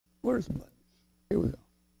Where's the button? Here we go.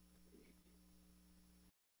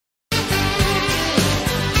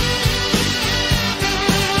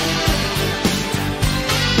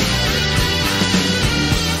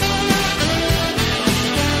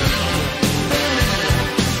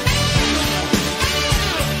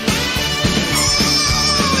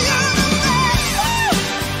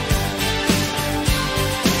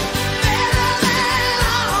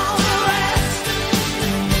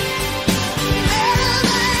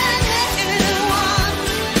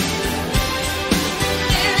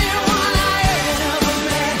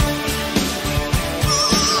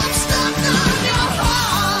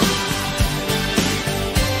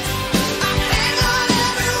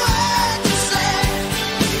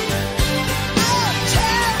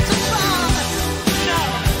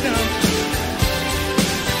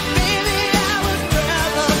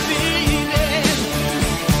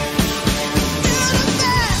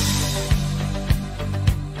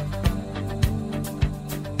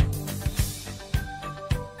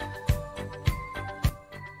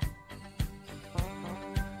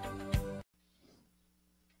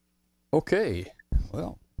 Okay,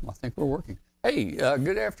 well, I think we're working. Hey,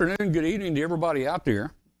 good afternoon, good evening to everybody out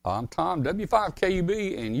there. I'm Tom,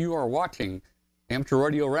 W5KUB, and you are watching Amateur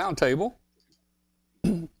Radio Roundtable.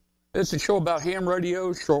 It's a show about ham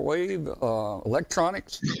radio, shortwave,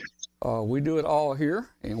 electronics. We do it all here,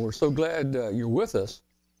 and we're so glad you're with us.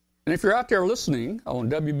 And if you're out there listening on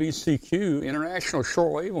WBCQ International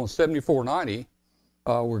Shortwave on 7490,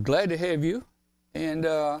 we're glad to have you, and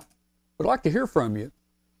we'd like to hear from you.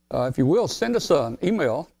 If you will, send us an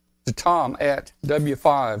email to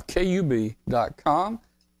tom@w5kub.com,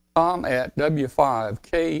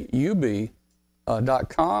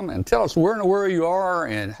 tom@w5kub.com, and tell us where in the world you are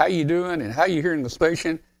and how you doing and how you're hearing the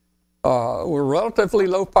station. We're relatively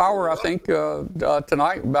low power, I think,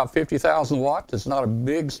 tonight, about 50,000 watts. It's not a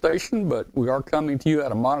big station, but we are coming to you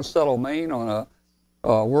out of Monticello, Maine on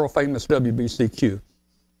a world-famous WBCQ.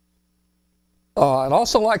 I'd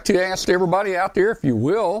also like to ask everybody out there, if you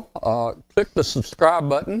will, click the subscribe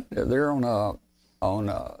button there on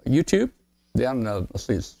YouTube. Down, let's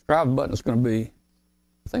see, the subscribe button is going to be,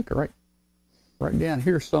 I think, right down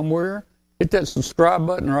here somewhere. Hit that subscribe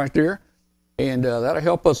button right there, and that'll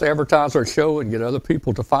help us advertise our show and get other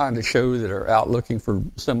people to find the show that are out looking for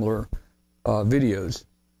similar videos.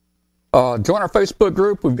 Join our Facebook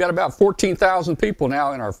group. We've got about 14,000 people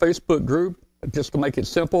now in our Facebook group. Just to make it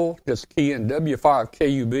simple, just key in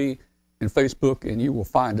W5KUB in Facebook, and you will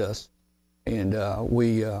find us. And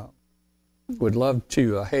we would love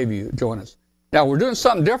to have you join us. Now, we're doing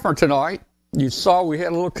something different tonight. You saw we had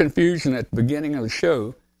a little confusion at the beginning of the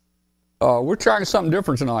show. We're trying something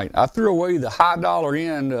different tonight. I threw away the high dollar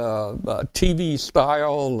end TV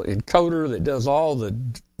style encoder that does all the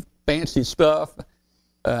fancy stuff,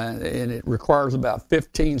 and it requires about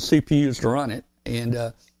 15 CPUs to run it.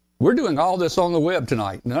 And we're doing all this on the web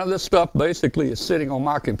tonight. None of this stuff basically is sitting on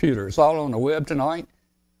my computer. It's all on the web tonight.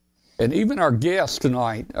 And even our guests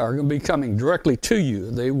tonight are going to be coming directly to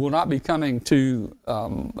you. They will not be coming to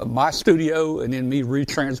my studio and then me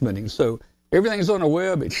retransmitting. So everything's on the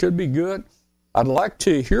web. It should be good. I'd like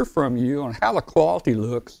to hear from you on how the quality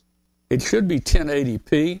looks. It should be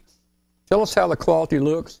 1080p. Tell us how the quality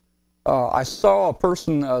looks. I saw a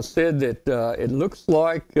person said that it looks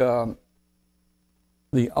like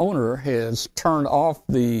the owner has turned off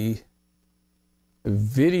the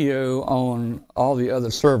video on all the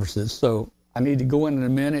other services. So I need to go in a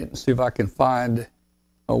minute and see if I can find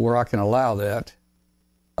where I can allow that.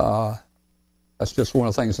 That's just one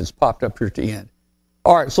of the things that's popped up here at the end.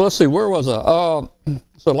 All right, so let's see. Where was I?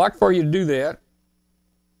 So I'd like for you to do that.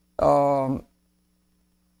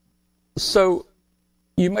 So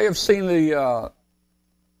you may have seen the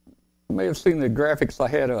graphics I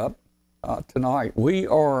had up. Tonight.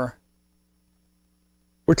 We're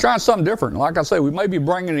trying something different. Like I say, we may be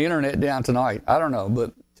bringing the internet down tonight. I don't know.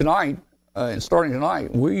 But tonight, and starting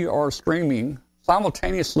tonight, we are streaming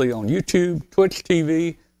simultaneously on YouTube, Twitch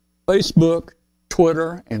TV, Facebook,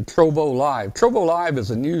 Twitter, and Trovo Live. Trovo Live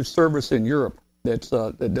is a new service in Europe that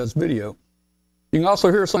does video. You can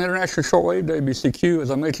also hear us on International Shortwave, WBCQ,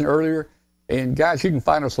 as I mentioned earlier. And guys, you can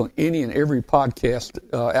find us on any and every podcast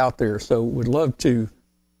out there. So we'd love to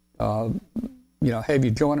have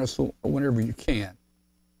you join us whenever you can.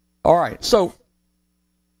 All right, so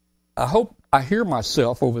I hope I hear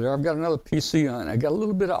myself over there. I've got another PC on. I got a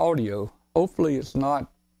little bit of audio. Hopefully it's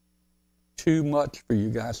not too much for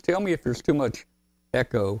you guys. Tell me if there's too much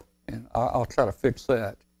echo, and I'll try to fix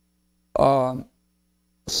that.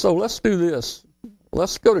 So let's do this.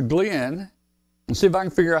 Let's go to Glenn and see if I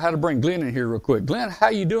can figure out how to bring Glenn in here real quick. Glenn, how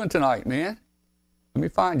you doing tonight, man? Let me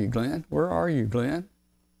find you, Glenn. Where are you, Glenn?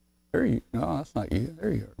 There you. No, that's not you.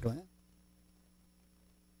 There you are, Glenn.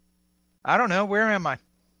 I don't know. Where am I?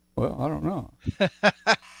 Well, I don't know.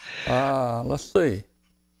 Let's see.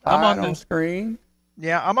 I'm Hide on on screen.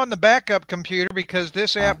 Yeah, I'm on the backup computer because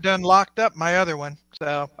this app done locked up my other one.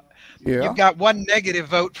 So Yeah. you've got one negative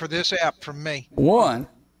vote for this app from me. One.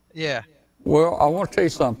 Yeah. Well, I want to tell you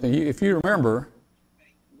something. If you remember,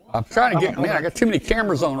 I'm trying to get. Man, I got too many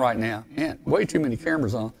cameras on right now. Man, way too many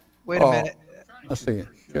cameras on. Wait a minute. Let's see.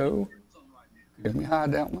 Show. Let me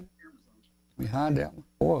hide that one. Let me hide that one.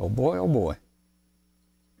 Boy, oh boy, oh boy.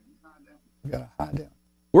 We gotta hide that.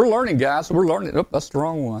 We're learning, guys. We're learning. Oh, that's the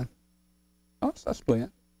wrong one. Oh, that's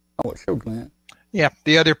Glenn. Oh, show Glenn. Yeah,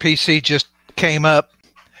 the other PC just came up.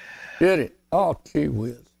 Did it? Oh, gee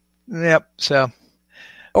whiz. Yep. So.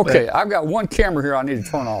 Okay, I've got one camera here I need to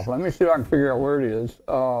turn off. Let me see if I can figure out where it is.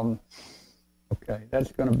 Okay,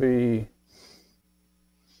 that's going to be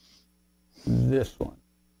this one.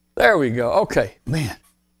 There we go. Okay, man,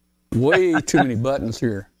 way too many buttons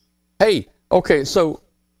here. Hey, okay, so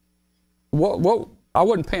what? I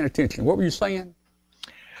wasn't paying attention. What were you saying?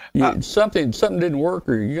 Something didn't work,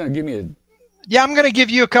 or you're going to give me a? Yeah, I'm going to give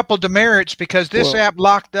you a couple demerits because this app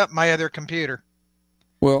locked up my other computer.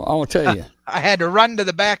 Well, I want to tell you. I had to run to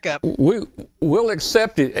the backup. We'll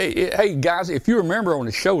accept it. Hey, guys, if you remember on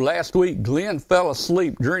the show last week, Glenn fell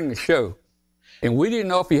asleep during the show. And we didn't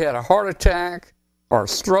know if he had a heart attack or a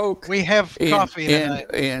stroke. We have coffee tonight.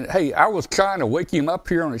 And hey, I was trying to wake him up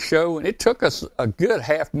here on the show, and it took us a good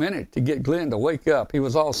half minute to get Glenn to wake up. He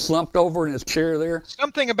was all slumped over in his chair there.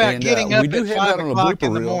 Something about getting up at 5 o'clock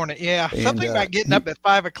in the morning. Yeah, something about getting up at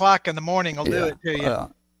 5 o'clock in the morning will do it to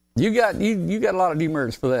you. You got a lot of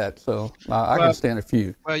demerits for that, so I can stand a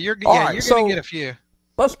few. Well, you're going to get a few.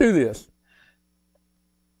 Let's do this.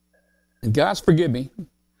 And guys, forgive me.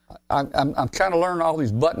 I'm trying to learn all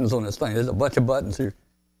these buttons on this thing. There's a bunch of buttons here.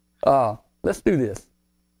 Let's do this.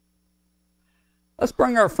 Let's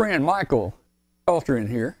bring our friend Michael Coulter in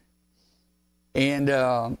here,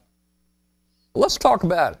 and let's talk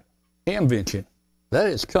about Hamvention. That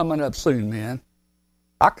is coming up soon, man.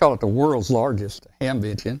 I call it the world's largest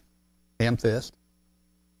Hamvention, Hamfest.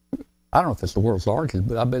 I don't know if it's the world's largest,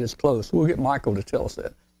 but I bet it's close. We'll get Michael to tell us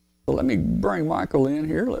that. So let me bring Michael in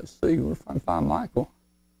here. Let's see if I can find Michael.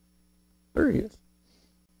 There he is.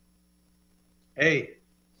 Hey.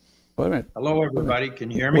 Wait a minute. Hello, everybody.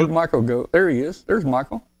 Can you hear me? Where'd Michael go? There he is. There's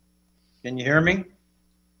Michael. Can you hear me?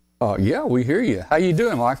 Yeah, we hear you. How you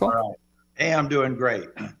doing, Michael? All right. Hey, I'm doing great.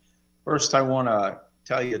 First, I want to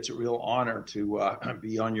tell you it's a real honor to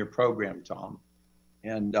be on your program, Tom.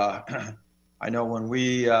 And I know when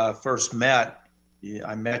we first met,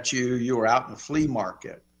 I met you. You were out in the flea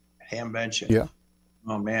market, Hamvention. Yeah.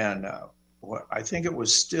 Oh man, I think it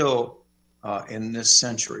was still in this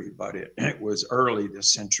century, but it was early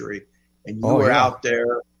this century, and you were out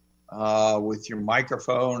there with your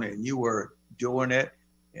microphone, and you were doing it.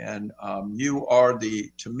 And you are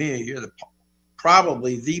you're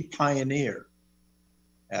probably the pioneer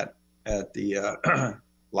at the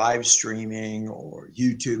live streaming or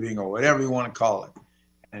YouTubing or whatever you want to call it,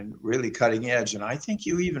 and really cutting edge. And I think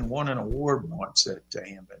you even won an award once at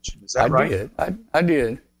Hamvention. Is that right? I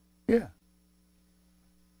did. Yeah.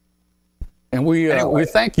 And we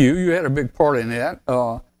thank you. You had a big part in that.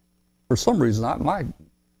 For some reason,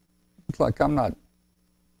 looks like I'm not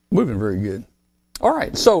moving very good. All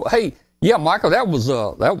right. So hey, yeah, Michael, that was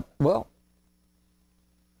that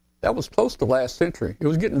was close to last century. It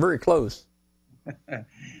was getting very close.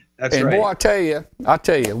 That's and right. Boy, I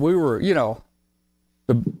tell you, we were,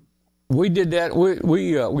 we did that.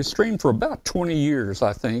 We streamed for about 20 years,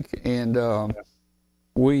 I think, and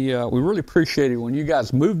we really appreciated when you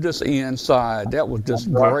guys moved us inside. That was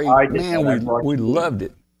just great, man. We loved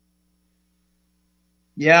it.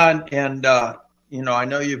 Yeah, and I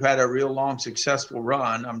know you've had a real long, successful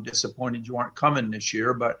run. I'm disappointed you aren't coming this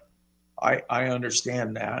year, but I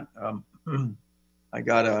understand that. I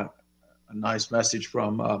got a nice message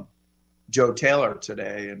from Joe Taylor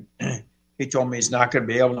today, and he told me he's not going to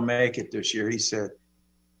be able to make it this year. He said,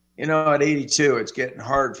 at 82, it's getting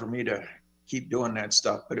hard for me to keep doing that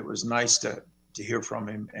stuff, but it was nice to hear from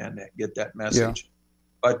him and get that message.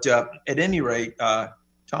 Yeah. But at any rate,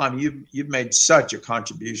 Tom, you've made such a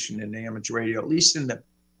contribution in amateur radio, at least in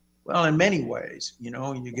many ways.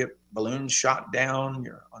 You get balloons shot down.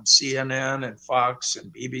 You're on CNN and Fox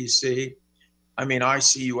and BBC. I mean, I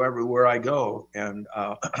see you everywhere I go. And,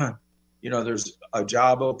 there's a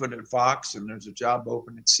job open at Fox and there's a job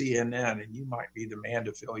open at CNN, and you might be the man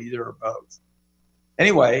to fill either or both.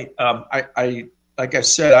 Anyway, like I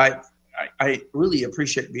said, I really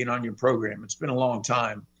appreciate being on your program. It's been a long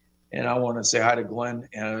time, and I want to say hi to Glenn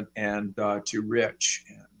and to Rich,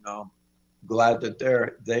 and glad that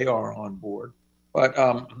they are on board. But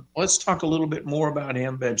let's talk a little bit more about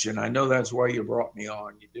Hamvention. I know that's why you brought me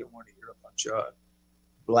on. You didn't want to hear a bunch of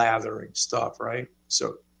blathering stuff, right?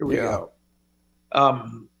 So here we go.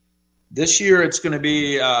 This year it's going to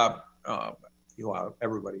be,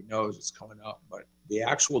 everybody knows it's coming up, but the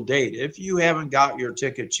actual date, if you haven't got your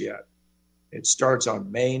tickets yet, it starts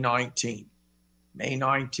on May 19th. May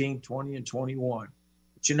 19th, 20 and 21.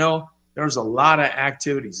 But there's a lot of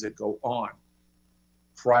activities that go on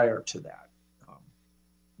prior to that.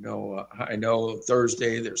 I know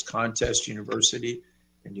Thursday there's Contest University,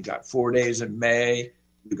 and you got 4 days in May.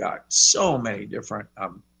 You got so many different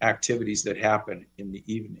activities that happen in the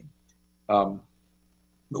evening. But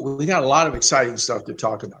we got a lot of exciting stuff to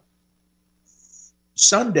talk about.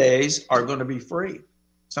 Sundays are going to be free.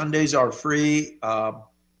 Sundays are free.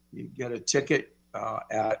 You get a ticket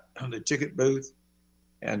at the ticket booth,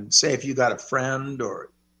 and say if you got a friend or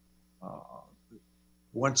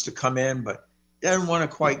wants to come in but doesn't want to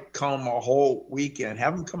quite come a whole weekend,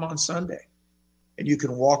 have them come on Sunday, and you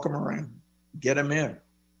can walk them around, get them in.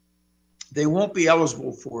 They won't be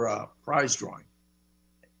eligible for a prize drawing,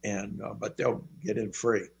 but they'll get in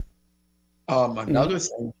free. Another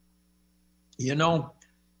thing,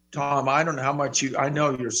 Tom, I don't know how much I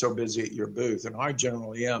know you're so busy at your booth, and I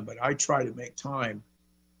generally am, but I try to make time.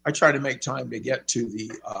 I try to make time to get to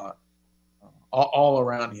the all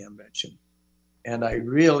around Hamvention, and I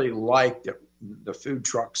really like the food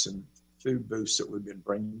trucks and food booths that we've been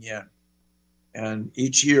bringing in. And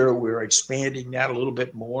each year we're expanding that a little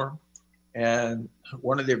bit more. And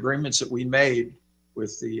one of the agreements that we made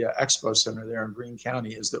with the Expo Center there in Greene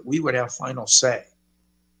County is that we would have final say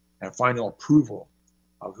and final approval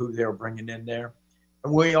of who they're bringing in there.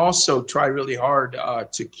 And we also try really hard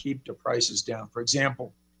to keep the prices down. For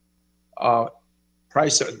example,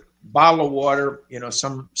 price of bottle of water,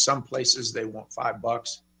 some places they want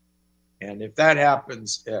 $5. And if that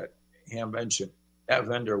happens at Hamvention, that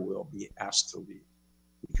vendor will be asked to leave,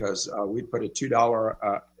 because we put a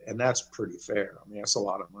 $2, and that's pretty fair. I mean, that's a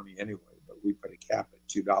lot of money anyway, but we put a cap at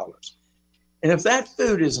 $2. And if that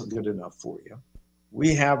food isn't good enough for you,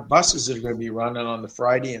 we have buses that are going to be running on the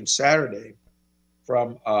Friday and Saturday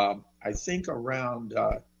from, I think, around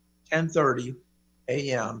 10:30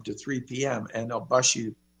 a.m. to 3 p.m., and they'll bus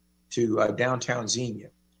you to downtown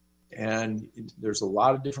Xenia. And there's a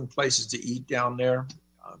lot of different places to eat down there,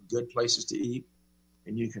 good places to eat.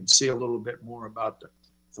 And you can see a little bit more about the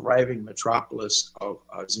thriving metropolis of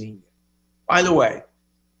Xenia. By the way,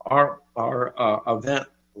 our event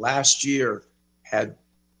last year had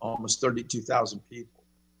almost 32,000 people.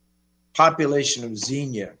 Population of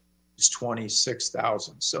Xenia is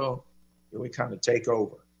 26,000. So we kind of take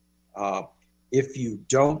over. If you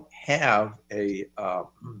don't have a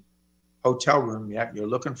hotel room yet, you're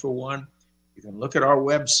looking for one, you can look at our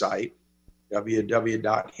website,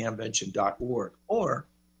 www.hamvention.org, or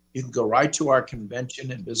you can go right to our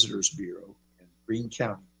Convention and Visitors Bureau in Greene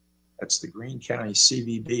County. That's the Greene County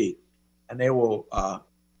CVB, and they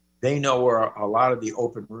know where a lot of the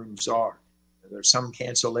open rooms are. There's some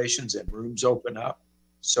cancellations and rooms open up,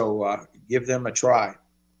 so give them a try.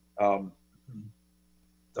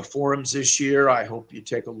 The forums this year, I hope you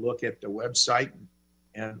take a look at the website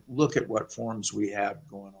and look at what forums we have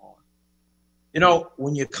going on.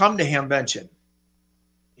 When you come to Hamvention,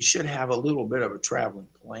 you should have a little bit of a traveling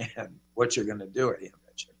plan, what you're going to do at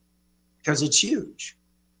Hamvention, because it's huge.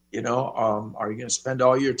 Are you going to spend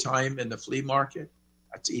all your time in the flea market?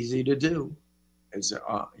 That's easy to do. And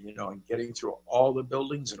getting through all the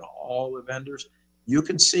buildings and all the vendors, you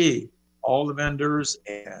can see all the vendors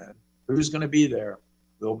and who's going to be there.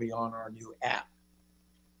 They'll be on our new app,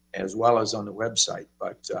 as well as on the website.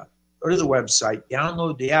 But go to the website,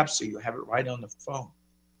 download the app so you have it right on the phone.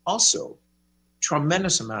 Also,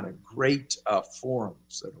 tremendous amount of great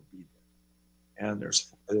forums that'll be there. And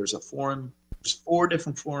there's a forum, there's 4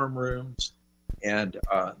 different forum rooms, and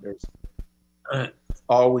there's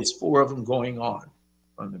always 4 of them going on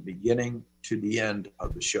from the beginning to the end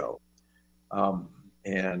of the show.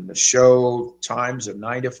 And the show times are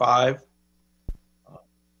 9 to 5.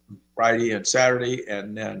 Friday and Saturday,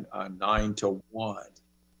 and then 9 to 1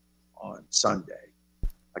 on Sunday.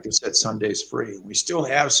 Like I said, Sunday's free. We still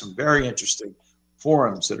have some very interesting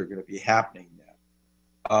forums that are going to be happening there.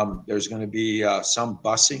 There's going to be some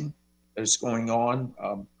busing that's going on,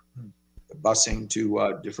 busing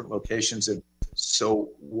to different locations. And so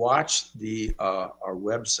watch our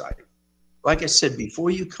website. Like I said, before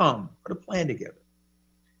you come, put a plan together.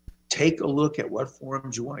 take a look at what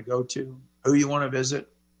forums you want to go to, who you want to visit,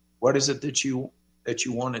 what is it that you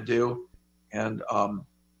want to do. And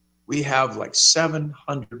we have like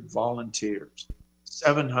 700 volunteers,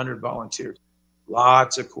 700 volunteers,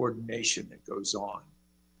 lots of coordination that goes on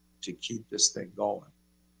to keep this thing going.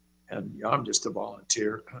 And I'm just a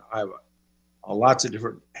volunteer. I have lots of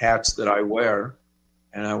different hats that I wear,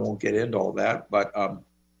 and I won't get into all that. But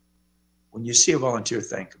when you see a volunteer,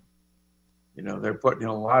 thank them. You know, they're putting in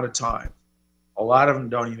a lot of time. A lot of them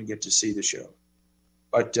don't even get to see the show.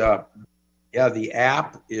 But yeah, the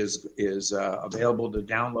app is available to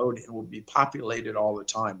download. It will be populated all the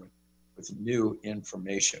time with new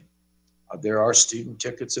information. There are student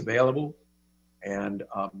tickets available, and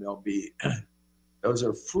those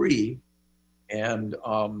are free, and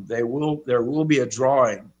there will be a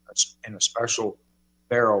drawing in a special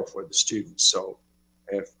barrel for the students. So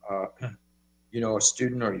if you know a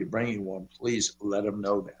student or you're bringing one, please let them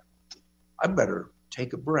know that. I better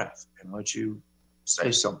take a breath and let you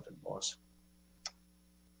say something, boss.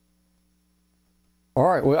 All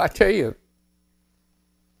right. Well, I tell you,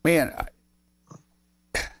 man,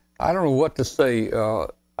 I don't know what to say.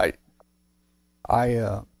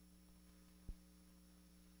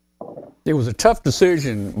 It was a tough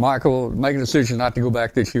decision, Michael, making a decision not to go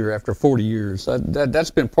back this year after 40 years.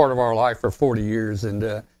 That's been part of our life for 40 years.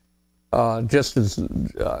 And just as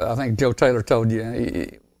I think Joe Taylor told you,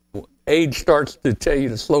 age starts to tell you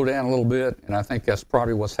to slow down a little bit, and I think that's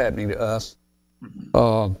probably what's happening to us.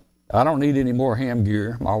 I don't need any more ham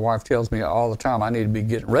gear. My wife tells me all the time I need to be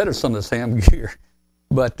getting rid of some of this ham gear.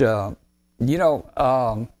 But, you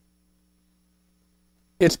know,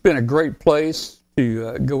 it's been a great place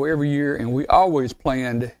to go every year, and we always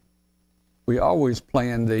planned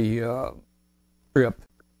the trip.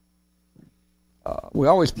 We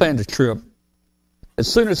always planned the trip.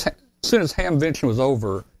 As soon as Hamvention was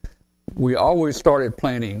over, we always started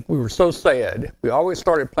planning. We were so sad. We always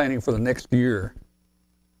started planning for the next year.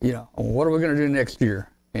 You know, what are we going to do next year?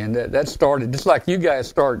 And that started just like you guys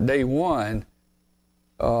start day one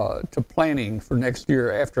to planning for next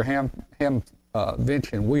year after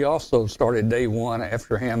Hamvention. We also started day one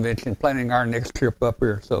after Hamvention, planning our next trip up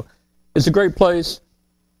here. So it's a great place.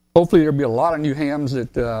 Hopefully there'll be a lot of new hams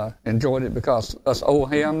that enjoyed it, because us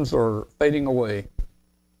old hams are fading away.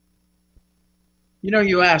 You know,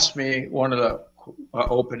 you asked me one of the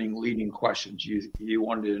opening leading questions. You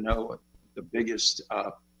wanted to know what the biggest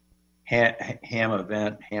ham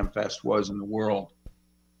event, Hamfest, was in the world.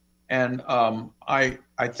 And I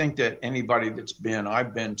think that anybody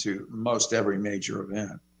I've been to most every major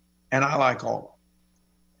event, and I like all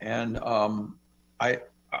of them.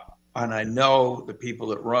 And I know the people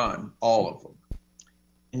that run all of them.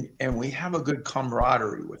 And we have a good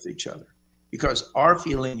camaraderie with each other, because our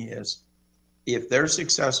feeling is if they're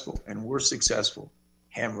successful and we're successful,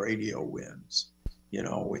 ham radio wins. You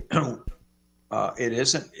know,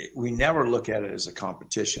 we never look at it as a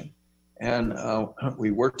competition. And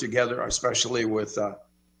we work together, especially with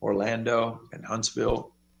Orlando and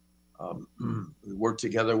Huntsville. We work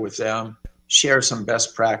together with them, share some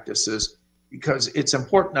best practices, because it's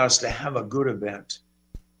important to us to have a good event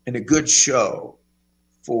and a good show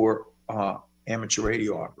for amateur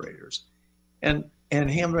radio operators. And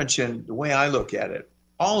Hamvention, the way I look at it,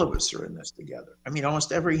 all of us are in this together. I mean,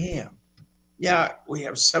 almost every ham. Yeah, we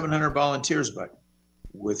have 700 volunteers, but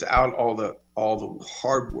without all the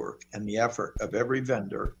hard work and the effort of every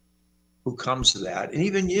vendor who comes to that, and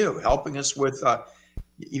even you helping us with,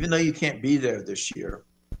 even though you can't be there this year,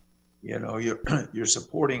 you know, you're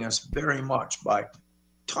supporting us very much by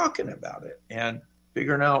talking about it and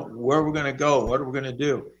figuring out where we're going to go, what we're going to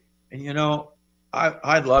do. And, you know,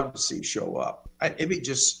 I'd love to see you show up. It'd be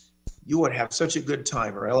just, you would have such a good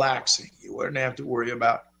time, relaxing. You wouldn't have to worry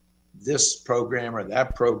about this program or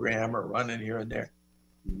that program or running here and there.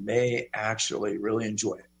 You may actually really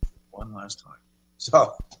enjoy it one last time.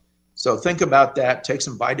 So think about that, take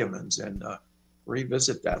some vitamins, and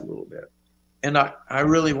revisit that a little bit. And I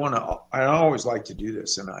really want to, I always like to do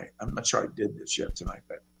this, and I'm not sure I did this yet tonight,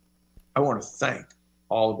 but I want to thank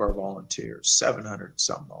all of our volunteers, 700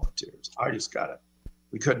 some volunteers.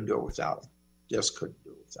 We couldn't do it without them. Just couldn't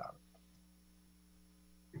do it without them.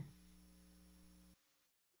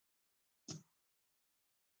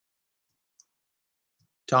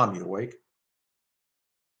 Tom, you awake?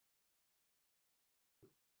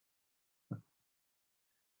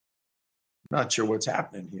 Not sure what's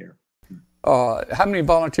happening here. How many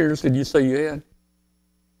volunteers did you say you had?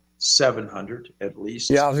 700 at least.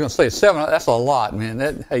 Yeah, I was going to say 700. That's a lot, man.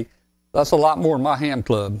 That's a lot more than my ham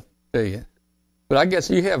club, tell you. But I guess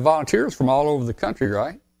you have volunteers from all over the country,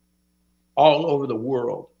 right? All over the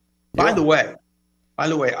world. By the way,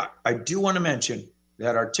 I do want to mention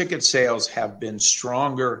that our ticket sales have been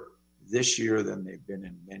stronger this year than they've been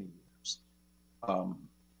in many years.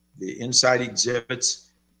 The inside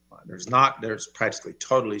exhibits, there's practically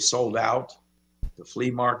totally sold out. The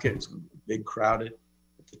flea market is going to be big crowded.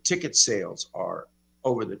 But the ticket sales are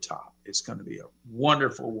over the top. It's going to be a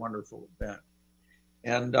wonderful, wonderful event.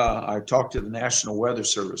 And I talked to the National Weather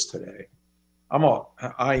Service today. One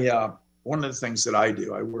of the things that I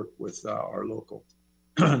do, I work with our local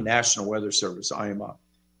National Weather Service. I am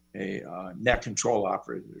a net control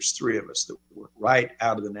operator. There's 3 of us that work right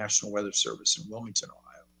out of the National Weather Service in Wilmington,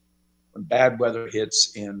 Ohio. When bad weather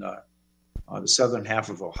hits in the southern half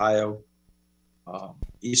of Ohio,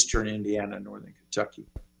 eastern Indiana, northern Kentucky.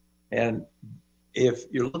 And if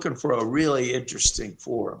you're looking for a really interesting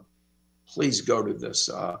forum, please go to this,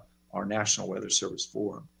 our National Weather Service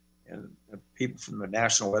forum. And people from the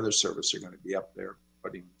National Weather Service are going to be up there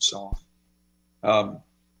putting this on.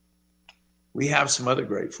 We have some other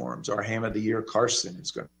great forums. Our Ham of the Year, Carson,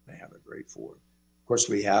 is going to have a great forum. Of course,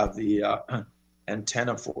 we have the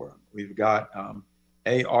Antenna Forum. We've got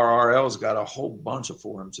ARRL's got a whole bunch of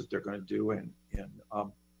forums that they're going to do in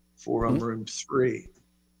Forum Room 3.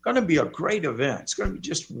 Going to be a great event. It's going to be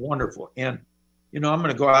just wonderful. And, I'm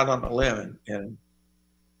going to go out on a limb and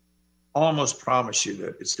almost promise you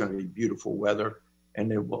that it's going to be beautiful weather,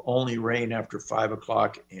 and it will only rain after 5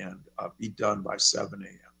 o'clock and be done by 7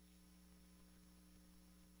 a.m.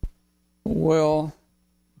 Well,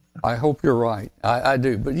 I hope you're right. I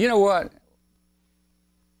do. But you know what?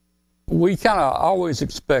 We always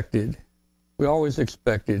expected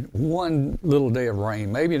one little day of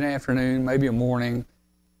rain, maybe an afternoon, maybe a morning.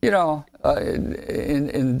 In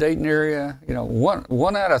the Dayton area,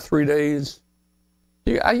 one out of 3 days,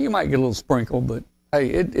 you might get a little sprinkle, but hey,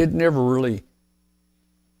 it never really,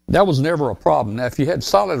 that was never a problem. Now, if you had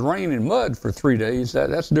solid rain and mud for 3 days,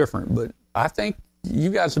 that's different. But I think you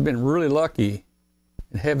guys have been really lucky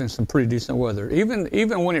in having some pretty decent weather. Even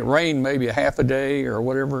when it rained maybe a half a day or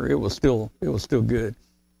whatever, it was still good.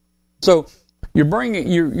 So you're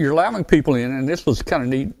allowing people in, and this was kind of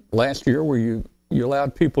neat last year where you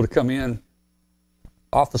allowed people to come in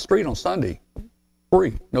off the street on Sunday,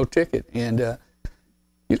 free, no ticket. And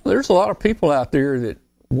there's a lot of people out there that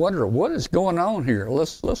wonder what is going on here.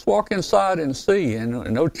 Let's walk inside and see,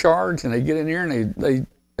 and no charge. And they get in here and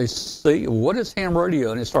they see what is ham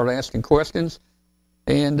radio, and they start asking questions.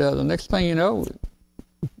 And the next thing you know,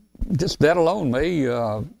 just that alone may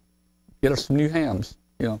get us some new hams.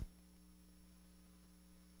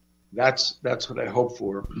 That's what I hope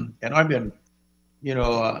for. And I've been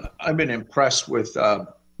impressed with so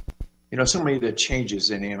many of the changes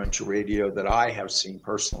in amateur radio that I have seen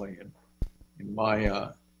personally in my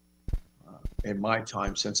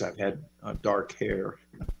time since I've had dark hair,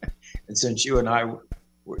 and since you and I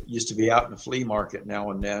used to be out in the flea market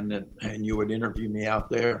now and then, and you would interview me out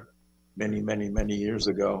there many, many, many years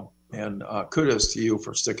ago. And kudos to you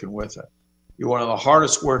for sticking with it. You're one of the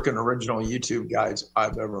hardest working original YouTube guys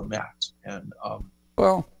I've ever met. And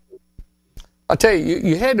well, I tell you,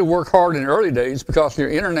 you had to work hard in the early days because your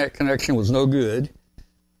internet connection was no good,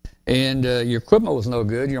 and your equipment was no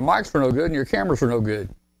good, your mics were no good, and your cameras were no good.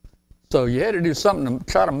 So you had to do something to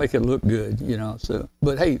try to make it look good, So,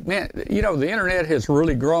 but hey, man, the internet has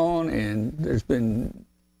really grown, and there's been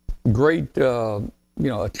great,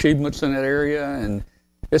 achievements in that area, and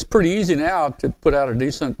it's pretty easy now to put out a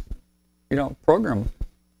decent, program.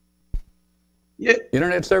 Yeah,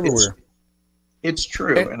 internet's everywhere. It's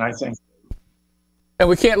true, and I think. And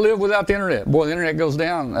we can't live without the internet. Boy, the internet goes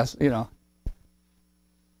down. That's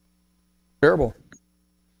terrible.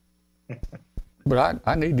 But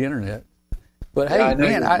I need the internet. But hey,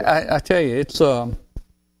 I tell you, it's the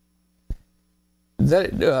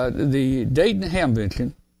Dayton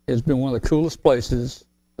Hamvention has been one of the coolest places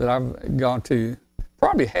that I've gone to.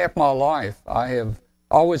 Probably half my life, I have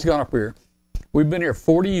always gone up here. We've been here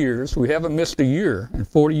 40 years. We haven't missed a year in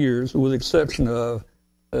 40 years, with the exception of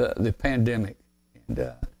the pandemic.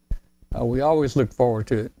 And we always look forward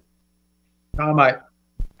to it. Tom, I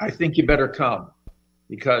think you better come,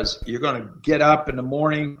 because you're going to get up in the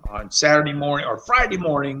morning on Saturday morning or Friday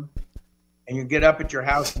morning, and you get up at your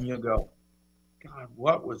house and you go, God,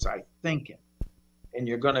 what was I thinking? And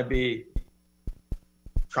you're going to be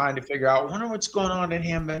trying to figure out, wonder what's going on at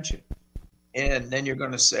Hamvention. And then you're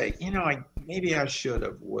going to say, maybe I should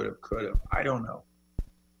have, would have, could have. I don't know.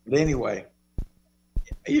 But anyway,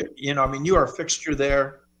 you are a fixture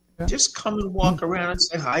there. Yeah. Just come and walk around and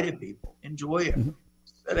say hi to people. Enjoy it. Mm-hmm.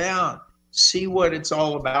 Sit down. See what it's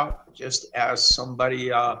all about, just as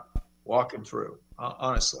somebody walking through,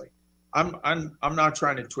 honestly. I'm not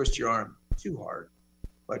trying to twist your arm too hard,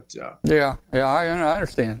 but yeah, I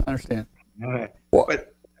understand.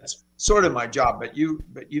 But that's sort of my job. But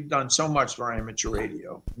you've done so much for amateur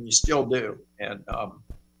radio, and you still do. And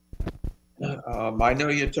I know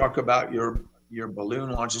you talk about your balloon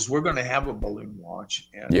launches. We're going to have a balloon launch,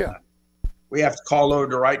 and we have to call over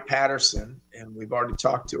to Wright Patterson, and we've already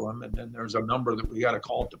talked to him. And then there's a number that we got to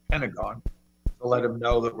call to Pentagon to let them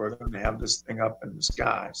know that we're going to have this thing up in the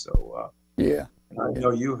sky. So and I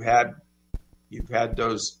know you've had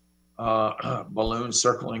those balloons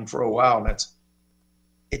circling for a while, and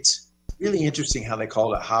it's really interesting how they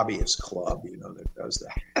call it a hobbyist club, that does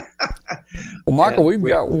that. Well, Michael, we've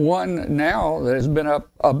got one now that has been up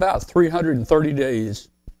about 330 days,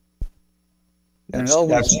 and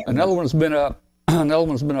another one's been up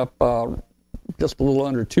just a little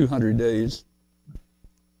under 200 days.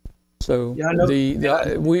 So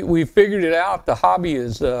we figured it out. The hobby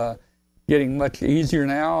is getting much easier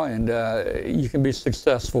now, and you can be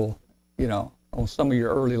successful, on some of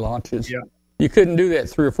your early launches. Yeah. You couldn't do that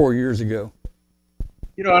 3 or 4 years ago.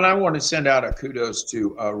 And I want to send out a kudos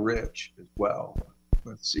to Rich as well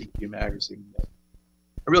with CQ Magazine. I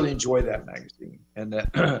really enjoy that magazine, and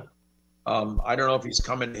that I don't know if he's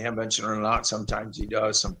coming to Hamvention or not. Sometimes he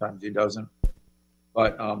does, sometimes he doesn't.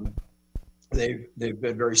 But they've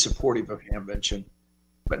been very supportive of Hamvention.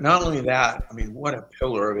 But not only that, what a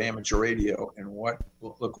pillar of amateur radio, and look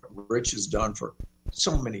what Rich has done for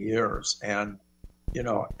so many years. And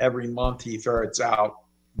every month he ferrets out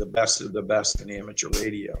the best of the best in amateur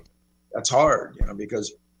radio. That's hard,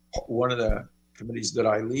 because one of the committees that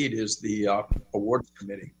I lead is the awards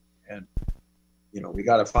committee, and we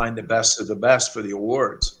got to find the best of the best for the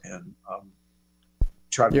awards, and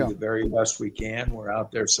try to be the very best we can. We're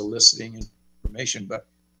out there soliciting information, but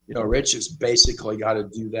Rich has basically got to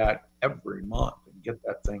do that every month and get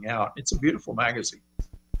that thing out. It's a beautiful magazine,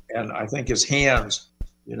 and I think his hands,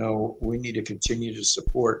 we need to continue to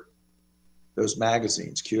support those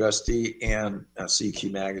magazines, QSD and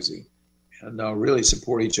CQ Magazine, and really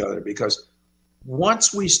support each other, because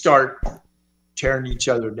once we start tearing each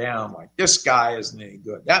other down, like this guy isn't any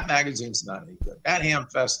good, that magazine's not any good, that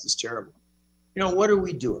Hamfest is terrible, what are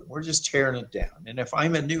we doing? We're just tearing it down. And if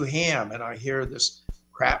I'm a new ham and I hear this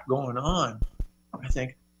crap going on, I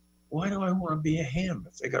think, why do I want to be a ham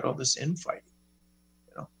if they got all this infighting?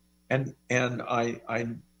 And I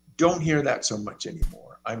don't hear that so much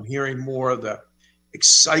anymore. I'm hearing more of the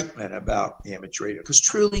excitement about amateur radio, because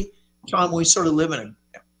truly, Tom, we sort of live in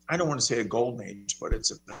I don't want to say a golden age, but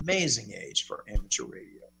it's an amazing age for amateur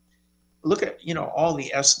radio. Look at, all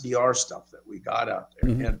the SDR stuff that we got out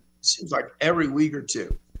there. Mm-hmm. And it seems like every week or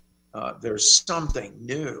two, there's something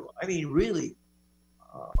new. Really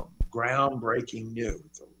groundbreaking new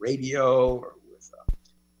with the radio or with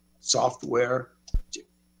software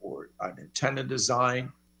or an antenna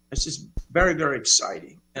design. It's just very, very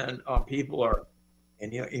exciting. And people are,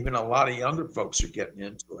 and even a lot of younger folks are getting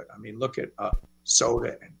into it. Look at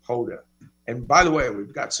SOTA and POTA. And by the way,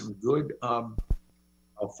 we've got some good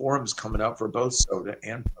forums coming up for both SOTA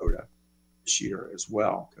and POTA this year as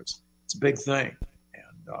well, because it's a big thing.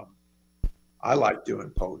 And I like doing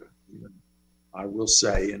POTA. Even I will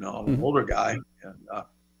say, I'm an older guy,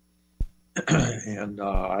 and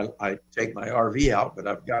I take my RV out, but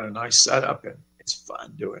I've got a nice setup, and it's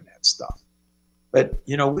fun doing that stuff. But,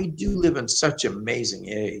 we do live in such an amazing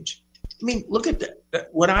age. Look at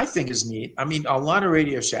what I think is neat. A lot of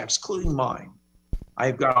Radio Shacks, including mine,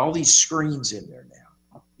 I've got all these screens in there now.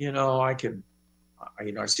 I can,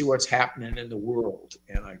 I see what's happening in the world,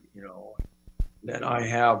 and then I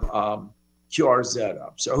have QRZ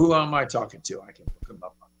up. So who am I talking to? I can look them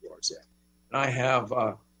up on QRZ. And I have,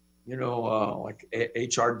 like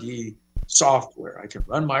HRD software. I can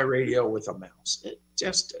run my radio with a mouse. It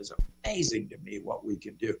just is amazing to me what we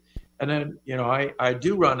can do. And then, I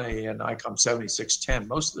do run an ICOM 7610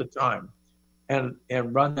 most of the time, and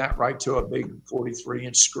run that right to a big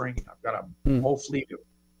 43-inch screen. I've got a whole fleet of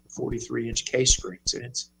 43-inch K screens, and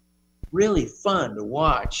it's really fun to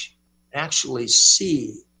watch, actually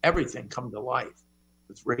see everything come to life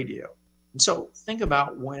with radio. And so think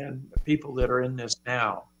about when the people that are in this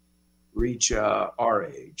now reach our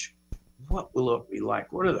age, what will it be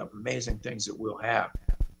like? What are the amazing things that we'll have?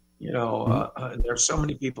 And there's so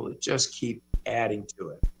many people that just keep adding to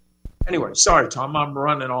it. Anyway, sorry, Tom, I'm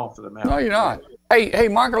running off of the mouth. No, you're not. Hey,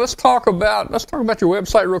 Michael, let's talk about your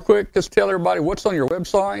website real quick. Just tell everybody what's on your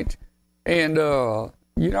website, and are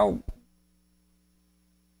you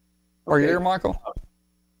there, Michael?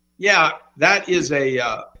 Yeah, that is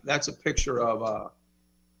that's a picture of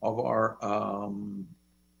our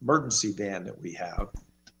emergency van that we have,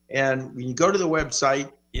 And when you go to the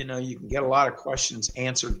website, you can get a lot of questions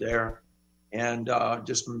answered there, and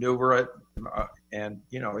just maneuver it. And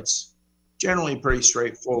it's generally pretty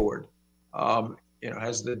straightforward.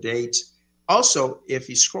 Has the dates. Also, if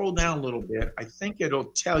you scroll down a little bit, I think it'll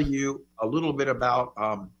tell you a little bit about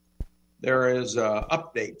there is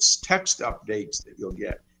updates, text updates that you'll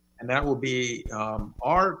get. And that will be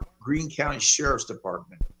our Greene County Sheriff's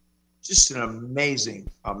Department. Just an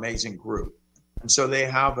amazing, amazing group. And so they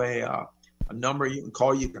have a number you can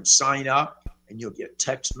call. You can sign up, and you'll get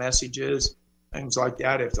text messages, things like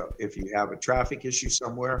that. If you have a traffic issue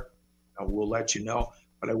somewhere, we'll let you know.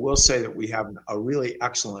 But I will say that we have a really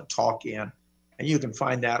excellent talk-in, and you can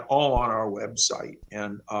find that all on our website.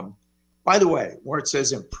 And by the way, where it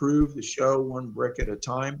says improve the show one brick at a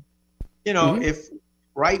time, if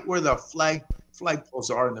right where the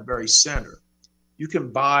flagpoles are in the very center, you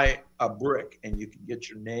can buy a brick and you can get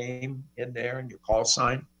your name in there and your call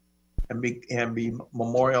sign and be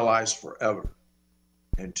memorialized forever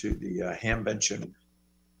into the Hamvention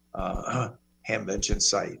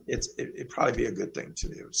site. It'd probably be a good thing to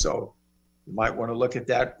do. So you might want to look at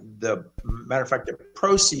that. The matter of fact, the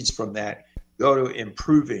proceeds from that go to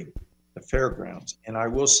improving the fairgrounds. And I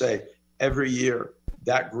will say every year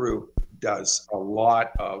that group does a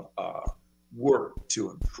lot of work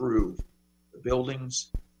to improve the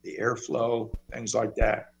buildings, the airflow, things like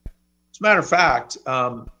that. As a matter of fact,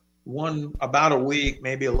 about a week,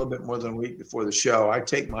 maybe a little bit more than a week before the show, I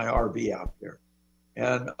take my RV out there.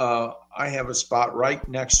 And I have a spot right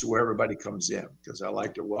next to where everybody comes in because I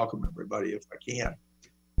like to welcome everybody if I can.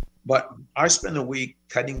 But I spend the week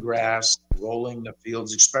cutting grass, rolling the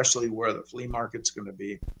fields, especially where the flea market's going to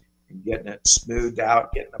be, and getting it smoothed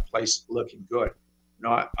out, getting the place looking good.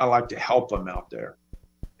 I like to help them out there.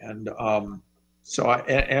 And so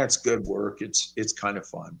it's good work. It's kind of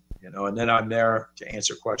fun, and then I'm there to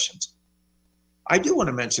answer questions. I do want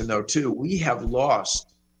to mention, though, too, we have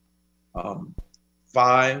lost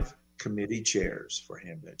 5 committee chairs for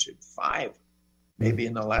Hamvention, 5, maybe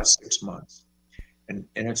in the last 6 months. And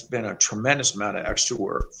it's been a tremendous amount of extra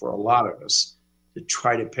work for a lot of us to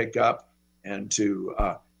try to pick up and to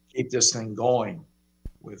keep this thing going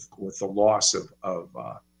with the loss of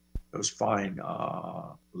those fine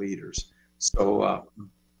leaders. So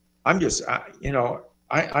I'm just,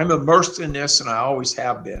 I'm immersed in this, and I always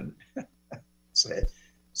have been.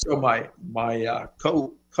 So my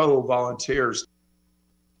co-volunteers,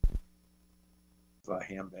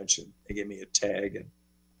 Hamvention, they give me a tag, and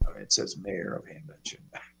it says Mayor of Hamvention,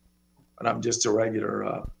 but I'm just a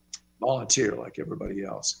regular volunteer like everybody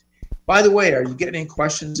else. By the way, are you getting any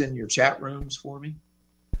questions in your chat rooms for me?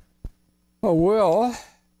 Oh, well,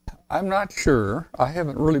 I'm not sure. I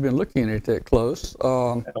haven't really been looking at it that close.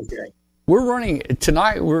 Okay. We're running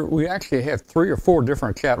tonight. We actually have 3 or 4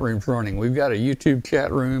 different chat rooms running. We've got a YouTube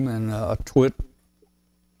chat room and a Twit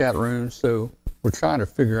chat room. So we're trying to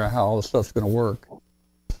figure out how all this stuff's going to work.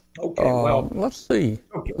 Okay. Well, let's see.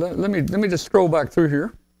 Okay. Let me just scroll back through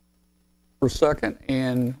here for a second,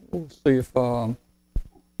 and we'll see if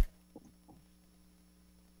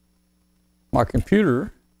my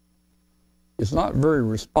computer is not very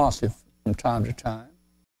responsive from time to time.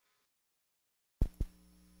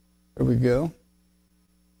 There we go.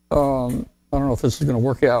 I don't know if this is going to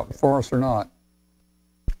work out for us or not.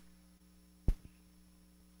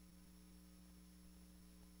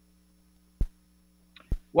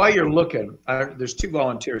 While you're looking, there's 2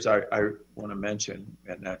 volunteers I want to mention,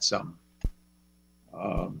 and that's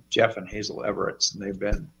Jeff and Hazel Everetts, and they've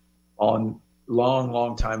been on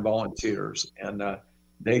long time volunteers, and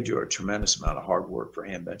they do a tremendous amount of hard work for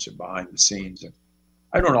Hamvention behind the scenes. And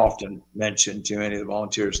I don't often mention too many of the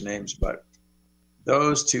volunteers' names, but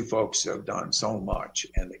those 2 folks have done so much,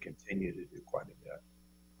 and they continue to do quite a bit.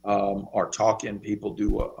 Our talk-in people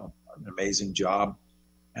do an amazing job,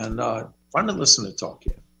 and fun to listen to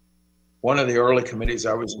talk-in. One of the early committees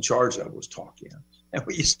I was in charge of was talk-in, and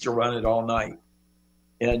we used to run it all night.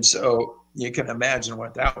 And so you can imagine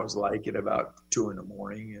what that was like at about 2 a.m,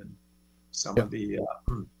 and some of the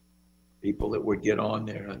people that would get on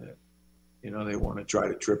there that, they want to try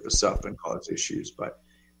to trip us up and cause issues. But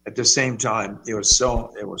at the same time, it was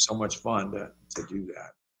so much fun to do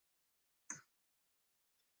that.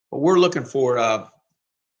 But we're looking for,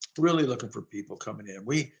 really looking for people coming in.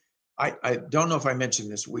 I don't know if I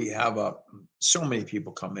mentioned this. We have so many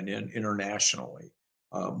people coming in internationally,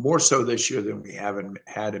 more so this year than we haven't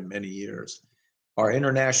had in many years. Our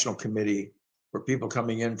international committee, for people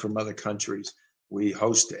coming in from other countries, we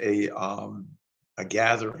host a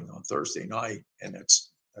gathering on Thursday night, and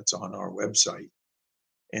that's on our website.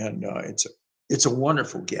 And it's a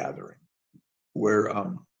wonderful gathering where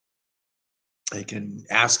They can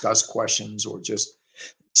ask us questions or just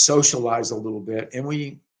socialize a little bit. And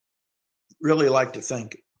we really like to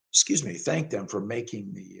thank them for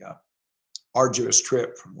making the arduous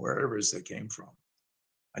trip from wherever it is they came from.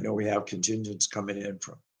 I know we have contingents coming in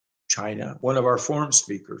from China. One of our forum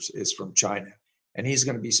speakers is from China, and he's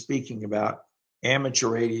going to be speaking about amateur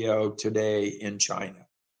radio today in China.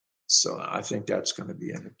 So I think that's going to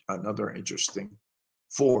be another interesting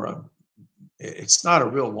forum. It's not a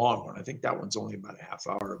real long one. I think that one's only about a half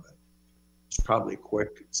hour, but it's probably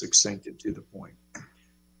quick, succinct, and to the point.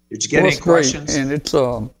 Did you get any questions? And it's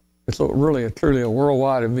truly a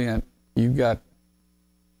worldwide event. You've got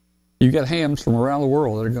hams from around the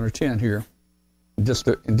world that are going to attend here in just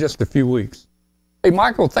a few weeks. Hey,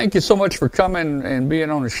 Michael, thank you so much for coming and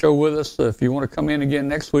being on the show with us. If you want to come in again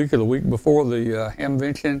next week or the week before the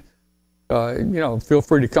Hamvention, feel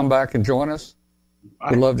free to come back and join us.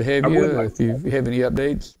 We'd love to have you if you have any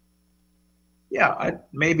updates. Yeah,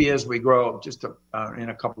 maybe as we grow, just in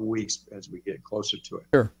a couple of weeks as we get closer to it.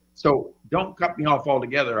 Sure. So don't cut me off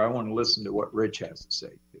altogether. I want to listen to what Rich has to say.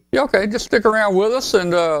 Yeah, okay. Just stick around with us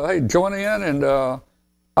and hey, join in. And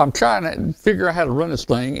I'm trying to figure out how to run this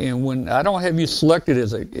thing. And when I don't have you selected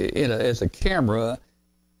as a camera,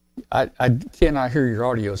 I cannot hear your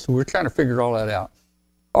audio. So we're trying to figure all that out.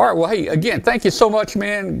 All right. Well, hey, again, thank you so much,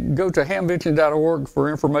 man. Go to hamvention.org for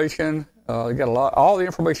information. You got all the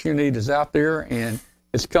information you need is out there, and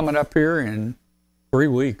it's coming up here in 3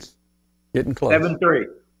 weeks. Getting close. 7-3.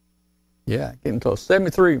 Yeah, getting close.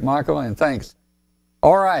 73, Michael, and thanks.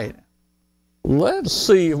 All right. Let's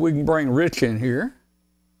see if we can bring Rich in here.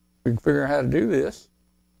 We can figure out how to do this.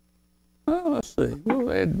 Well, let's see.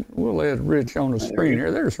 We'll add Rich on the screen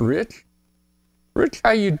here. There's Rich. Rich,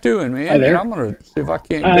 how you doing, man? Hi there. I'm going to see if I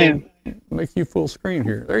can't make you full screen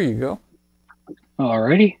here. There you go. All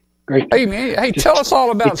righty. Great. Hey, man. Hey, tell us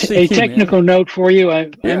all about CQ, a technical note for you.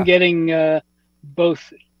 I'm getting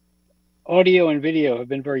both audio and video have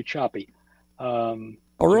been very choppy. Oh,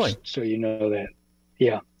 really? So you know that.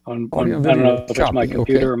 Yeah. I don't Audio know if choppy. it's my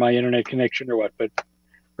computer Okay. or my internet connection or what, but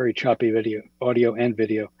very choppy audio and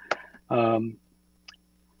video.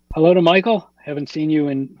 Hello to Michael. Haven't seen you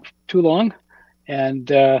in too long.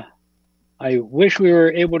 And I wish we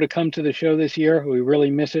were able to come to the show this year. We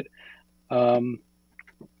really miss it.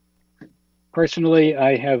 Personally,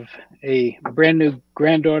 I have a brand new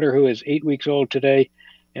granddaughter who is 8 weeks old today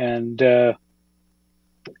and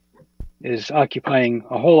is occupying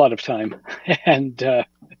a whole lot of time. And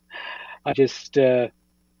I just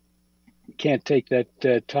can't take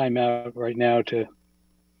that time out right now to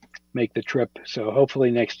make the trip. So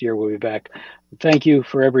hopefully next year we'll be back. Thank you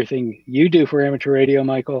for everything you do for amateur radio,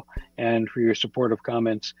 Michael, and for your supportive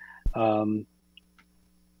comments. And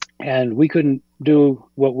we couldn't do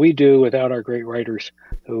what we do without our great writers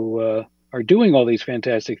who are doing all these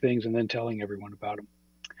fantastic things and then telling everyone about them.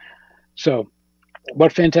 So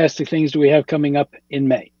what fantastic things do we have coming up in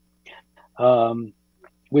May?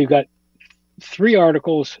 We've got 3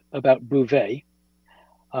 articles about Bouvet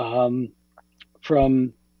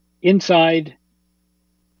from inside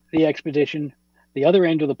the expedition, the other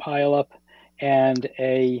end of the pileup, and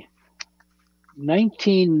a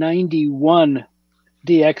 1991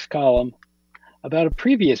 DX column about a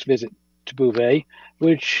previous visit to Bouvet,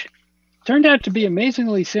 which turned out to be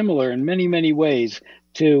amazingly similar in many, many ways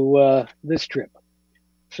to this trip.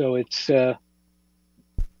 So it's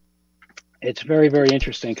very, very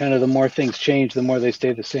interesting. Kind of the more things change, the more they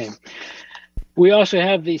stay the same. We also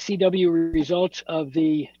have the CW results of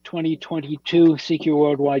the 2022 CQ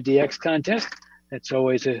Worldwide DX contest. That's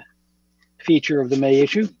always a feature of the May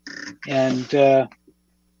issue. And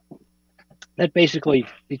that basically,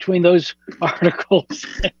 between those articles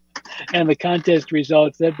and the contest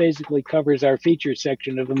results, that basically covers our feature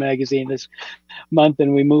section of the magazine this month,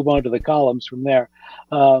 and we move on to the columns from there.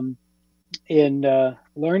 In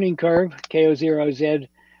Learning Curve, KO0Z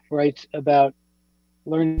writes about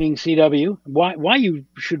learning CW, why you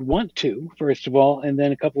should want to, first of all, and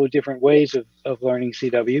then a couple of different ways of learning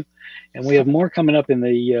CW. And we have more coming up in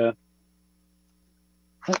the,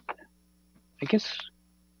 I guess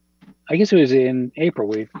it was in April,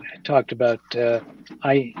 we talked about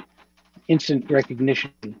instant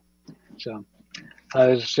recognition. So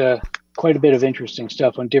there's quite a bit of interesting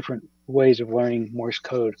stuff on different ways of learning Morse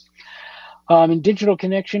code. In Digital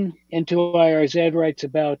Connection, N2IRZ writes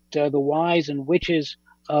about the whys and whiches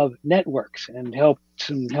of networks and help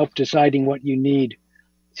deciding what you need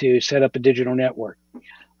to set up a digital network.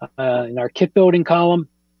 In our kit building column,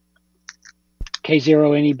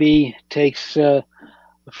 K0NEB takes the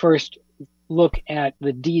first look at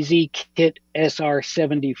the DZ Kit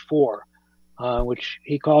SR74. which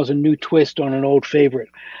he calls a new twist on an old favorite.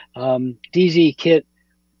 DZ Kit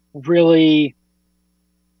really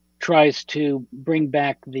tries to bring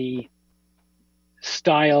back the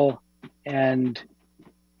style and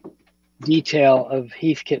detail of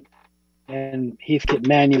Heathkit and Heathkit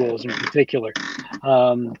manuals in particular,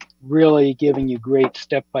 really giving you great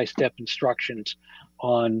step-by-step instructions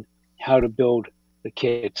on how to build the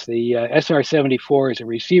kits. The SR-74 is a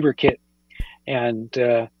receiver kit,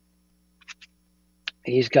 and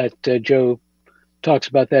he's got Joe talks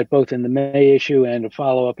about that both in the May issue and a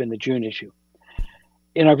follow-up in the June issue.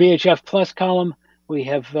 In our VHF Plus column, we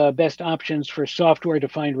have best options for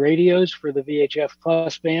software-defined radios for the VHF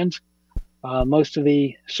Plus bands. Most of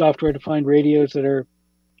the software-defined radios that are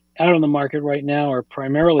out on the market right now are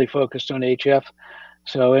primarily focused on HF.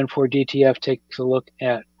 So N4DTF takes a look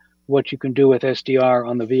at what you can do with SDR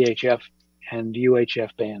on the VHF and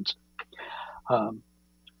UHF bands. A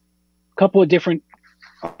couple of different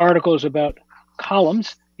articles about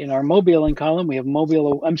columns. In our mobiling column, we have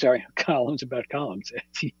columns about columns.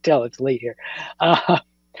 You tell it's late here.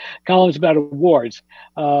 Columns about awards.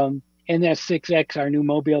 NS6X, our new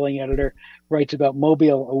mobiling editor, writes about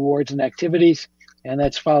mobile awards and activities, and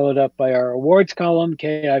that's followed up by our awards column.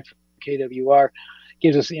 KWR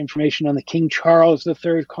gives us the information on the King Charles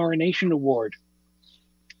III Coronation Award,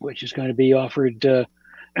 which is going to be offered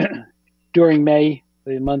during May,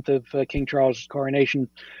 the month of King Charles' coronation,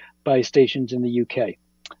 by stations in the UK.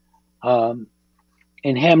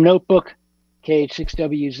 In Ham Notebook,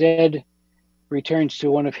 KH6WZ returns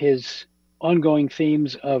to one of his ongoing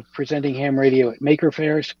themes of presenting ham radio at maker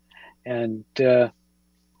fairs and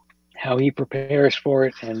how he prepares for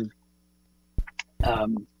it. And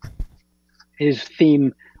his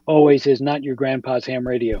theme always is not your grandpa's ham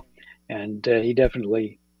radio. And he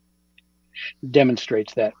definitely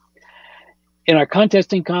demonstrates that. In our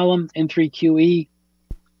contesting column, N3QE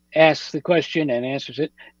asks the question and answers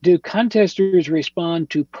it. Do contesters respond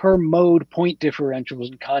to per mode point differentials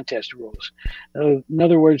in contest rules? In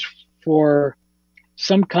other words, for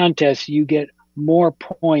some contests, you get more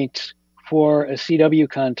points for a CW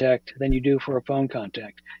contact than you do for a phone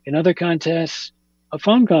contact. In other contests, a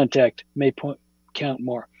phone contact may count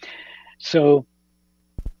more. So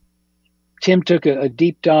Tim took a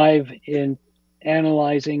deep dive in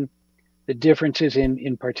analyzing the differences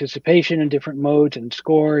in participation in different modes and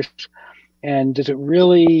scores. And does it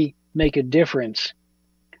really make a difference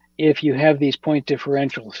if you have these point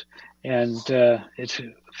differentials? And it's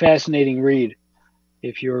a fascinating read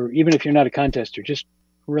even if you're not a contester, just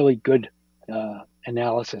really good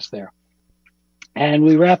analysis there. And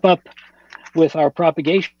we wrap up with our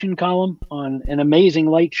propagation column on an amazing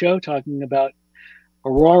light show, talking about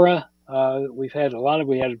Aurora. We had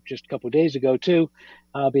just a couple of days ago too.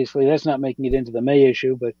 Obviously, that's not making it into the May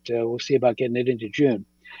issue, but we'll see about getting it into June.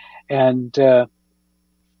 And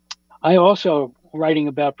I also writing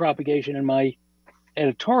about propagation in my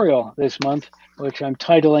editorial this month, which I'm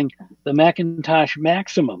titling The Macintosh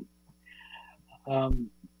Maximum.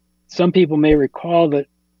 Some people may recall that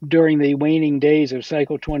during the waning days of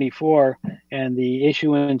Cycle 24 and the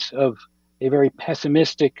issuance of a very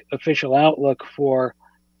pessimistic official outlook for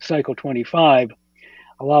Cycle 25,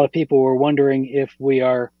 a lot of people were wondering if we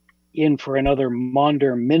are in for another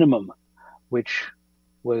Maunder minimum, which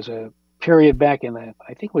was a period back in I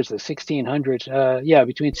think it was the 1600s.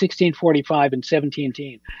 Between 1645 and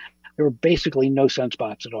 1710, there were basically no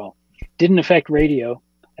sunspots at all. Didn't affect radio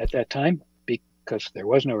at that time because there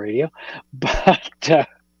was no radio, but a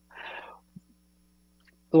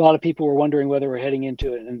lot of people were wondering whether we're heading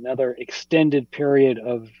into another extended period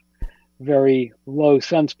of very low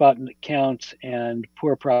sunspot counts and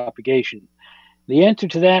poor propagation. The answer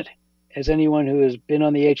to that, as anyone who has been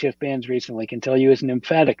on the HF bands recently can tell you, is an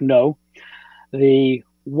emphatic no. The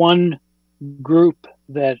one group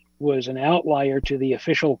that was an outlier to the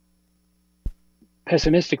official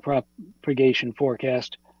pessimistic propagation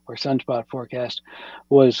forecast or sunspot forecast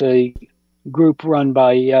was a group run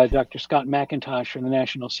by Dr. Scott McIntosh from the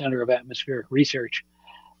National Center of Atmospheric Research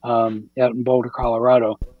out in Boulder,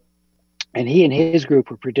 Colorado. And he and his group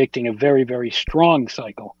were predicting a very, very strong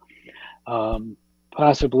cycle,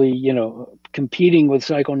 possibly, competing with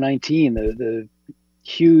Cycle 19, the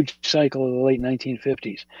huge cycle of the late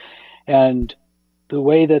 1950s. And the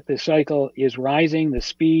way that the cycle is rising, the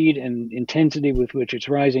speed and intensity with which it's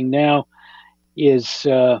rising now is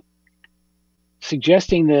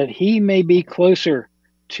suggesting that he may be closer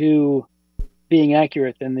to being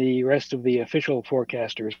accurate than the rest of the official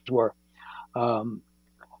forecasters were.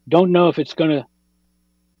 Don't know if it's going to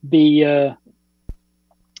be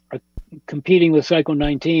competing with Cycle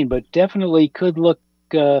 19, but definitely could look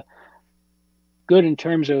good in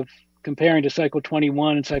terms of comparing to cycle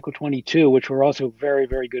 21 and cycle 22, which were also very,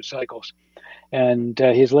 very good cycles. And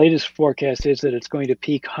his latest forecast is that it's going to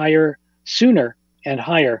peak higher sooner and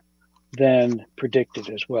higher than predicted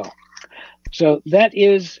as well. So that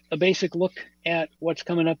is a basic look at what's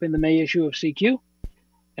coming up in the May issue of CQ.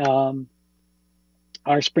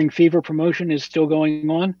 Our Spring Fever promotion is still going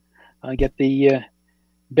on. Get the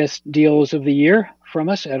best deals of the year from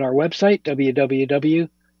us at our website,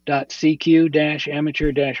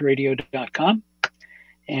 www.cq-amateur-radio.com.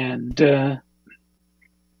 And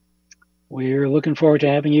we're looking forward to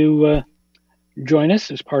having you join us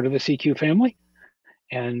as part of the CQ family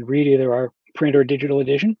and read either our print or digital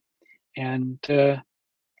edition and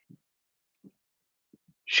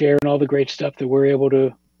share all the great stuff that we're able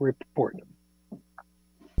to report.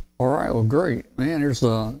 All right, well, great, man. There's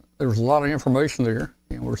a lot of information there,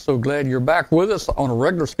 and we're so glad you're back with us on a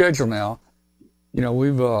regular schedule now. You know,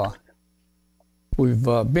 we've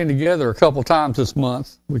been together a couple times this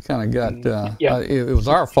month. We kind of got it was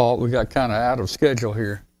our fault. We got kind of out of schedule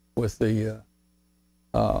here with the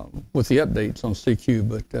updates on CQ,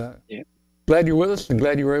 but glad you're with us and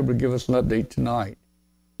glad you were able to give us an update tonight.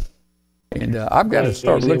 And I've got to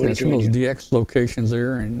start looking at some of those DX locations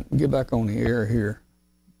there and get back on the air here.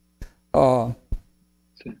 Let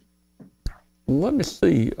me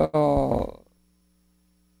see.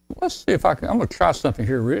 Let's see if I can. I'm going to try something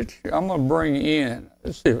here, Rich. I'm going to bring in.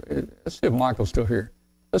 Let's see if Michael's still here.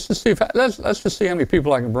 Let's just see let's just see how many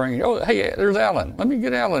people I can bring in. Oh, hey, there's Alan. Let me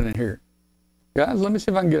get Alan in here, guys. Let me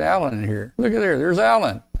see if I can get Alan in here. Look at there. There's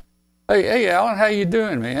Alan. Hey, Alan. How you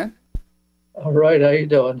doing, man? All right. How you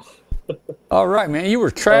doing? All right, man. You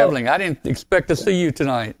were traveling. I didn't expect to see you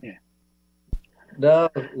tonight. Yeah. No,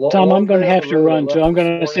 Tom, I'm going to have to run, so I'm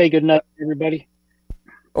going to say good night, everybody.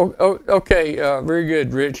 Oh, okay. Very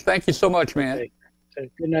good, Rich. Thank you so much, man. Okay. So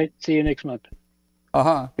good night. See you next month.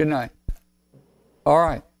 Good night. All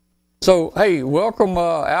right. So, hey, welcome,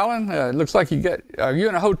 Alan. It looks like are you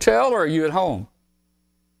in a hotel or are you at home?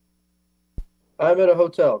 I'm at a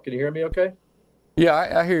hotel. Can you hear me okay? Yeah,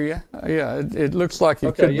 I hear you. Yeah, it looks like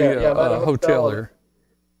it could be a hotel there.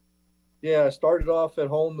 Yeah, I started off at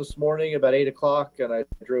home this morning about 8 o'clock, and I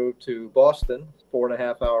drove to Boston,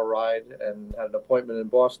 4.5-hour ride, and had an appointment in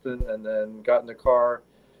Boston, and then got in the car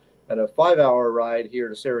and a 5-hour ride here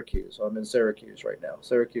to Syracuse. So I'm in Syracuse right now,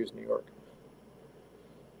 Syracuse, New York.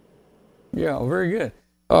 Yeah, well, very good.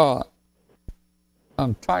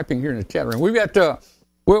 I'm typing here in the chat room. We've got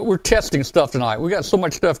we're testing stuff tonight. We got so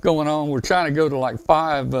much stuff going on. We're trying to go to like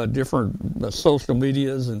 5 different social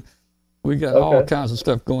medias, and we got all kinds of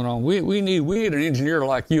stuff going on. We need an engineer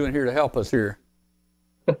like you in here to help us here.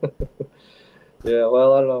 Yeah,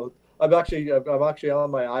 well, I don't know. I'm actually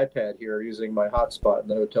on my iPad here using my hotspot in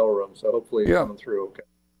the hotel room, so hopefully it's coming through okay.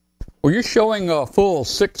 Well, you're showing a full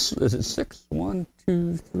 6. Is it 6? 1,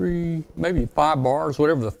 2, 3, maybe 5 bars,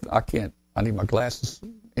 whatever. I need my glasses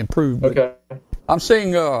improved. Okay. I'm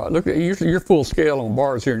seeing. Look at your full scale on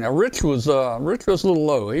bars here. Now, Rich was a little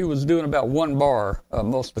low. He was doing about 1 bar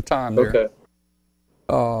most of the time there. Okay.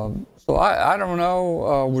 So I don't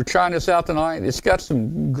know. We're trying this out tonight. It's got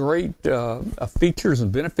some great features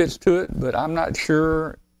and benefits to it, but I'm not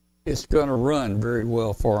sure it's going to run very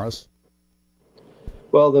well for us.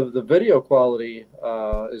 Well, the video quality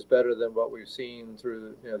is better than what we've seen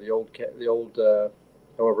through the old.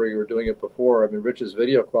 However you were doing it before. I mean, Rich's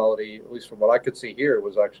video quality, at least from what I could see here,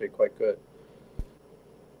 was actually quite good.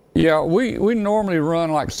 Yeah, we normally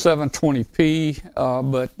run like 720p,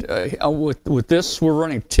 but with this we're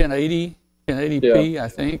running 1080p, I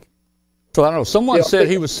think. So I don't know. Someone said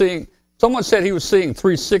he was seeing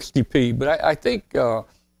 360p, but I think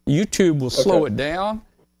YouTube will slow it down.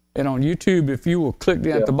 And on YouTube, if you will click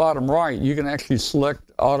down at the bottom right, you can actually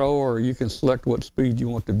select auto, or you can select what speed you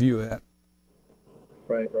want to view at.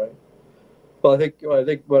 Right. Well, I think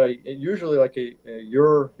what I usually like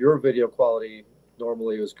your video quality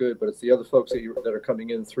normally is good, but it's the other folks that are coming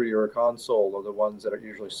in through your console are the ones that are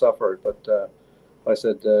usually suffered. But like I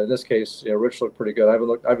said, in this case, Rich looked pretty good. I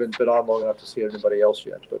haven't been on long enough to see anybody else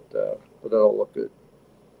yet, but that'll look good.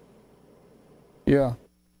 Yeah.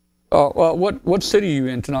 Well, what city are you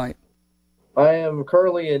in tonight? I am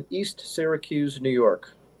currently in East Syracuse, New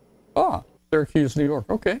York. Syracuse, New York.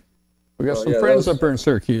 Okay. We got some friends up here in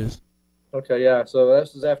Syracuse. Okay, yeah. So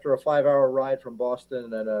this is after a 5-hour ride from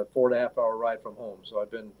Boston and a 4.5-hour ride from home. So I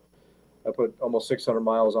put almost 600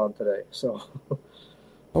 miles on today. So.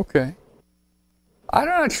 Okay. I'm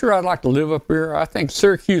not sure I'd like to live up here. I think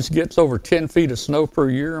Syracuse gets over 10 feet of snow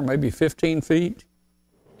per year, maybe 15 feet.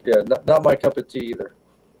 Yeah, not my cup of tea either.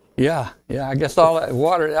 Yeah. I guess all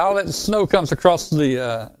that snow comes across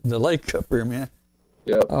the lake up here, man.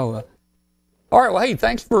 Yep. Oh, all right. Well, hey,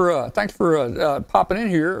 thanks for popping in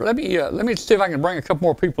here. Let me see if I can bring a couple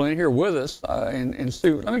more people in here with us and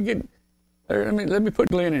see. Let me put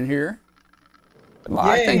Glenn in here.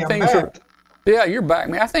 I think things are. Yeah, you're back,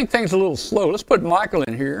 man. I think things are a little slow. Let's put Michael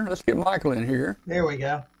in here. Let's get Michael in here. There we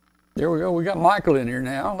go. There we go. We got Michael in here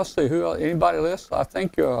now. Let's see who else. Anybody else? I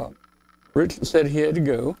think Richard said he had to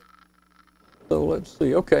go. So let's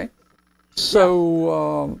see. Okay.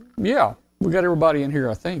 So yeah, we got everybody in here.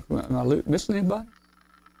 I think. Am I missing anybody?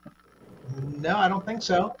 No, I don't think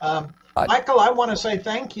so. Michael, I want to say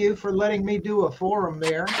thank you for letting me do a forum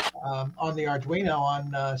there on the Arduino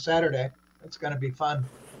on Saturday. It's going to be fun.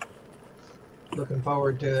 Looking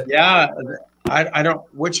forward to it. Yeah, I don't.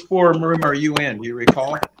 Which forum room are you in? Do you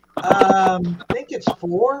recall? I think it's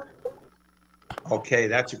 4. Okay,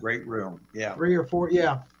 that's a great room. Yeah, 3 or 4.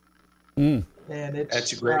 Yeah. Mm. And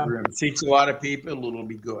that's a great room. It seats a lot of people. It'll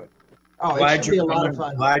be good. Oh, it should be a lot of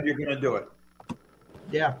fun. Glad you're going to do it.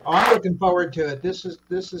 Yeah, I'm looking forward to it. This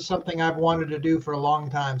is something I've wanted to do for a long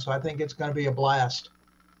time, so I think it's going to be a blast.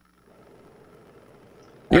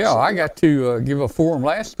 Yeah, I got to give a forum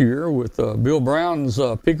last year with Bill Brown's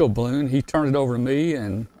Pico Balloon. He turned it over to me,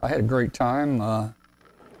 and I had a great time,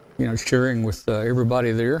 sharing with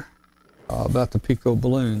everybody there about the Pico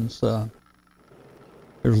balloons.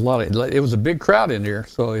 There's a lot of. It was a big crowd in there.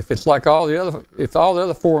 So if it's like all the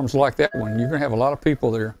other forums like that one, you're gonna have a lot of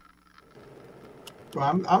people there.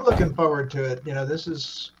 Well, I'm looking forward to it.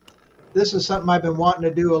 This is something I've been wanting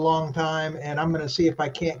to do a long time, and I'm going to see if I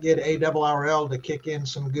can't get ARRL to kick in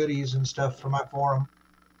some goodies and stuff for my forum.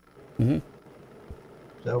 Mm-hmm.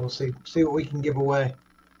 So we'll see what we can give away.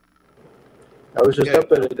 I was just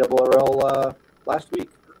up at ARRL last week.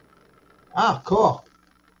 Ah, cool.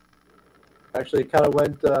 Actually, it kind of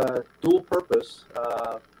went dual purpose.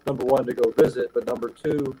 Number one, to go visit, but number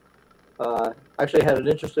two, actually had an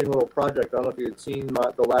interesting little project. I don't know if you had seen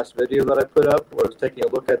the last video that I put up, where I was taking a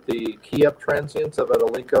look at the key-up transients of an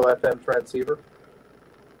Alinco FM transceiver.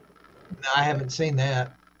 No, I haven't seen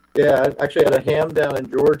that. Yeah, actually had a ham down in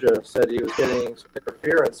Georgia said he was getting some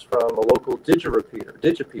interference from a local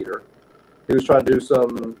digipeater. He was trying to do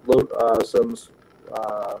some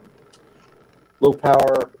low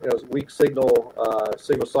power, weak signal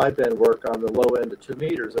sideband work on the low end of 2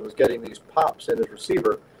 meters, and was getting these pops in his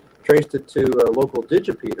receiver. Traced it to a local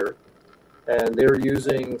digipeater, and they were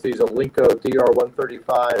using these Alinco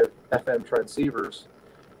DR135 FM transceivers.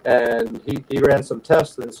 And he ran some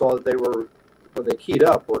tests and saw that they were, when they keyed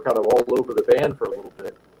up, were kind of all over the band for a little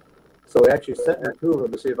bit. So he actually sent me 2 of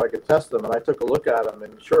them to see if I could test them, and I took a look at them,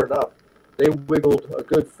 and sure enough, they wiggled a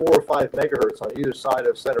good 4 or 5 megahertz on either side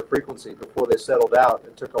of center frequency before they settled out.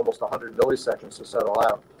 It took almost 100 milliseconds to settle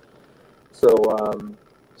out. So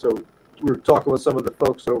we were talking with some of the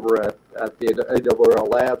folks over at the ARRL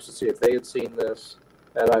labs to see if they had seen this,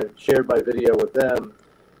 and I shared my video with them.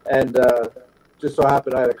 And just so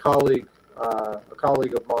happened, I had a colleague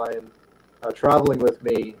of mine traveling with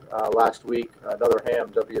me last week, another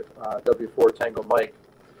ham, W4 Tango Mike.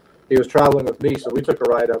 He was traveling with me, so we took a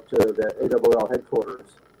ride up to the ARRL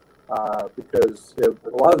headquarters because a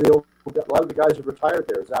lot of the guys have retired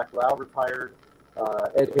there. Zach Lau retired,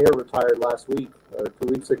 Ed Hare retired last week, 2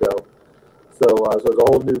 weeks ago. So there's a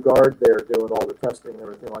whole new guard there doing all the testing and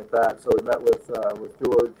everything like that. So we met with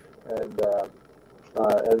George, and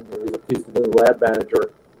he's the new lab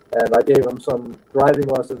manager. And I gave him some driving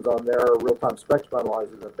lessons on their real-time spectrum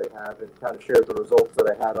analyzer that they have, and kind of shared the results that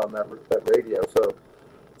I had on that radio. So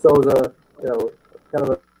it was kind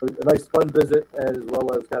of a nice fun visit, and as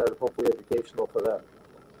well as kind of hopefully educational for them.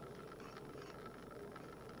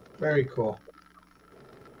 Very cool.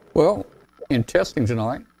 Well, in testing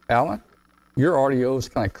tonight, Alan, your audio is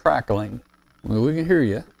kind of crackling. I mean, we can hear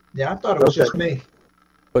you. Yeah, I thought it was just me.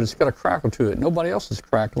 But it's got a crackle to it. Nobody else is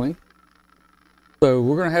crackling. So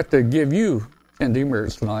we're going to have to give you 10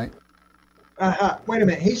 demerits tonight. Wait a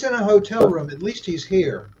minute. He's in a hotel room. At least he's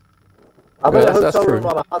here. I'm in a hotel room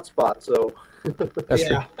on a hotspot, so...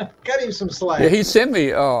 Yeah, cut him some slack. Yeah, he sent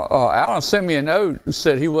me, Alan sent me a note and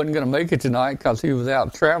said he wasn't going to make it tonight because he was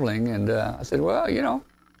out traveling. And I said, well,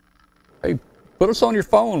 hey, put us on your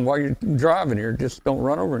phone while you're driving here. Just don't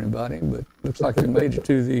run over anybody. But looks like he made it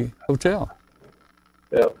to the hotel.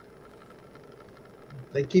 Yeah.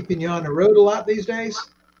 They keeping you on the road a lot these days?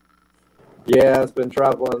 Yeah, it's been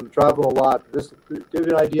traveling a lot. Just to give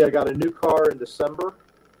you an idea, I got a new car in December,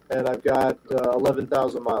 and I've got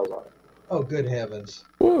 11,000 miles on it. Oh, good heavens.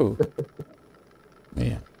 Whoa.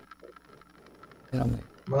 Man.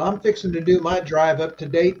 Well, I'm fixing to do my drive up to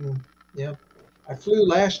Dayton. Yeah. I flew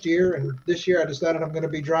last year, and this year I decided I'm going to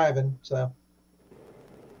be driving. So.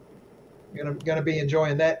 Gonna be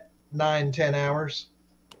enjoying that 9-10 hours.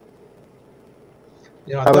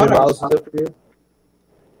 You know, how many miles is it for you?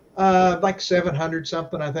 Like 700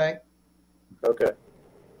 something, I think. Okay.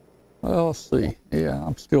 Well, let's see. Yeah,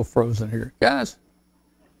 I'm still frozen here, guys.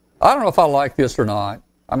 I don't know if I like this or not.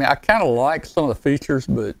 I mean, I kind of like some of the features,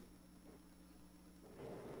 but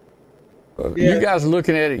you guys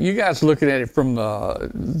looking at it from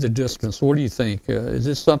the distance. What do you think? Is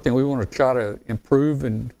this something we want to try to improve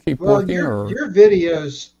and keep working? Your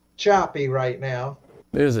video's choppy right now.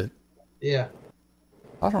 Is it? Yeah.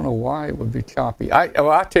 I don't know why it would be choppy.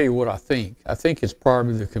 I'll tell you what I think. I think it's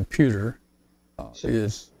probably the computer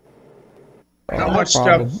is. How much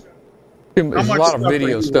stuff? There's a lot of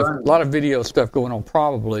video stuff. A lot of video stuff going on.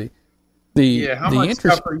 Probably. How much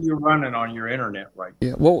stuff are you running on your internet right now?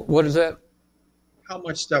 Yeah. Well, what is that? How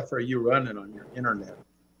much stuff are you running on your internet?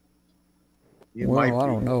 I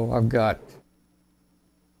don't know. I've got.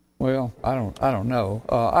 Well, I don't know.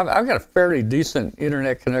 I've got a fairly decent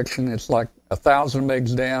internet connection. It's like 1,000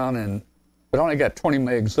 megs down, but only got 20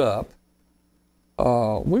 megs up.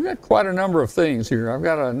 We've got quite a number of things here. I've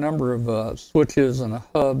got a number of switches and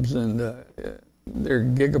hubs, and they're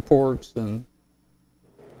gigaports, and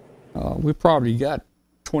we probably got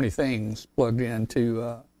 20 things plugged into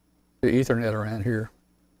the Ethernet around here.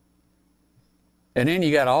 And then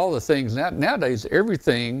you got all the things. Nowadays,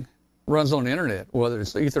 everything runs on the internet, whether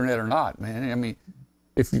it's Ethernet or not, man. I mean,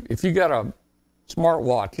 if you got a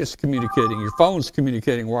smartwatch, it's communicating. Your phone's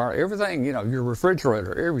communicating. Everything, your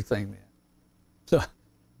refrigerator, everything, man. So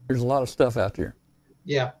there's a lot of stuff out there.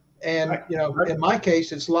 Yeah. And, in my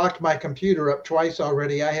case, it's locked my computer up twice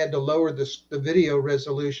already. I had to lower the video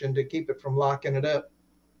resolution to keep it from locking it up.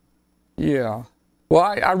 Yeah. Well,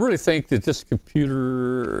 I really think that this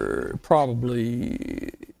computer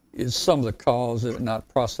probably is some of the cause of it not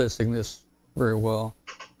processing this very well.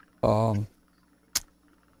 I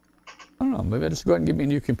don't know. Maybe I just go ahead and get me a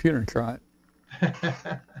new computer and try it.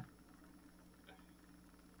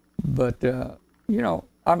 But,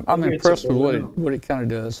 I'm impressed with what it kind of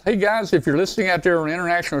does. Hey guys, if you're listening out there on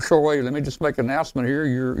International Shortwave, let me just make an announcement here.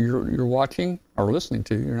 You're watching or listening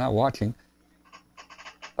to. You're not watching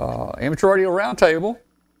Amateur Radio Roundtable,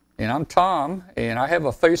 and I'm Tom, and I have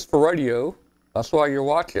a face for radio. That's why you're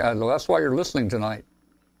watching. That's why you're listening tonight.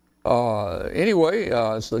 Anyway,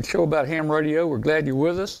 it's the show about ham radio. We're glad you're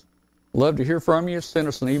with us. Love to hear from you. Send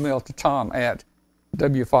us an email to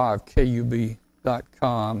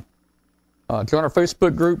tom@w5kub.com. Join our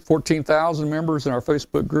Facebook group, 14,000 members in our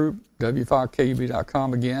Facebook group,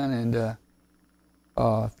 w5kub.com again. And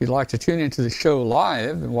if you'd like to tune into the show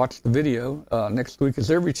live and watch the video, next week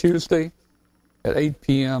is every Tuesday at 8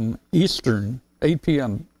 p.m. Eastern, 8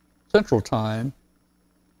 p.m. Central Time.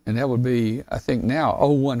 And that would be, I think now,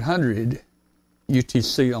 0100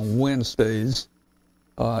 UTC on Wednesdays,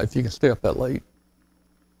 if you can stay up that late.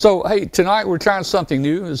 So, hey, tonight we're trying something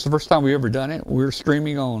new. It's the first time we've ever done it. We're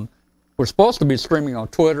supposed to be streaming on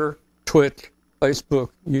Twitter, Twitch, Facebook,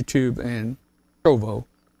 YouTube, and Trovo.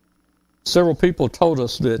 Several people told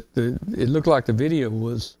us that it looked like the video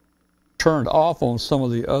was turned off on some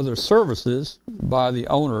of the other services by the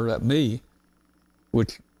owner, that me,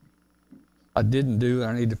 which I didn't do.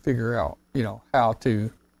 I need to figure out, how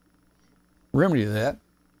to remedy that.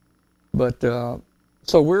 But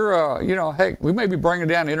so we're, heck, we may be bringing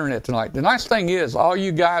down the internet tonight. The nice thing is, all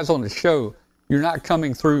you guys on the show, you're not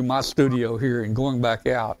coming through my studio here and going back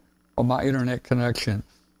out on my internet connection.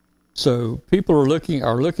 So people are looking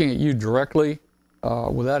at you directly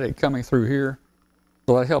without it coming through here.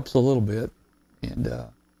 So that helps a little bit. And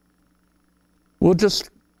we'll just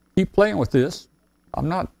keep playing with this. I'm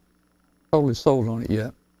not totally sold on it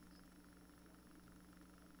yet.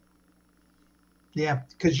 Yeah,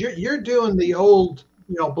 because you're doing the old,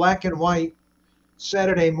 black and white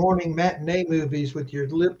Saturday morning matinee movies with your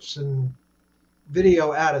lips and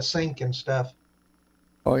video out of sync and stuff.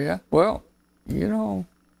 Oh yeah, well,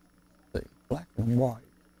 black and white.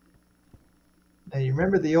 Now you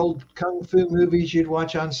remember the old kung fu movies you'd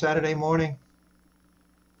watch on Saturday morning?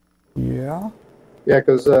 Yeah. Yeah,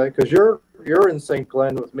 because you're in sync,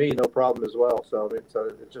 Glenn, with me, no problem as well. So it's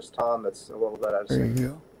just Tom that's a little bit out of sync. There you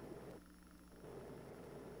go.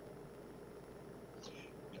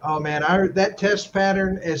 Oh man, that test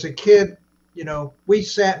pattern as a kid. We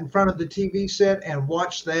sat in front of the TV set and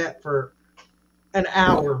watched that for an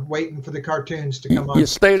hour waiting for the cartoons to come on. You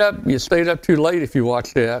stayed up too late if you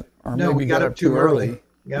watched that, or no, maybe we got up too early.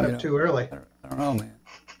 Got up too early. I don't know, man.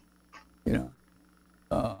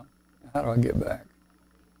 How do I get back?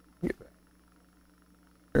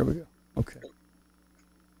 There we go. Okay.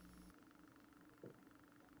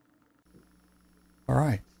 All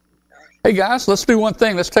right. Hey guys, let's do one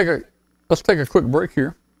thing. Let's take a quick break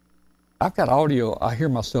here. I've got audio. I hear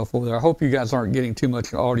myself over there. I hope you guys aren't getting too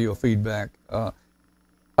much audio feedback. I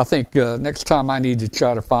think next time I need to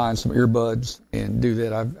try to find some earbuds and do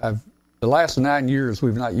that. I've the last 9 years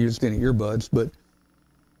we've not used any earbuds, but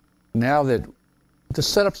now that the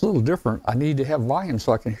setup's a little different, I need to have volume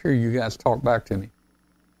so I can hear you guys talk back to me.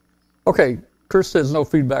 Okay, Chris says no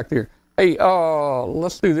feedback there. Hey,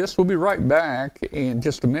 let's do this. We'll be right back in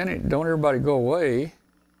just a minute. Don't everybody go away.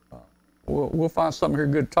 We'll find something here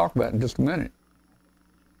good to talk about in just a minute.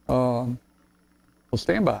 We'll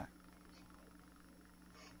stand by.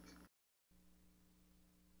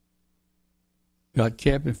 Got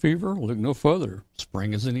cabin fever? Look no further.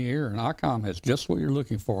 Spring is in the air, and ICOM has just what you're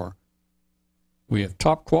looking for. We have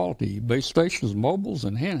top quality base stations, mobiles,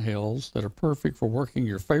 and handhelds that are perfect for working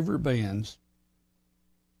your favorite bands.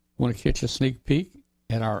 Want to catch a sneak peek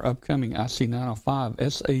at our upcoming IC905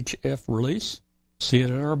 SHF release? See it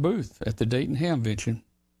at our booth at the Dayton Hamvention.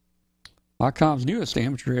 ICOM's newest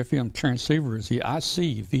amateur FM transceiver is the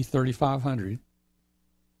IC V3500.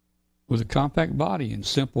 With a compact body and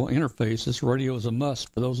simple interface, this radio is a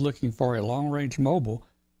must for those looking for a long-range mobile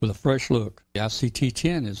with a fresh look. The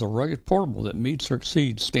ICT-10 is a rugged portable that meets or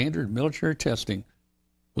exceeds standard military testing.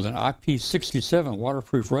 With an IP67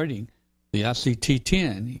 waterproof rating, the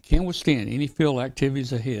ICT-10 can withstand any field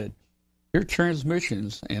activities ahead. Hear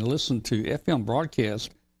transmissions and listen to FM broadcasts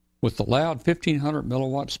with the loud 1500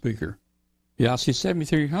 milliwatt speaker. The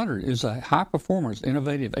IC7300 is a high-performance,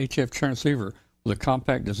 innovative HF transceiver with a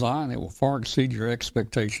compact design that will far exceed your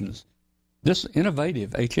expectations. This innovative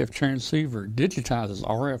HF transceiver digitizes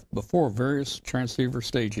RF before various transceiver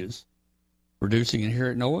stages, reducing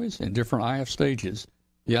inherent noise in different IF stages.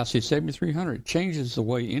 The IC7300 changes the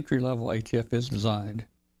way entry-level HF is designed.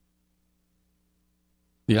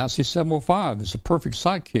 The IC705 is a perfect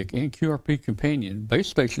sidekick and QRP companion. Base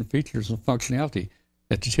station features and functionality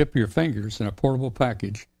at the tip of your fingers in a portable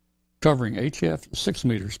package, covering HF 6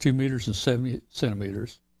 meters, 2 meters, and 70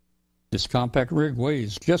 centimeters. This compact rig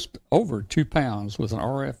weighs just over 2 pounds with an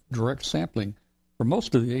RF direct sampling for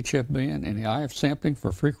most of the HF band and the IF sampling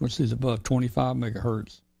for frequencies above 25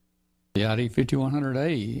 megahertz. The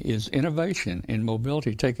ID5100A is innovation in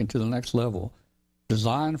mobility taken to the next level.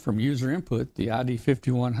 Designed from user input, the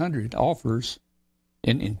ID5100 offers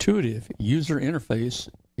an intuitive user interface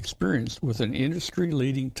experience with an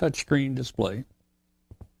industry-leading touchscreen display.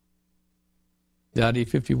 The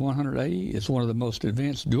ID5100A is one of the most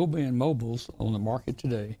advanced dual-band mobiles on the market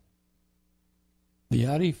today. The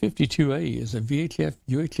ID52A is a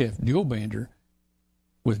VHF-UHF dual-bander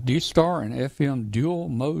with D-Star and FM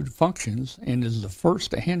dual-mode functions and is the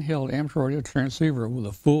first handheld amateur radio transceiver with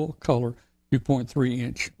a full-color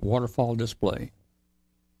 2.3-inch waterfall display.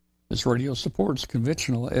 This radio supports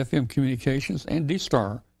conventional FM communications and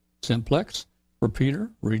D-Star, simplex,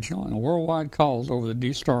 repeater, regional, and worldwide calls over the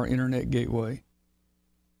D-Star Internet Gateway.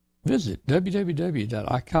 Visit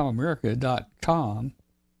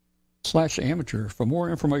www.icomamerica.com/amateur for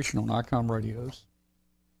more information on ICOM radios.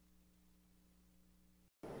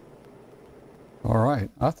 All right,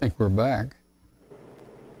 I think we're back.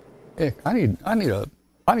 Heck, I need an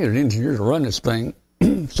engineer to run this thing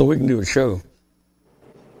so we can do a show.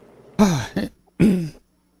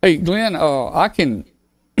 Hey, Glenn, I can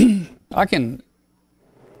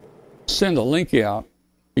send a link out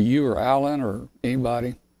to you or Alan or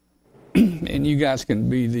anybody, and you guys can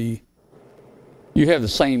be you have the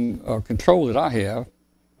same control that I have,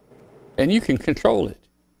 and you can control it.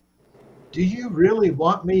 Do you really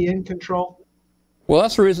want me in control? Well,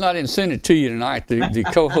 that's the reason I didn't send it to you tonight, the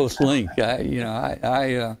co-host link.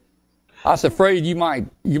 I was afraid you might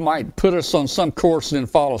put us on some course and then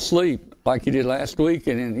fall asleep like you did last week,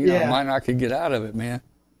 and then might not could get out of it, man.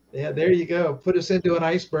 Yeah, there you go. Put us into an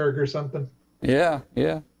iceberg or something. Yeah.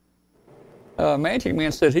 Magic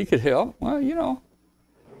Man said he could help. Well, I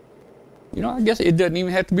guess it doesn't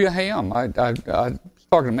even have to be a ham. I was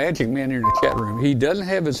talking to Magic Man in the chat room. He doesn't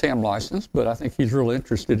have his ham license, but I think he's real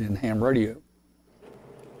interested in ham radio.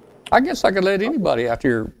 I guess I could let anybody out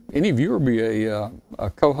there, any viewer, be a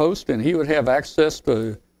co-host, and he would have access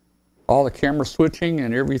to all the camera switching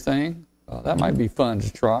and everything. That might be fun to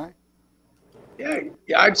try. Yeah,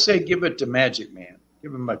 I'd say give it to Magic Man.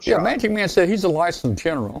 Give him a shot. Yeah, Magic Man said he's a licensed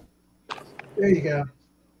general. There you go.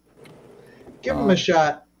 Give him a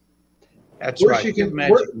shot. That's right.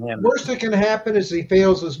 Worst that can happen is he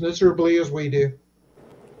fails as miserably as we do.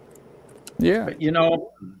 Yeah. But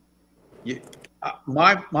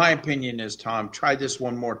my opinion is, Tom, try this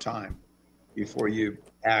one more time before you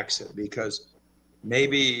axe it, because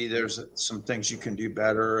maybe there's some things you can do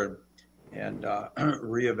better. And and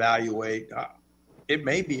reevaluate. It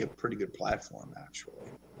may be a pretty good platform, actually.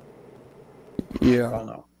 Yeah,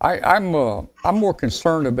 I don't know. I'm more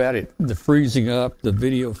concerned about it, the freezing up, the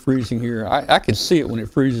video freezing here. I can see it when it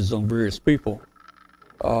freezes on various people.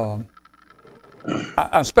 I'm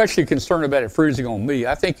especially concerned about it freezing on me.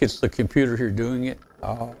 I think it's the computer here doing it.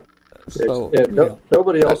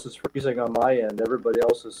 Nobody else is freezing on my end. Everybody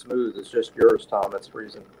else is smooth. It's just yours, Tom, that's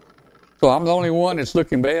freezing. So I'm the only one that's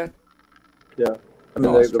looking bad? Yeah. I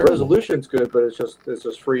mean, the resolution's good, but it's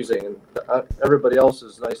just freezing, and everybody else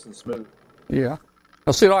is nice and smooth. Yeah.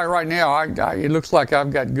 Now, see, like right now, it looks like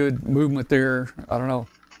I've got good movement there. I don't know.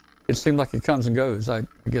 It seems like it comes and goes. I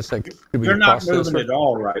guess that could be You're not moving at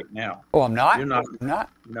all right now. Oh, I'm not? You're not? I'm not?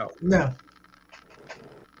 No.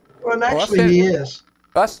 Well, actually, he is.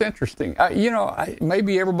 That's interesting.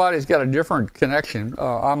 Maybe everybody's got a different connection.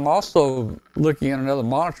 I'm also looking at another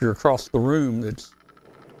monitor across the room that's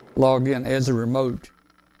logged in as a remote,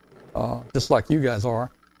 just like you guys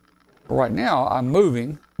are. Right now, I'm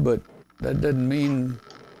moving, but that doesn't mean...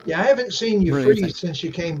 Yeah, I haven't seen you freeze since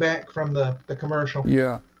you came back from the commercial.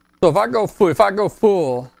 Yeah. So if I go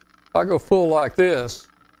full like this,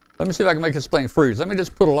 let me see if I can make this thing freeze. Let me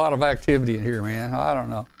just put a lot of activity in here, man. I don't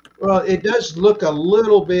know. Well, it does look a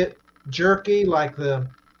little bit jerky, like the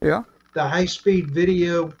high-speed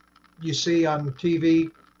video you see on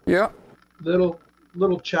TV. Yeah. Little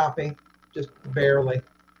choppy, just barely.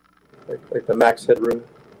 Like the max headroom.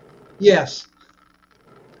 Yes.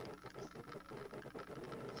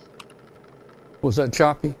 Was that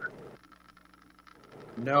choppy?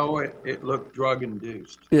 No, it looked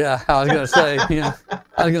drug-induced. Yeah, I was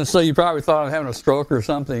going to say, you probably thought I'm having a stroke or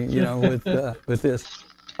something, with this.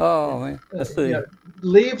 Oh man, let's see. Yeah.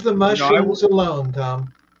 Leave the mushrooms alone,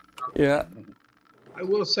 Tom. Yeah. I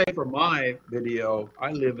will say for my video,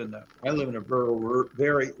 I live in a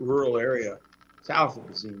very rural area south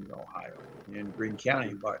of Xenia, Ohio, in Greene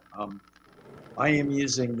County, but I am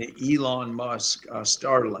using the Elon Musk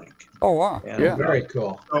Starlink. Oh wow! And very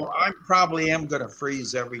cool. So I probably am going to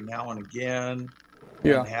freeze every now and again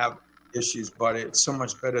and have issues, but it's so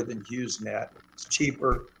much better than HughesNet. It's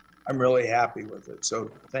cheaper. I'm really happy with it.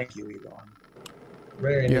 So thank you, Elon.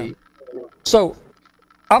 Very neat. So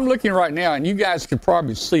I'm looking right now, and you guys could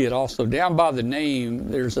probably see it also. Down by the name,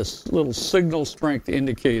 there's this little signal strength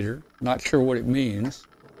indicator. Not sure what it means.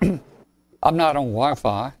 I'm not on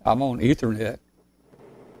Wi-Fi. I'm on Ethernet.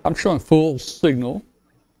 I'm showing full signal.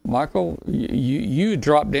 Michael, you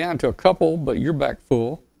dropped down to a couple, but you're back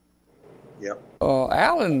full. Yep.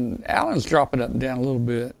 Alan's dropping up and down a little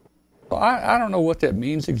bit. I don't know what that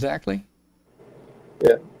means exactly.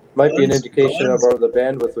 Yeah, might be an indication of the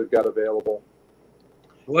bandwidth we've got available.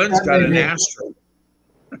 Glenn's got an asterisk.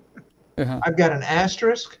 I've got an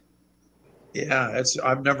asterisk? Yeah,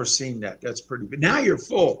 I've never seen that. That's pretty good. Now you're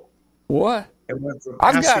full. What?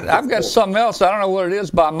 I've got something else. I don't know what it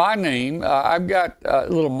is by my name. I've got a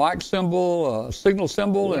little mic symbol, a signal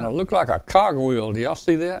symbol, and it looked like a cogwheel. Do y'all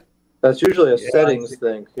see that? That's usually a settings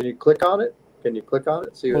thing. Can you click on it?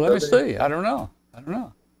 See let me see. I don't know.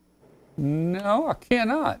 No, I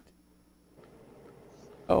cannot.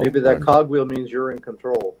 Maybe that cogwheel means you're in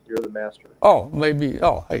control. You're the master. Oh, maybe.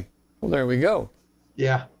 Oh, hey. Well, there we go.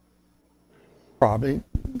 Yeah. Probably.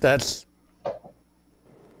 That's...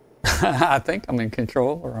 I think I'm in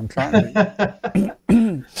control, or I'm trying to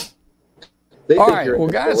be. All right. Well,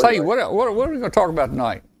 guys, hey, what are we going to talk about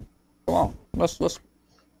tonight? Come on. Let's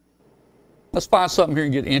find something here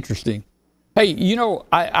and get interesting. Hey,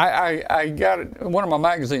 I got one of my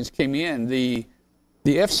magazines came in. The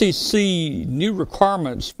FCC new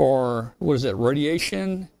requirements for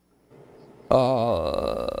radiation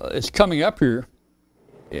is coming up here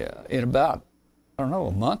in about a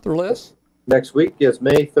month or less. Next week is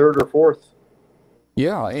May 3rd or 4th.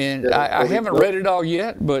 Yeah, and I haven't read it all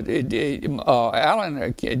yet, but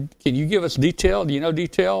Alan, can you give us detail? Do you know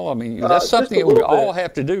detail? I mean, that's something that we all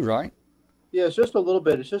have to do, right? Yeah, it's just a little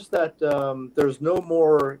bit. It's just that there's no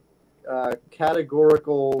more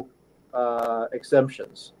categorical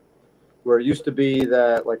exemptions, where it used to be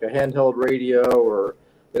that like a handheld radio or,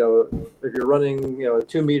 if you're running,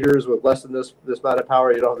 2 meters with less than this amount of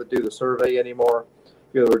power, you don't have to do the survey anymore.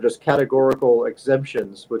 There are just categorical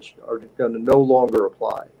exemptions which are going to no longer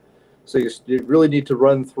apply. So you really need to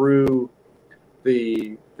run through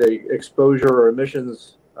the exposure or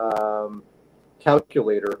emissions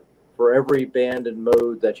calculator for every band and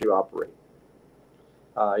mode that you operate.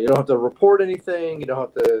 You don't have to report anything. You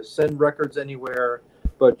don't have to send records anywhere,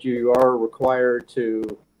 but you are required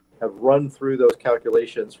to have run through those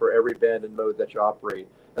calculations for every band and mode that you operate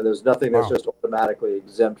And there's nothing that's just automatically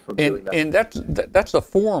exempt from doing that. And that's a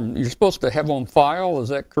form you're supposed to have on file. Is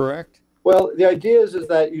that correct? Well, the idea is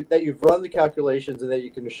that you've run the calculations, and that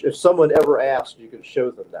you can, if someone ever asks, you can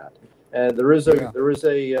show them that. And there is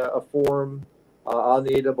a form on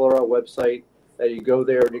the ARRL website that you go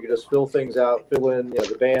there and you can just fill things out, fill in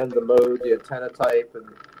the band, the mode, the antenna type, and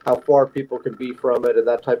how far people can be from it, and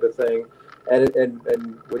that type of thing. And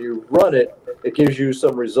when you run it, it gives you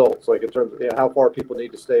some results, like in terms of how far people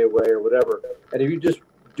need to stay away or whatever. And if you just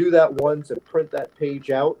do that once and print that page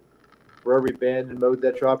out for every band and mode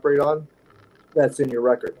that you operate on, that's in your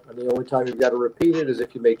record. And the only time you've got to repeat it is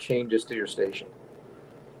if you make changes to your station.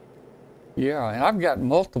 Yeah, and I've got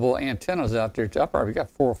multiple antennas out there. I've probably got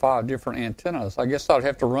 4 or 5 different antennas. I guess I'd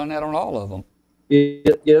have to run that on all of them. You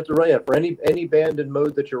have to run it for any band and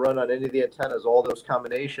mode that you run on any of the antennas, all those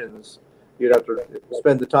combinations. You'd have to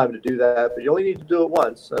spend the time to do that, but you only need to do it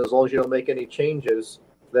once. As long as you don't make any changes,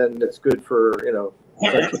 then it's good for,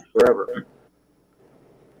 forever.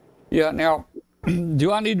 Yeah. Now,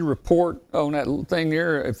 do I need to report on that thing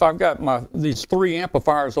there? If I've got these 3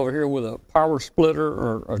 amplifiers over here with a power splitter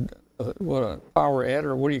or a power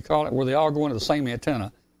adder, what do you call it, where they all go into the same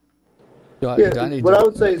antenna? I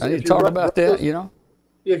would say is I need to talk about that,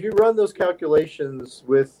 If you run those calculations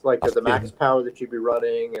with the max power that you'd be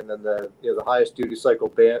running, and then the highest duty cycle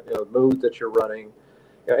band mode that you're running,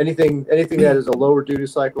 anything that is a lower duty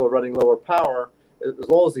cycle or running lower power, as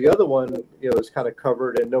long as the other one is kind of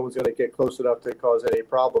covered and no one's going to get close enough to cause any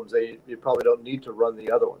problems, you probably don't need to run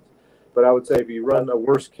the other ones. But I would say if you run a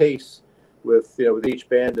worst case with each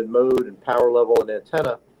band and mode and power level and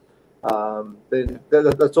antenna, then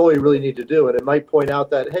that's all you really need to do. And it might point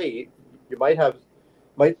out that, hey,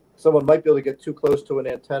 someone might be able to get too close to an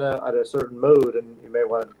antenna at a certain mode, and you may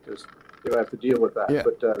want to just have to deal with that. Yeah.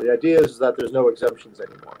 But the idea is that there's no exemptions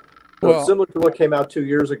anymore. So it's similar to what came out 2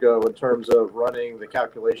 years ago in terms of running the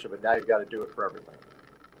calculation, but now you've got to do it for everything.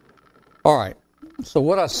 All right. So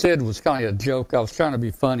what I said was kind of a joke. I was trying to be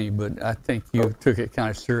funny, but I think you took it kind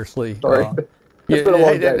of seriously. Sorry.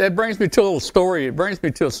 That brings me to a little story. It brings me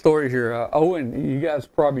to a story here. Owen, you guys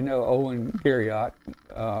probably know Owen Garriott,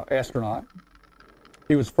 astronaut.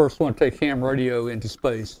 He was the first one to take ham radio into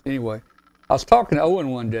space. Anyway, I was talking to Owen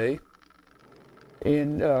one day,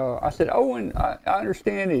 and I said, Owen, I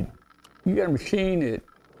understand it. You got a machine that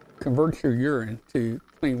converts your urine to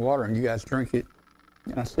clean water, and you guys drink it.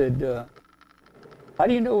 And I said, how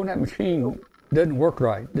do you know when that machine doesn't work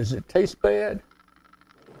right? Does it taste bad?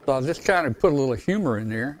 So I was just trying to put a little humor in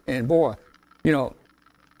there. And boy,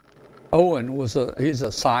 Owen he's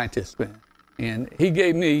a scientist, man. And he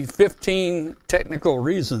gave me 15 technical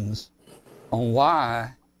reasons on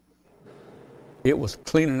why it was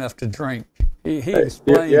clean enough to drink. He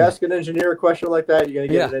explained. You ask an engineer a question like that, you're going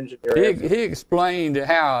to get an engineer. He explained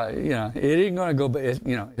how it ain't going to go bad.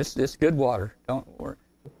 It's good water. Don't worry.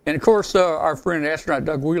 And of course, our friend astronaut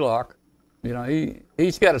Doug Wheelock,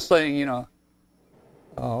 he's got a saying.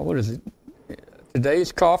 What is it?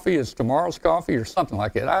 Today's coffee is tomorrow's coffee, or something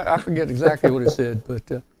like that. I forget exactly what he said,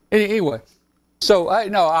 but anyway. So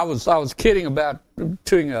I was kidding about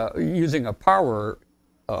using a power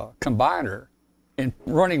combiner and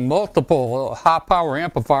running multiple high power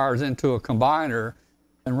amplifiers into a combiner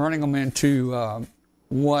and running them into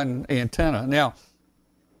one antenna. Now,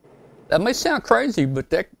 that may sound crazy, but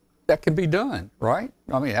that can be done, right?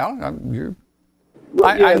 I mean, I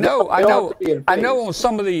know on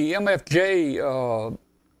some of the MFJ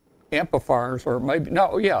amplifiers, or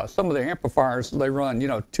some of the amplifiers, they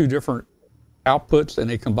run 2 different outputs and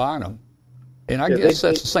they combine them, and I guess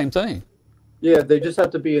that's the same thing. Yeah, they just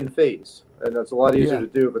have to be in phase, and that's a lot easier to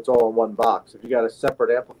do if it's all in one box. If you got a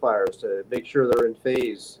separate amplifiers, to make sure they're in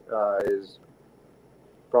phase is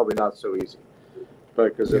probably not so easy.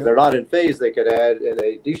 But because if they're not in phase, they could add in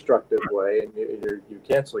a destructive way, and you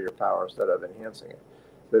cancel your power instead of enhancing it.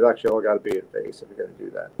 They've actually all got to be in phase if you're going to do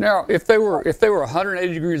that. Now, if they were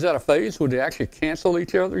 180 degrees out of phase, would they actually cancel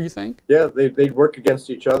each other, you think? Yeah, they'd work against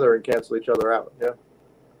each other and cancel each other out. Yeah.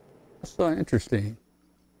 That's so interesting.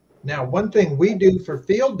 Now, one thing we do for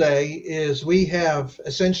field day is we have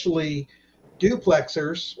essentially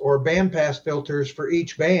duplexers or bandpass filters for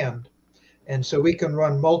each band. And so we can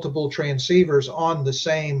run multiple transceivers on the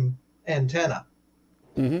same antenna.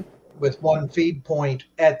 Mm-hmm. With one feed point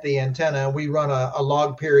at the antenna. We run a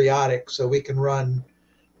log periodic, so we can run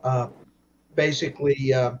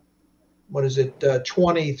basically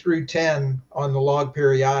 20 through 10 on the log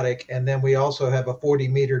periodic, and then we also have a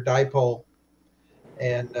 40-meter dipole,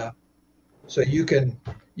 and so you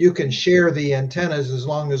can share the antennas as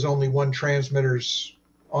long as only one transmitter's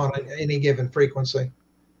on any given frequency.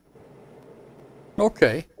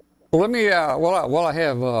 Okay. Well, let me, while I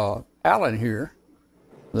have Alan here,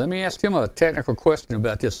 let me ask him a technical question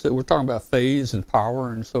about this. We're talking about phase and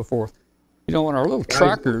power and so forth. You know, on our little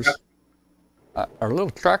trackers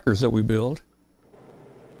that we build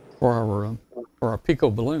for our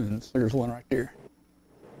Pico balloons, there's one right there.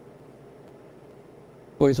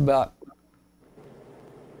 Weighs about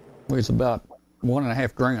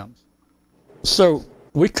 1.5 grams. So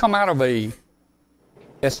we come out of a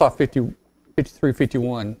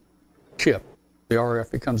SI5351 chip, the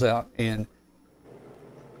RF. It comes out, and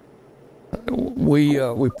we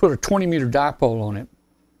put a 20-meter dipole on it.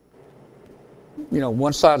 You know,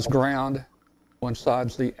 one side's ground, one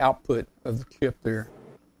side's the output of the chip there,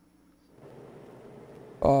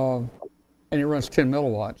 and it runs 10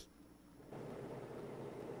 milliwatts.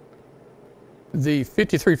 The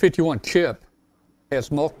 5351 chip has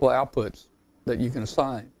multiple outputs that you can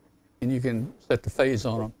assign, and you can set the phase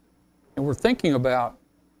on them. And we're thinking about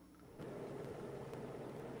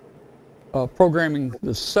programming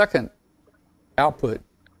the second output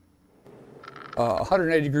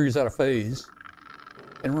 180 degrees out of phase,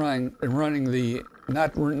 and running the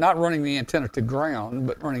not running the antenna to ground,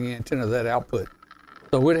 but running the antenna to that output.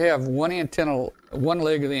 So we'd have one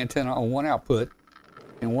leg of the antenna on one output,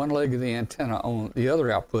 and one leg of the antenna on the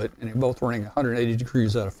other output, and they're both running 180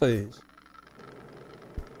 degrees out of phase.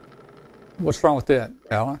 What's wrong with that,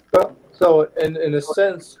 Alan? Well, so in a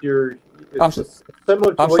sense, similar to I'm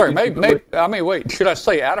sorry, wait, should I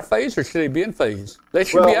say out of phase or should they be in phase? They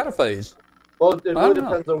should be out of phase. Well, it really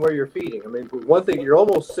depends on where you're feeding. I mean, one thing, you're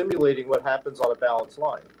almost simulating what happens on a balanced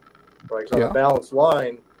line, right? So on a balanced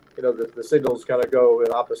line, you know, the signals kind of go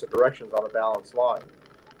in opposite directions on a balanced line.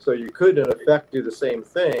 So you could, in effect, do the same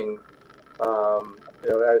thing, you know,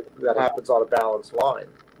 that happens on a balanced line.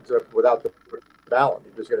 So without the balance,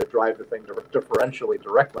 you're just going to drive the thing differentially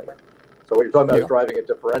directly. So what you're talking about is driving it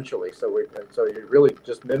differentially. So you're really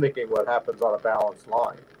just mimicking what happens on a balanced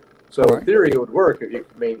line. So in theory, it would work if you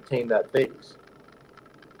could maintain that phase.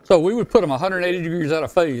 So we would put them 180 degrees out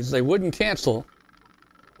of phase. They wouldn't cancel.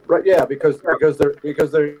 Right? Yeah, because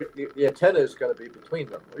the antenna is going to be between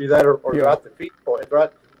them. Either that or you're at the feed point.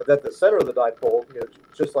 But at the center of the dipole, you know,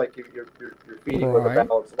 just like you're feeding with a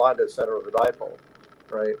balanced line to the center of the dipole,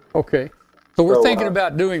 right? Okay. So we're thinking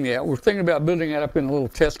about doing that. We're thinking about building that up in a little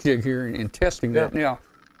test jig here and testing that. Now,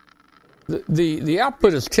 the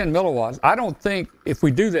output is 10 milliwatts. I don't think, if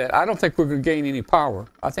we do that, I don't think we're going to gain any power.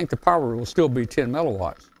 I think the power will still be 10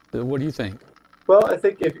 milliwatts. What do you think? Well, I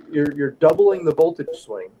think if you're doubling the voltage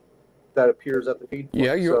swing that appears at the feed point.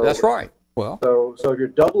 Yeah, that's right. Well, so if you're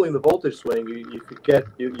doubling the voltage swing,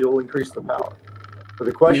 you'll increase the power. But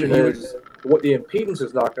the question is, what the impedance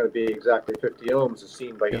is not going to be exactly 50 ohms as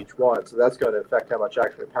seen by each one. So that's going to affect how much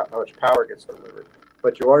power gets delivered.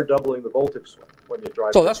 But you are doubling the voltage swing when you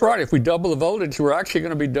drive. So that's right. If we double the voltage, we're actually going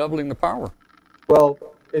to be doubling the power. Well,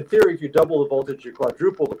 in theory, if you double the voltage, you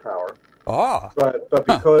quadruple the power. But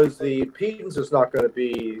because the impedance is not going to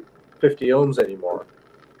be 50 ohms anymore,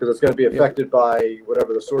 because it's going to be affected by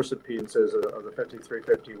whatever the source impedance is of the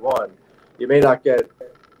 5351, you may not get,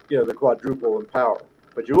 you know, the quadruple in power,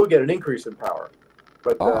 but you will get an increase in power.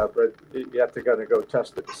 But you have to kind of go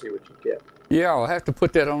test it to see what you get. Yeah, I'll have to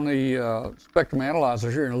put that on the spectrum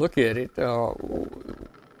analyzer here and look at it. You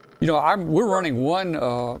know, we're running one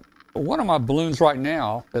of my balloons right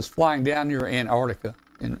now that's flying down near Antarctica.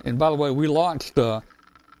 And by the way, we launched a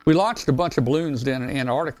bunch of balloons down in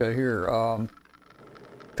Antarctica here a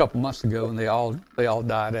couple months ago, and they all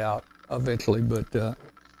died out eventually. But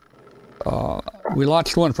we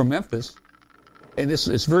launched one from Memphis, and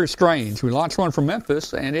it's very strange. We launched one from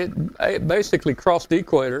Memphis, and it basically crossed the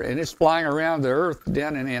equator, and it's flying around the Earth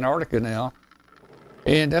down in Antarctica now.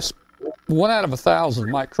 And that's 1 out of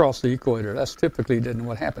 1,000 might cross the equator. That's typically doesn't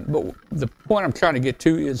what happens. But the point I'm trying to get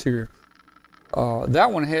to is here.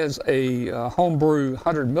 That one has a homebrew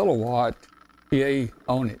 100 milliwatt PA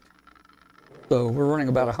on it. So we're running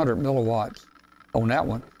about 100 milliwatts on that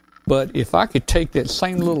one. But if I could take that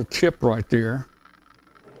same little chip right there,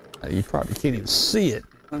 you probably can't even see it.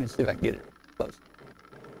 Let me see if I can get it close.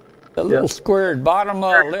 That little squared bottom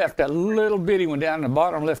left, that little bitty one down in the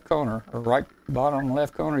bottom left corner, or right bottom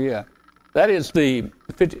left corner, yeah. That is the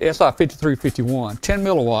SI5351, 10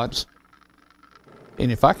 milliwatts. And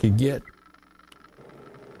if I could get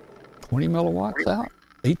 20 milliwatts out,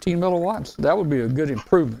 18 milliwatts, that would be a good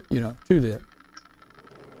improvement, you know, to that.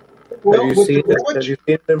 Well, have you seen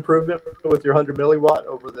an improvement with your 100 milliwatt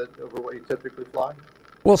over what you typically fly?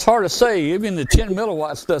 Well, it's hard to say. Even the 10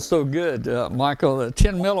 milliwatts does so good, Michael. The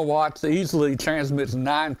 10 milliwatts easily transmits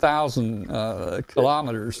 9,000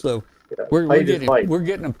 kilometers. So we're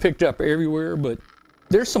getting them picked up everywhere. But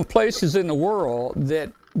there's some places in the world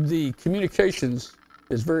that the communications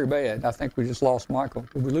is very bad. I think we just lost Michael.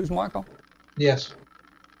 Did we lose Michael? Yes.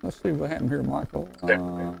 Let's see what happened here, Michael.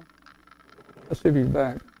 Let's see if he's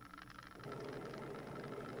back.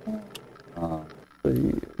 Don't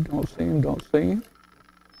see him.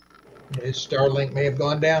 His Starlink may have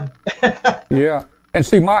gone down. Yeah. And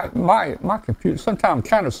see, my computer, sometimes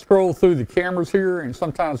trying to scroll through the cameras here, and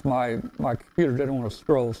sometimes my computer doesn't want to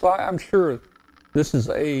scroll. So I'm sure this is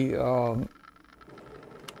a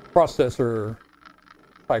processor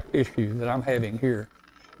type issue that I'm having here.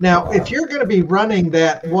 Now, if you're going to be running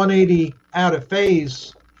that 180 out of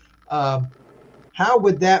phase, how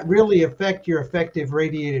would that really affect your effective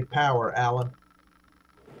radiated power, Alan?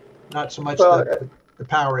 Not so much the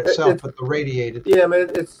power itself, but the radiated. Yeah, I mean,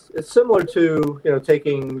 it's similar to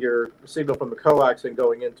taking your signal from the coax and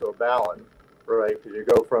going into a balun, right? Because you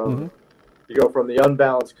go from the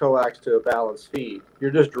unbalanced coax to a balanced feed. You're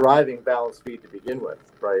just driving balanced feed to begin with,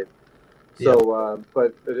 right? So,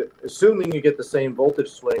 but assuming you get the same voltage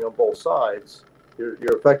swing on both sides, you're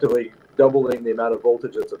effectively doubling the amount of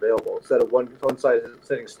voltage that's available. Instead of one side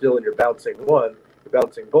sitting still and you're bouncing one, you're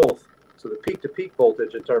bouncing both. So the peak-to-peak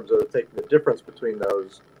voltage in terms of taking the difference between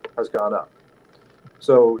those has gone up.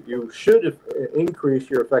 So you should increase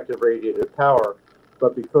your effective radiated power,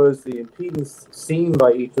 but because the impedance seen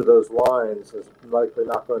by each of those lines is likely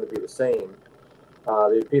not going to be the same,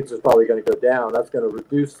 the impedance is probably going to go down. That's going to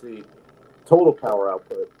reduce the total power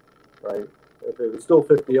output, right? If it was still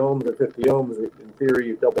 50 ohms and 50 ohms, in theory,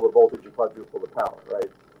 you double the voltage, you quadruple the power,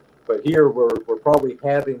 right? But here we're probably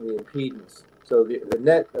halving the impedance. So the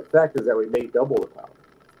net effect is that we may double the power,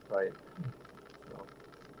 right?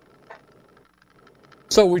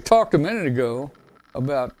 So we talked a minute ago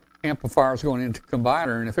about amplifiers going into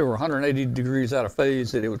combiner, and if it were 180 degrees out of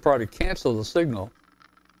phase, that it would probably cancel the signal.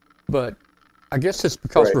 But I guess it's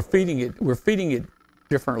because we're feeding it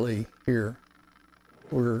differently here.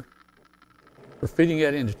 We're feeding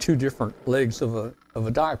it into two different legs of a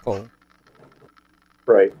dipole.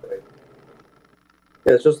 Right.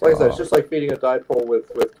 Yeah, it's just like I said, it's just like feeding a dipole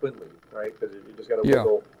with twin lead, right? Because you just got to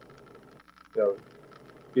wiggle,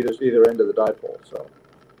 either end of the dipole. So.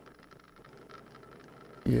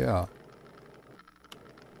 Yeah.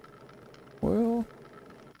 Well.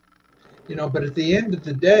 But at the end of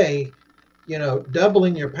the day,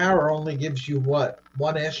 doubling your power only gives you what?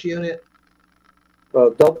 1 S unit? Well,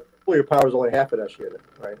 double your power is only half an S unit,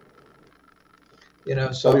 right?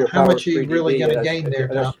 So how much are you really going to gain there,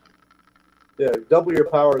 Tom? Yeah, double your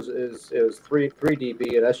power is 3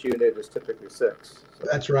 dB, and S unit is typically 6. So.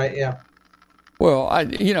 That's right. Yeah. Well,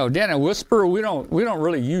 down at Whisper, we don't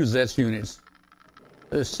really use S units.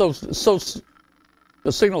 It's so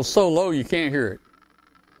the signal's so low you can't hear it.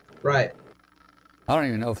 Right. I don't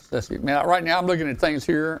even know if that's it. Man, right now I'm looking at things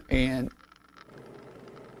here, and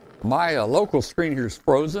my local screen here is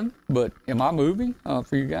frozen. But am I moving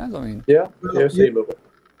for you guys? I mean, yeah, moving.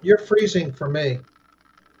 You're freezing for me.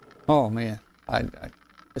 Oh man,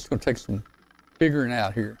 it's going to take some figuring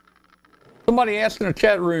out here. Somebody asked in the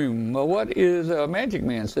chat room, what is Magic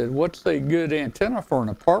Man said? What's a good antenna for an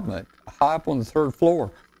apartment high up on the 3rd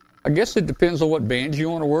floor? I guess it depends on what bands you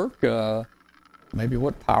want to work. Maybe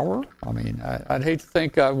what power. I mean, I'd hate to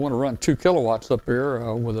think I want to run 2 kilowatts up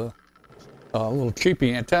there with a little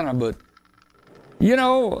cheapy antenna, but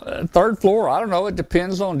 3rd floor, I don't know. It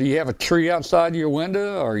depends on, do you have a tree outside your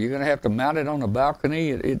window, or are you going to have to mount it on a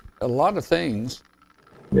balcony? A lot of things.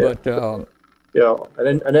 Yeah. But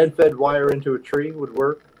an end-fed wire into a tree would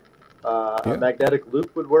work. A magnetic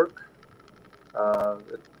loop would work. The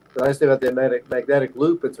nice thing about the magnetic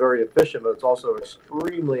loop, it's very efficient, but it's also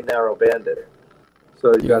extremely narrow banded.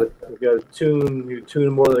 So you got to tune. You tune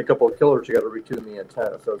more than a couple of kilohertz, you got to retune the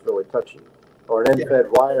antenna, so it's really touchy. Or an end-fed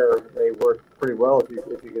wire may work pretty well if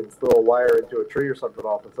you can throw a wire into a tree or something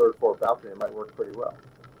off a 3rd floor balcony. It might work pretty well.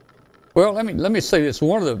 Well, let me say this.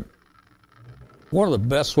 One of the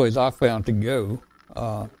best ways I found to go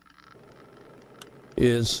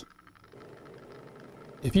is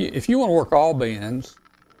if you want to work all bands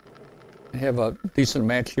and have a decent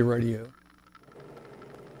matchy radio,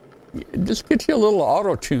 just get you a little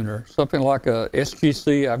auto tuner, something like a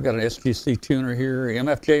SGC. I've got an SGC tuner here.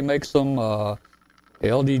 MFJ makes them.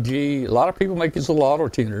 LDG. A lot of people make these little auto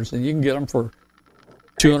tuners, and you can get them for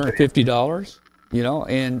 $250.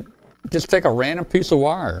 And just take a random piece of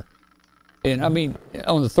wire. And I mean,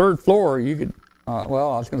 on the 3rd floor, you could. I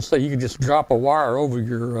was going to say you could just drop a wire over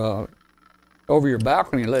your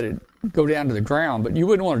balcony and let it go down to the ground, but you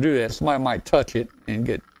wouldn't want to do that. Somebody might touch it and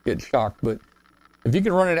get shocked. But if you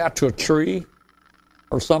can run it out to a tree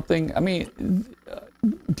or something, I mean,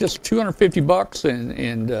 just $250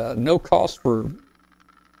 and no cost for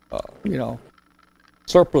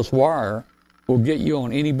surplus wire will get you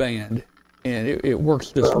on any band, and it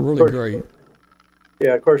works just really great.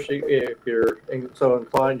 Yeah, of course, if you're so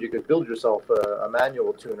inclined, you could build yourself a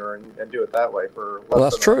manual tuner and do it that way for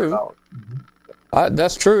less than $100. Mm-hmm.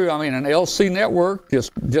 That's true. I mean, an LC network,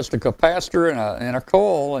 just a capacitor and a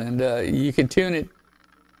coil, and you can tune it,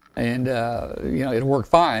 and it'll work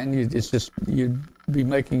fine. It's just you'd be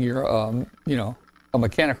making your a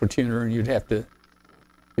mechanical tuner, and you'd have to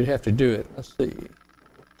do it. Let's see.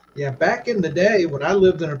 Yeah, back in the day when I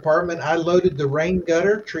lived in an apartment, I loaded the rain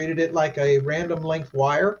gutter, treated it like a random length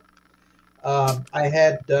wire. I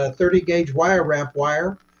had 30 gauge wire wrap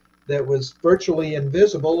wire that was virtually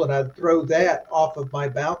invisible, and I'd throw that off of my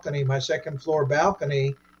balcony, my second floor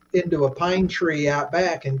balcony, into a pine tree out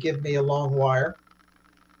back and give me a long wire.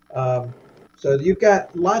 So you've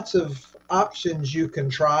got lots of options you can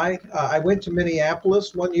try. I went to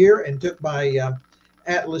Minneapolis one year and took my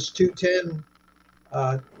Atlas 210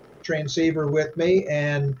 transceiver with me,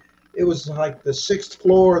 and it was like the 6th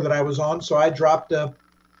floor that I was on, so I dropped a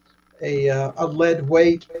lead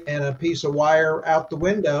weight and a piece of wire out the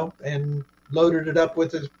window and loaded it up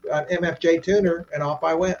with an MFJ tuner, and off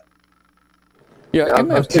I went. Yeah,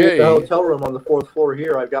 I'm staying at the hotel room on the 4th floor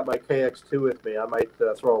here. I've got my KX2 with me. I might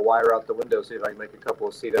throw a wire out the window, see if I can make a couple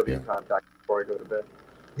of CW contacts before I go to bed.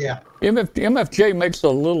 Yeah. MFJ makes a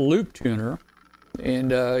little loop tuner.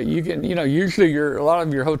 And you can, usually a lot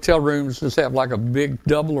of your hotel rooms just have like a big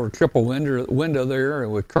double or triple window there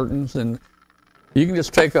with curtains, and you can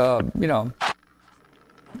just take a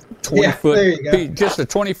 20-foot just a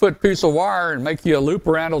 20-foot piece of wire and make you a loop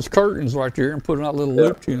around those curtains right there and put in that little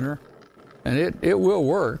loop tuner, and it will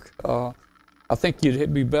work. I think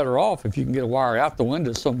you'd be better off if you can get a wire out the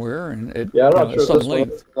window somewhere and I'm not sure some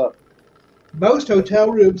length. Most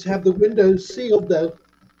hotel rooms have the windows sealed though,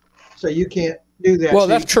 so you can't do that. Well,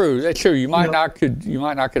 that's true. You might not could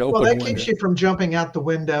open. Well, that keeps you from jumping out the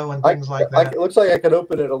window and things like that. It looks like I could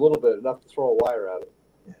open it a little bit, enough to throw a wire at it.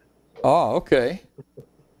 Oh, okay.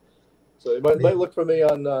 So it might look for me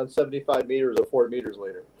on 75 meters or 4 meters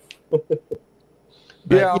later.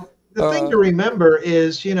 Yeah. The thing to remember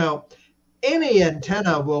is, any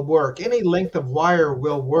antenna will work. Any length of wire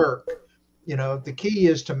will work. The key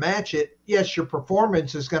is to match it. Yes, your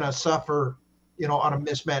performance is going to suffer on a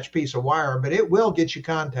mismatched piece of wire, but it will get you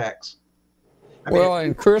contacts.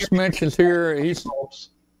 And Chris mentions here he's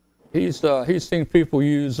seen people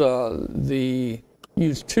use 2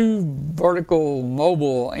 vertical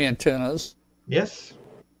mobile antennas. Yes.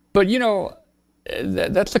 But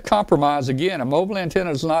that's a compromise again. A mobile antenna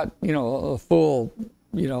is not a full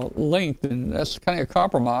length, and that's kind of a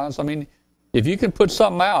compromise. I mean, if you can put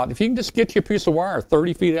something out, if you can just get you a piece of wire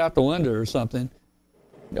 30 feet out the window or something,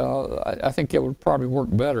 I think it would probably work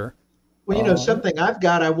better. Well, something I've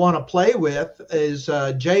got I want to play with is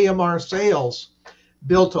JMR Sales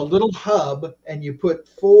built a little hub, and you put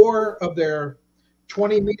 4 of their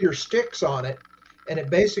 20-meter sticks on it, and it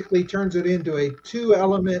basically turns it into a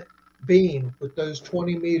 2-element beam with those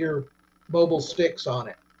 20-meter mobile sticks on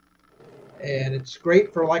it. And it's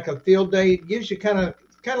great for like a field day. It gives you kind of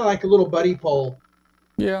like a little buddy pole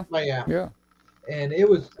layout. Yeah. And it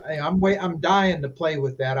was, I'm dying to play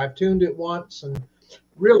with that. I've tuned it once and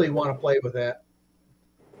really want to play with that.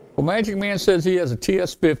 Well, Magic Man says he has a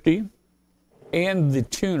TS50 and the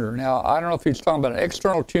tuner. Now, I don't know if he's talking about an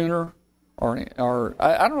external tuner or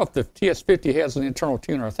I don't know if the TS50 has an internal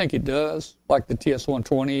tuner. I think it does, like the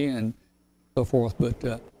TS120 and so forth.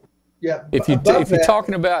 But if you're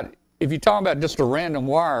talking about just a random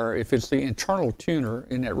wire, if it's the internal tuner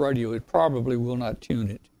in that radio, it probably will not tune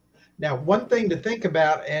it. Now, one thing to think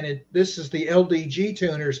about, and this is the LDG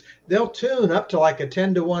tuners, they'll tune up to like a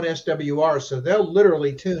 10-to-1 SWR, so they'll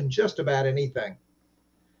literally tune just about anything.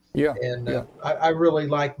 Yeah. And I really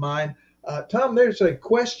like mine. Tom, there's a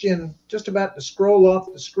question just about to scroll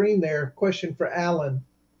off the screen there, question for Alan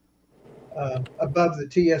above the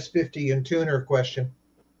TS50 and tuner question.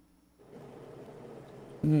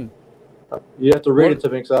 You have to read it to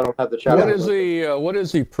me because I don't have the chat. What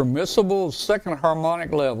is the permissible second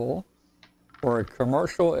harmonic level for a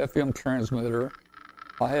commercial FM transmitter?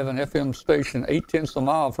 I have an FM station 0.8 a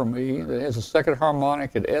mile from me that has a second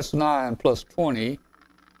harmonic at S9 plus 20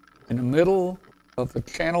 in the middle of the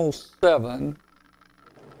channel 7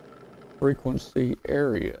 frequency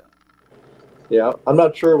area. Yeah, I'm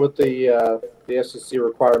not sure what the SEC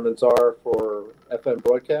requirements are for FM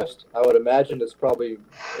broadcast. I would imagine it's probably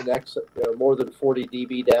more than 40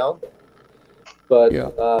 dB down, but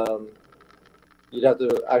you'd have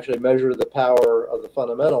to actually measure the power of the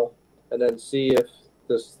fundamental and then see if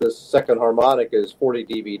this second harmonic is 40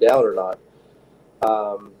 dB down or not.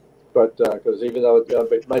 But because even though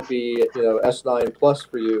it might be S9 plus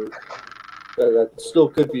for you, that still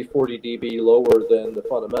could be 40 dB lower than the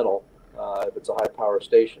fundamental if it's a high power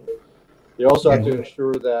station. You also have to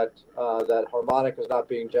ensure that that harmonic is not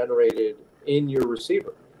being generated in your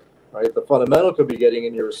receiver, right? The fundamental could be getting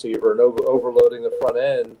in your receiver and overloading the front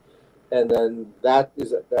end, and then that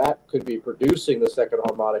could be producing the second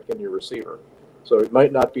harmonic in your receiver. So it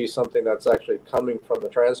might not be something that's actually coming from the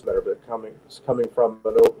transmitter, but it's coming from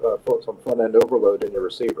some front end overload in your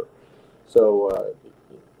receiver. So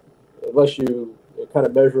unless you kind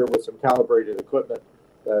of measure it with some calibrated equipment,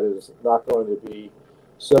 that is not going to be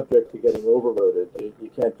subject to getting overloaded. You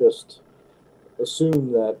can't just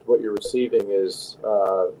assume that what you're receiving is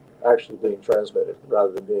actually being transmitted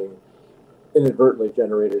rather than being inadvertently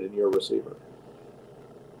generated in your receiver.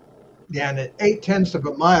 Yeah, and at 0.8 of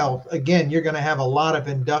a mile, again, you're going to have a lot of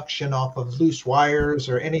induction off of loose wires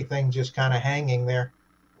or anything just kind of hanging there.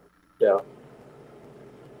 Yeah.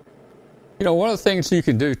 One of the things you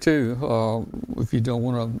can do too, if you don't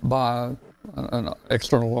want to buy an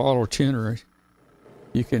external auto tuner,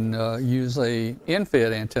 you can use a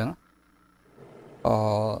in-fed antenna.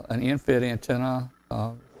 An in-fed antenna,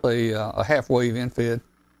 say a half-wave in-fed,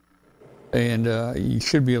 and you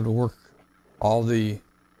should be able to work all the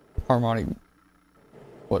harmonic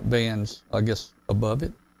bands, I guess, above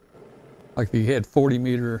it. Like if you had 40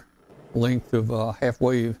 meter length of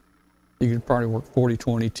half-wave, you could probably work 40,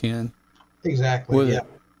 20, 10. Exactly. Yeah. It.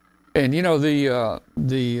 And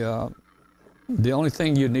the only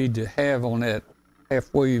thing you need to have on that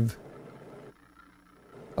half-wave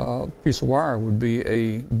piece of wire would be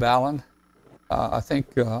a balun. I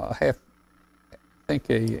think a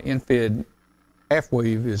in-fed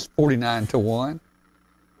half-wave is 49-1,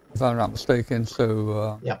 if I'm not mistaken.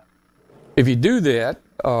 So if you do that,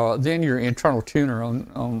 then your internal tuner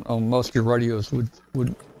on most of your radios would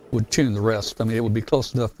tune the rest. I mean, it would be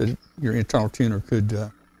close enough that your internal tuner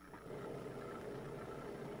could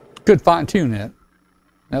fine-tune that.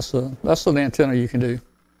 That's an antenna you can do.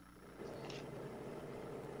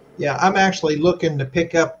 Yeah, I'm actually looking to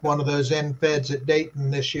pick up one of those end-feds at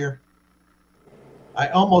Dayton this year. I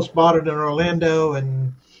almost bought it in Orlando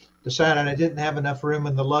and decided I didn't have enough room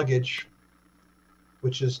in the luggage,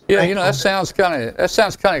 which is that sounds kind of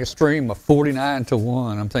extreme. A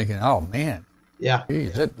 49-1. I'm thinking, oh man, yeah,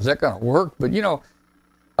 geez, is that going to work? But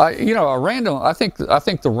a random. I think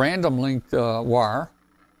the random linked wire.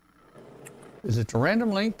 Is it the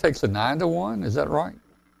random link takes a 9-1? Is that right?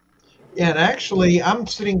 Yeah, and actually, I'm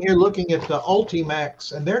sitting here looking at the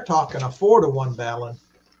Ultimax, and they're talking a 4-1 balun.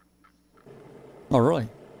 Oh, really?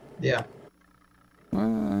 Yeah.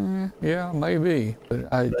 Yeah, maybe,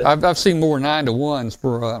 but I've seen more 9-1s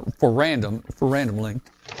for random link.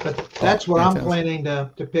 But that's what I'm planning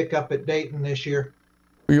to pick up at Dayton this year.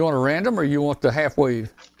 You want a random, or you want the half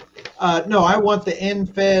wave? No, I want the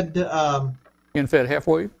in-fed. In-fed half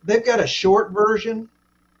wave. They've got a short version.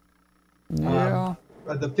 Yeah.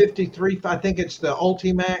 The 53, I think it's the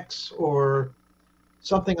Ultimax or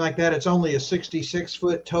something like that. It's only a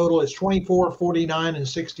 66-foot total. It's 24, 49, and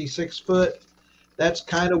 66 foot. That's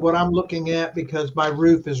kind of what I'm looking at because my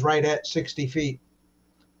roof is right at 60 feet.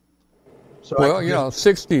 So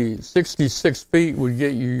 66 feet would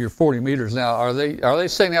get you your 40 meters. Now, are they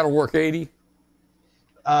saying that'll work 80?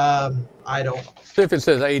 I don't. If it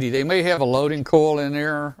says 80, they may have a loading coil in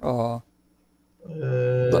there. Some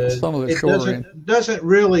of the shorter end. Doesn't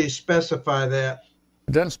really specify that.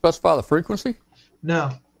 It doesn't specify the frequency?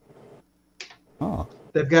 No. Oh.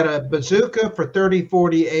 They've got a bazooka for 30,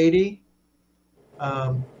 40, 80.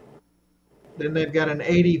 Then they've got an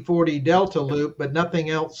 80-40 delta loop, but nothing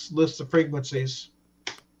else lists the frequencies.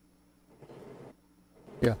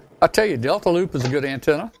 Yeah. I tell you, delta loop is a good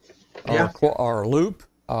antenna. Yeah. Or loop.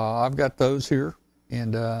 I've got those here,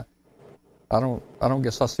 and I don't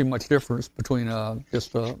guess I see much difference between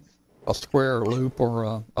just a square loop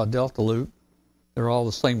or a delta loop. They're all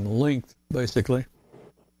the same length basically,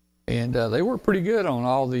 and they work pretty good on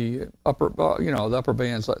all the upper the upper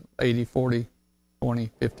bands like 80, 40,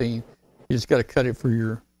 20, 15. You just got to cut it for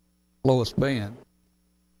your lowest band.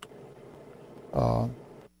 I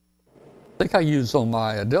think I use on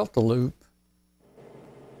my delta loop.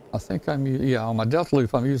 On my delta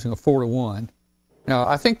loop I'm using a 4-1. Now,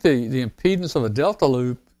 I think the impedance of a delta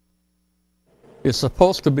loop is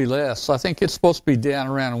supposed to be less. I think it's supposed to be down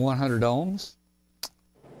around 100 ohms.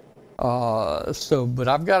 But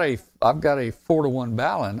I've got a 4-1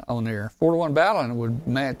 balun on there. 4-1 balun would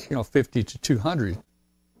match 50 to 200.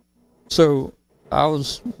 So I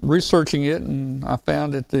was researching it, and I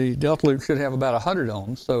found that the Delta Loop should have about 100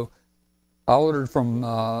 ohms. So I ordered from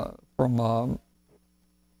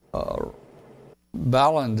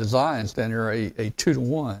Ballon Designs down there a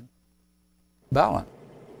 2-to-1 Ballon,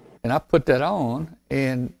 and I put that on,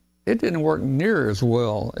 and it didn't work near as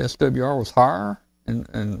well. SWR was higher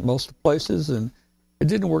in most places, and it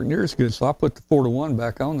didn't work near as good. So I put the 4-to-1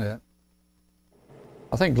 back on that.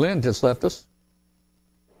 I think Glenn just left us.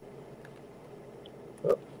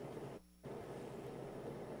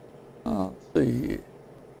 Let's see.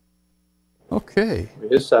 Okay.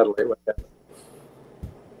 His satellite went down.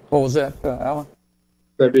 What was that, Alan?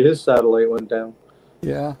 Maybe his satellite went down.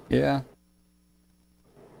 Yeah.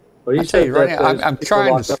 Well, I tell you right now, I'm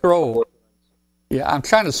trying to scroll. Yeah, I'm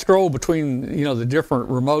trying to scroll between the different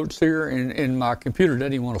remotes here, and my computer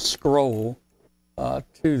doesn't even want to scroll to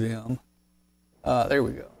them. There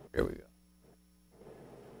we go.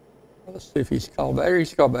 Let's see if he's called back.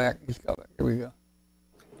 He's called back. Here we go.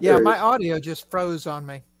 Yeah, my audio just froze on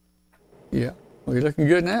me. Yeah, well, you're looking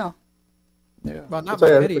good now. Yeah. Well, not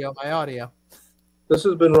my video, my audio. This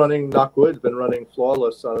has been running, knock wood, been running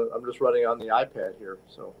flawless. I'm just running on the iPad here,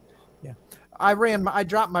 so. Yeah, I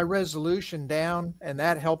dropped my resolution down, and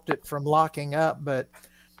that helped it from locking up. But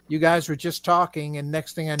you guys were just talking, and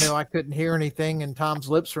next thing I knew, I couldn't hear anything, and Tom's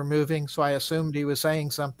lips were moving, so I assumed he was saying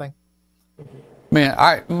something.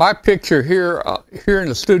 Man, my picture here in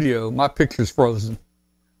the studio, my picture's frozen.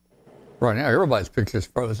 Right now, everybody's picture's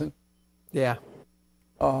frozen. Yeah.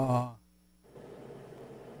 I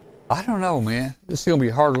don't know, man. This is gonna be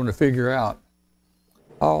a hard one to figure out.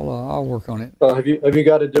 I'll work on it. Have you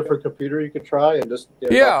got a different computer you could try and just?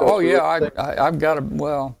 Yeah. Oh yeah. I've got a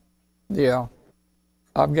well. Yeah.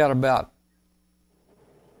 I've got about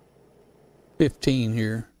 15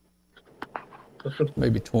 here,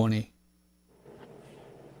 maybe 20.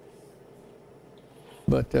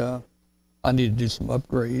 But I need to do some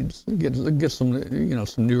upgrades. Get some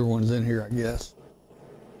some newer ones in here, I guess.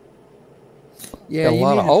 Yeah, got a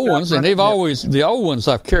lot of old ones, and the old ones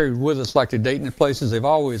I've carried with us, like the Dayton places. They're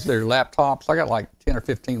laptops. I got like 10 or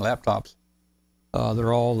 15 laptops.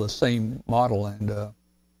 They're all the same model, and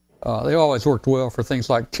they always worked well for things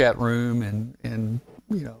like chat room and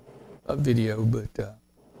video. But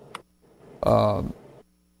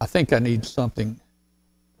I think I need something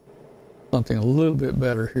a little bit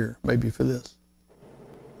better here, maybe for this.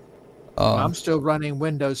 I'm still running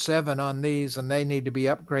Windows 7 on these, and they need to be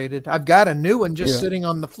upgraded. I've got a new one just sitting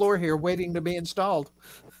on the floor here waiting to be installed.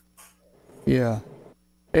 Yeah.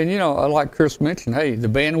 And, like Chris mentioned, hey, the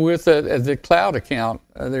bandwidth at the cloud account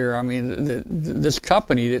there, I mean, this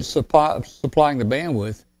company that's supplying the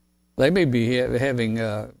bandwidth, they may be having,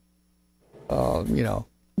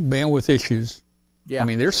 bandwidth issues. Yeah. I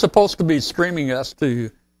mean, they're supposed to be streaming us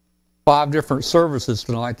to 5 different services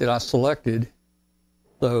tonight that I selected.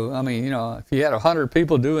 So, I mean, if you had 100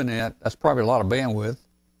 people doing that, that's probably a lot of bandwidth,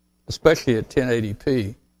 especially at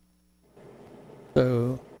 1080p.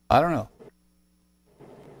 So, I don't know.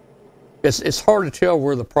 It's hard to tell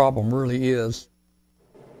where the problem really is.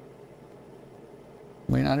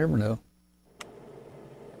 I mean, I never know.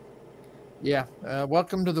 Yeah.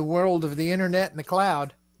 Welcome to the world of the internet and the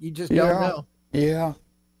cloud. You just don't know. Yeah.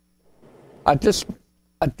 I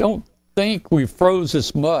don't think we froze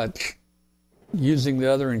this much using the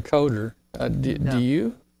other encoder. Do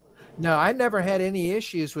you? No, I never had any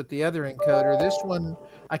issues with the other encoder. This one,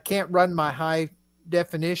 I can't run my high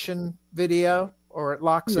definition video or it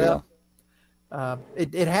locks up.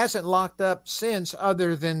 It hasn't locked up since,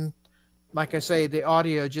 other than, like I say, the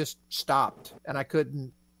audio just stopped and I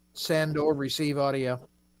couldn't send or receive audio.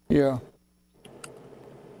 Yeah.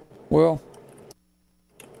 Well,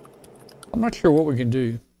 I'm not sure what we can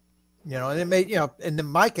do. And it may, and in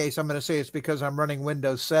my case, I'm going to say it's because I'm running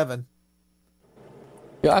Windows 7.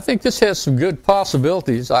 Yeah, I think this has some good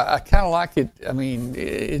possibilities. I kind of like it. I mean,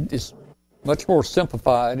 it's much more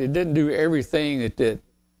simplified. It didn't do everything that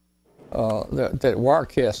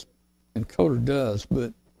Wirecast encoder does,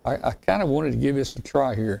 but I kind of wanted to give this a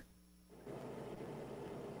try here.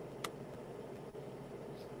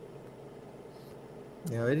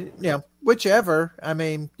 Whichever. I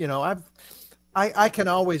mean, I can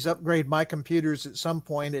always upgrade my computers at some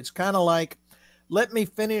point. It's kind of like, let me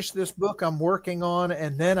finish this book I'm working on,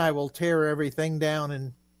 and then I will tear everything down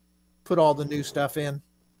and put all the new stuff in.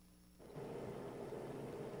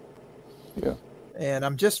 Yeah. And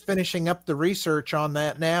I'm just finishing up the research on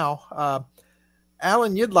that now.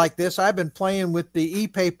 Alan, you'd like this. I've been playing with the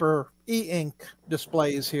e-paper, e-ink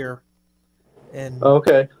displays here. And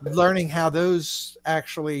learning how those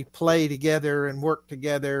actually play together and work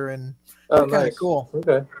together, and nice. Kind of cool.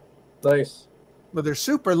 Okay, nice. Well, they're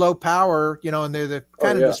super low power, and they're the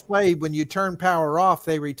kind of display when you turn power off,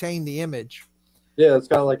 they retain the image. Yeah, it's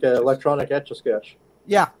kind of like an electronic Etch-a-Sketch.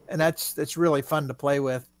 Yeah, and that's really fun to play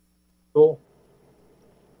with. Cool.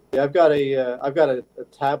 Yeah, I've got a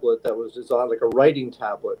tablet that was designed like a writing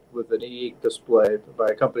tablet with an e-ink display by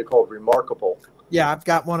a company called Remarkable. Yeah, I've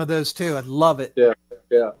got one of those too. I love it.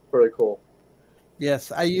 Yeah, very cool.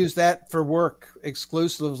 Yes, I use that for work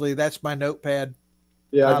exclusively. That's my notepad.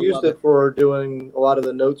 Yeah, I've used it for doing a lot of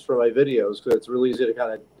the notes for my videos because it's really easy to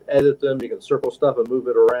kind of edit them. You can circle stuff and move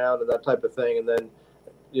it around and that type of thing, and then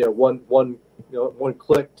one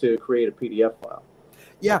click to create a PDF file.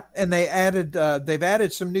 Yeah, and they've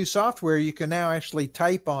added some new software. You can now actually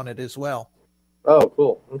type on it as well. Oh,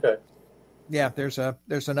 cool. Okay. Yeah, there's an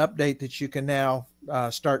update that you can now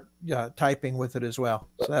start typing with it as well.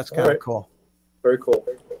 So that's kind of cool. Very cool.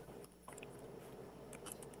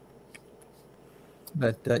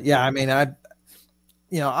 But I mean,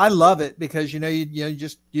 I love it because you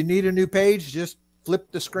need a new page, just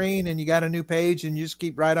flip the screen and you got a new page and you just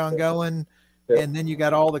keep right on going. Yeah. And then you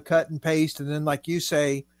got all the cut and paste, and then like you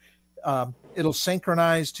say, it'll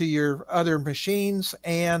synchronize to your other machines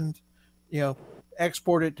and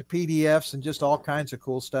export it to PDFs and just all kinds of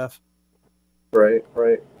cool stuff. Right.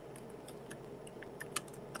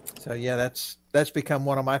 So yeah, that's become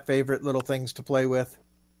one of my favorite little things to play with.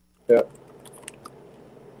 Yeah.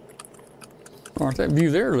 That view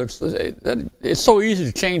there it's so easy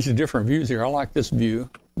to change the different views here. I like this view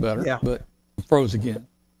better, but I'm froze again.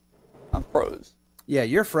 I'm froze. Yeah,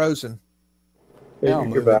 you're frozen. Yeah,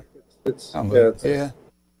 you're back. Yeah.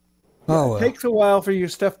 Oh, it takes a while for your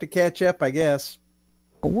stuff to catch up, I guess.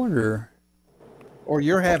 I wonder. Or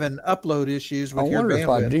you're having upload issues with your bandwidth. I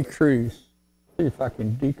wonder if I decrease. See if I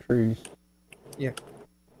can decrease. Yeah.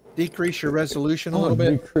 Decrease your resolution a little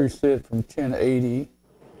bit. Decrease it from 1080.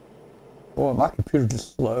 Boy, my computer's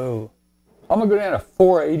just slow. I'm gonna go down to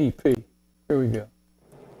 480p. Here we go.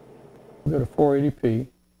 We'll go to 480p.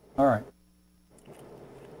 All right.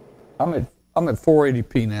 I'm at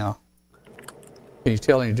 480p now. Can you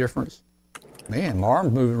tell any difference? Man, my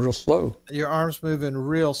arm's moving real slow. Your arm's moving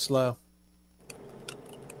real slow.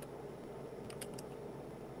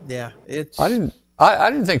 Yeah, it's. I didn't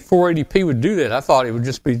think 480p would do that. I thought it would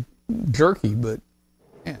just be jerky, but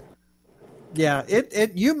yeah. Yeah,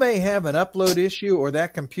 you may have an upload issue, or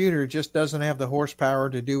that computer just doesn't have the horsepower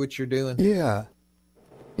to do what you're doing. Yeah.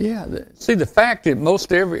 Yeah. See, the fact that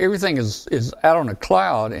most everything is out on the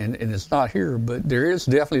cloud and it's not here, but there is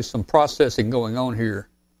definitely some processing going on here.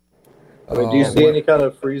 Do you see any kind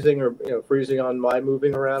of freezing or freezing on my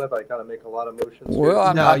moving around if I kind of make a lot of motions?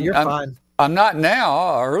 Well, you're fine. I'm not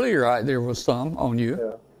now. Earlier, there was some on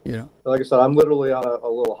you. Yeah. Like I said, I'm literally on a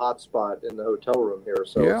little hotspot in the hotel room here.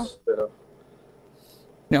 So yeah.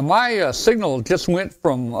 Now my signal just went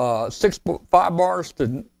from 5 bars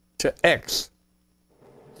to X.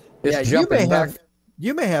 It's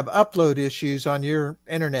you may have upload issues on your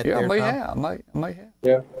internet. Yeah, there, I might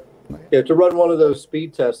have. Yeah, to run one of those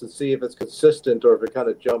speed tests and see if it's consistent or if it kind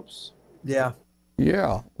of jumps. Yeah.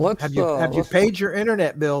 Yeah. Have you paid your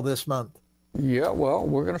internet bill this month? Yeah, well,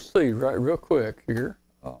 we're going to see real quick here.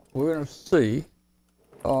 We're going to see.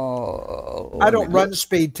 I don't run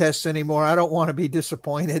speed tests anymore. I don't want to be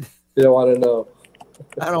disappointed. You don't want to know.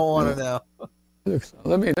 I don't want to know.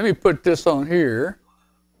 Let me put this on here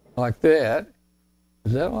like that.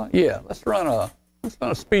 Is that one? Yeah, let's run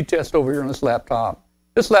a speed test over here on this laptop.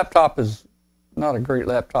 This laptop is not a great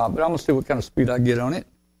laptop, but I'm going to see what kind of speed I get on it.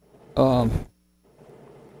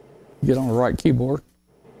 Get on the right keyboard.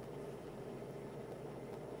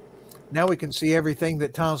 Now we can see everything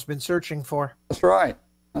that Tom's been searching for. That's right.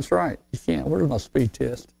 You can't. Where's my speed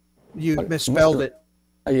test? You misspelled it.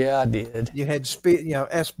 Yeah, I did. You had speed,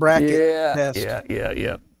 S bracket test.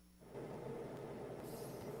 Yeah.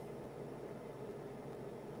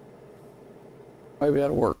 Maybe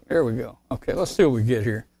that'll work. There we go. Okay, let's see what we get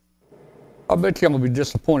here. I bet you I'm going to be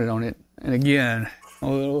disappointed on it. And again,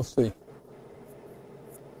 we'll see.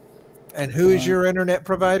 And who is your internet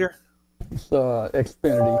provider? It's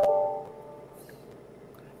Xfinity.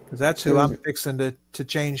 Because that's who I'm fixing to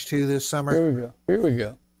change to this summer. Here we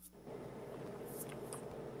go.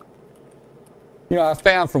 I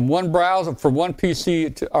found from one browser, from one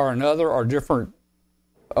PC or another, or different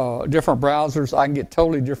browsers, I can get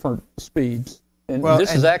totally different speeds. And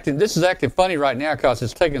this is acting funny right now because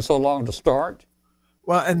it's taking so long to start.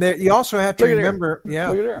 Well, and you also have to remember, Look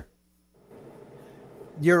at there.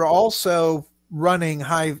 You're also running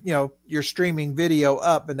high, you're streaming video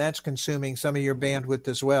up, and that's consuming some of your bandwidth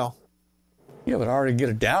as well. Yeah, but I already get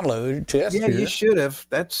a download test. Yeah, here. You should have.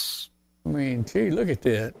 That's I mean, gee, look at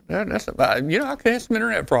that. That's about, I could have some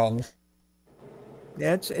internet problems.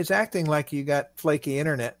 Yeah, it's acting like you got flaky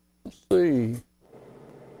internet. Let's see.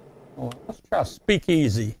 Oh, let's try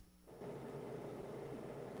Speakeasy.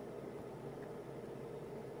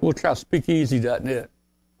 We'll try speakeasy.net.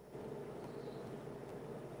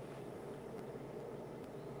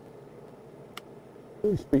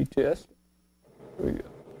 Speed test. Here we go.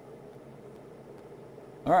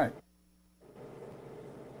 All right.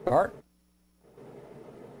 Start.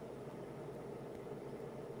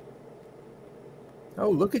 Oh,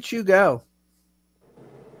 look at you go.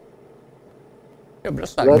 Yeah, but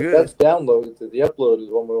that's not good. That's download. The upload is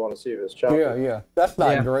one we want to see if it's choppy. Yeah. That's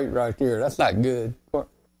not great right there. That's not good. Well,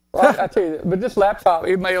 I tell you, but this laptop,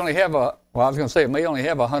 it may only have it may only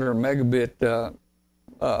have 100 megabit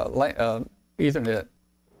Ethernet.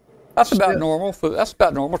 That's about normal. That's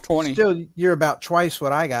about normal, 20. Still, you're about twice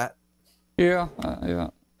what I got. Yeah.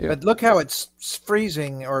 But look how it's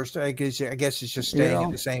freezing, or I guess it's just staying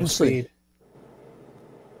at the same speed.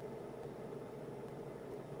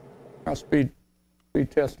 I'll speed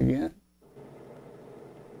test again.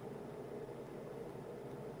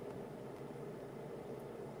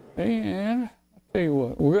 And I'll tell you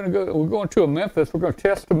what, we're going to Memphis. We're going to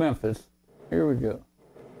test to Memphis. Here we go.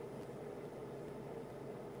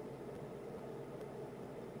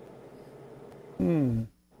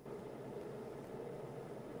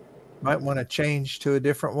 Might want to change to a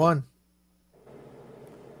different one.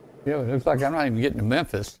 Yeah, it looks like I'm not even getting to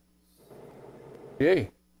Memphis. Yay.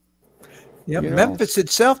 Yep, Memphis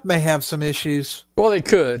itself may have some issues. Well, they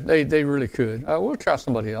could. They really could. We'll try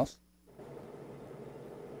somebody else.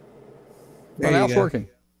 Well, now it's working.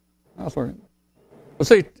 Well,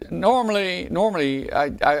 see, normally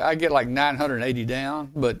I get like 980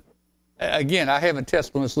 down, but again, I haven't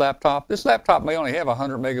tested on this laptop. This laptop may only have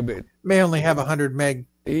 100 megabit. May only have 100 meg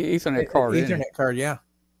Ethernet card. Ethernet card, yeah.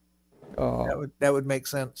 That would make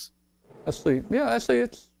sense. Let's see. Yeah, I see.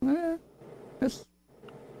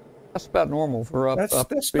 That's about normal for up.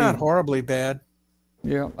 That's speed. not horribly bad.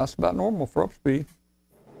 Yeah, that's about normal for up speed.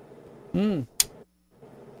 Okay.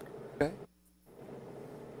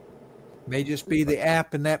 May just be the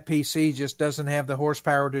app in that PC just doesn't have the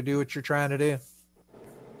horsepower to do what you're trying to do.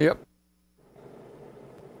 Yep.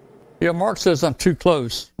 Yeah, Mark says I'm too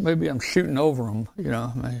close. Maybe I'm shooting over him.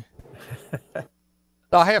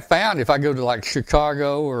 I have found if I go to like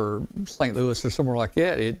Chicago or St. Louis or somewhere like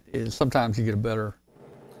that, it sometimes you get a better.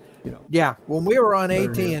 Yeah, when we were on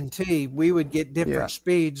AT&T, we would get different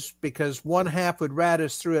speeds because one half would ride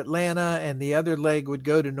us through Atlanta and the other leg would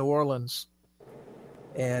go to New Orleans.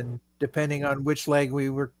 And depending on which leg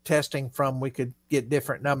we were testing from, we could get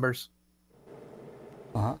different numbers.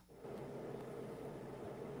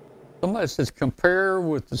 Somebody says compare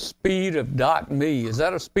with the speed of .me. Is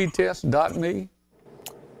that a speed test, .me?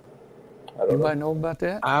 Anybody know about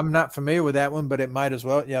that? I'm not familiar with that one, but it might as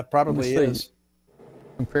well. Yeah, probably is.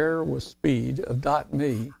 Compare with speed of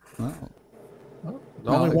 .me. Well,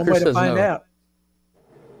 only one way to find out.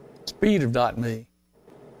 Speed of .me.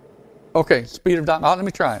 Okay, speed of .me. Let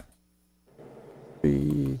me try it.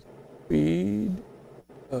 Speed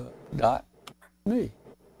 .me.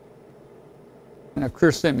 Now,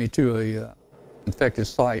 Chris sent me to a infected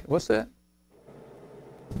site. What's that?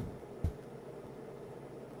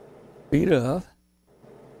 Speed of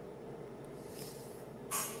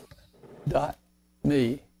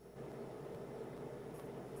 .me.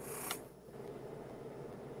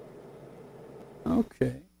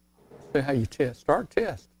 Okay. See how you test. Start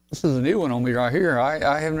test. This is a new one on me right here.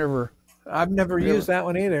 I've never used that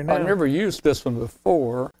one either. No. I've never used this one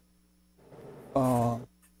before. Let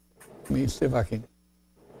me see if I can.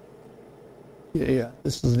 Yeah,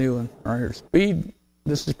 this is a new one right here. Speed.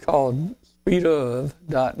 This is called speed of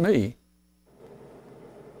 .me.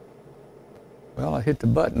 Well, I hit the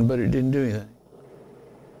button, but it didn't do anything.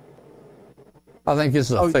 I think this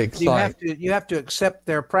is a fake site. You have to accept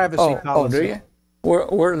their privacy policy. Oh, do you?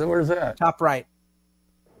 Where's that? Top right.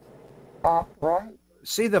 Top right?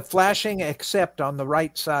 See the flashing accept on the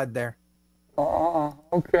right side there.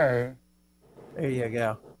 Okay. There you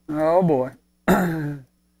go. Oh, boy.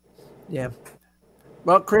 Yeah.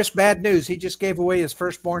 Well, Chris, bad news. He just gave away his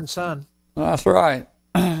firstborn son. That's right.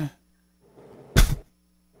 Well,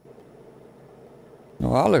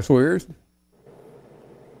 that looks weird.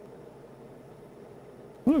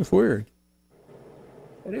 Looks weird.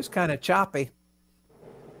 It is kind of choppy.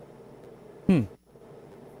 I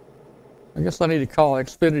guess I need to call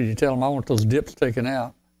Xfinity to tell them I want those dips taken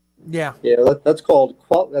out. Yeah. Yeah, that's called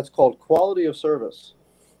quality of service.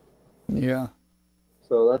 Yeah.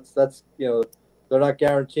 So that's they're not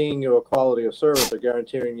guaranteeing you a quality of service. They're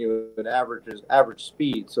guaranteeing you an average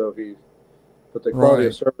speed. So but the quality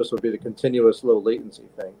of service would be the continuous low latency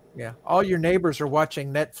thing. Yeah, all your neighbors are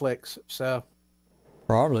watching Netflix, so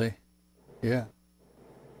probably, yeah.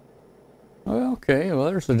 Well, okay. Well,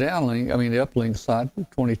 there's the downlink. I mean, the uplink side,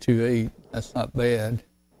 22.8. That's not bad.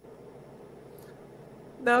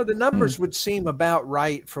 No, the numbers would seem about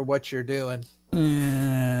right for what you're doing.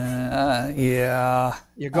 Yeah.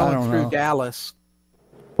 You're going through Dallas.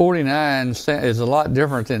 49 is a lot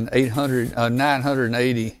different than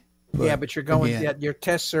 980. But you're going your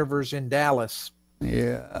test server's in Dallas.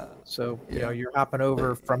 Yeah. So, you're hopping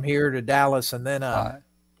over from here to Dallas and then up.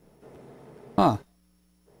 Huh.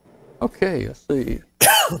 Okay, let's see.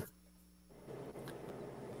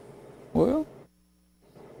 Well,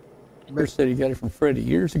 Chris said he got it from Freddie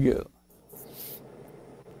years ago.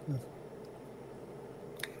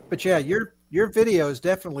 But yeah, your video is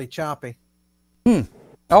definitely choppy. I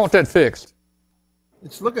want that fixed.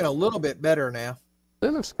 It's looking a little bit better now.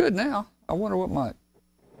 It looks good now. I wonder what might.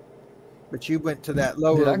 But you went to that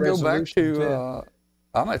lower resolution. Did I go back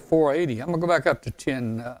to? I'm at 480. I'm gonna go back up to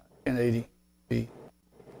 1080p.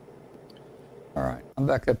 All right, I'm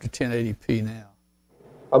back up to 1080p now.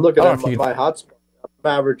 I'm looking at my hotspot.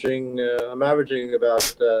 I'm averaging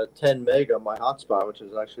about 10 meg on my hotspot, which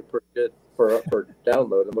is actually pretty good for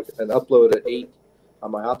download. And upload at 8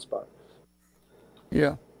 on my hotspot.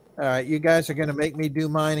 Yeah. All right, you guys are going to make me do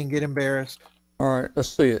mine and get embarrassed. All right, let's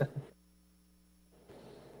see it.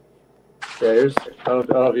 Yeah, I don't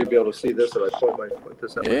know if you'll be able to see this if I put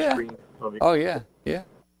this on my screen. Oh yeah.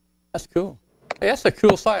 That's cool. Hey, that's a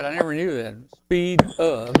cool site. I never knew that.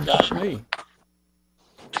 Speedof.me.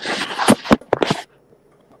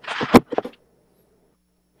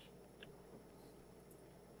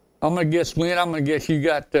 I'm gonna guess, Lynn. I'm gonna guess you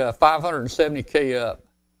got 570K up.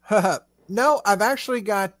 No, I've actually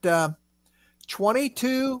got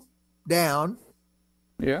 22 down.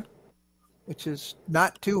 Yeah. Which is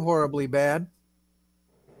not too horribly bad.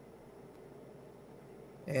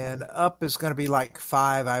 And up is going to be like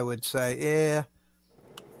 5, I would say. Yeah,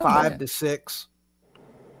 5 to 6.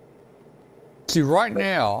 See, right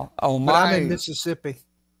now on I'm in Mississippi.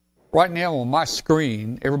 Right now on my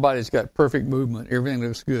screen, everybody's got perfect movement. Everything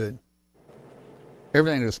looks good.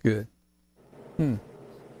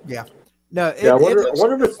 Yeah. No. I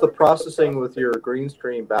wonder if it's the processing with your green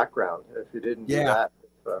screen background. If you didn't do that,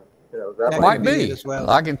 that might be. As well.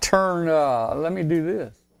 I can turn. Let me do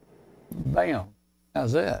this. Bam.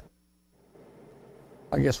 How's that?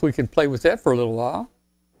 I guess we can play with that for a little while.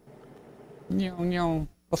 We'll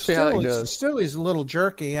see how that does. Still is a little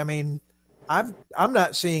jerky. I mean, I'm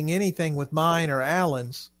not seeing anything with mine or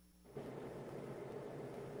Alan's.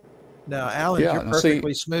 No, Alan, you're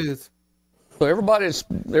perfectly smooth. So everybody's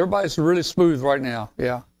really smooth right now.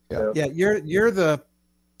 Yeah. Yeah, you're the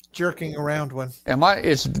jerking around one.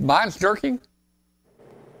 Mine's jerking?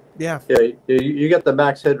 Yeah. Yeah, you got the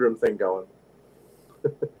max headroom thing going.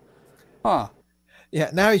 Huh. Yeah,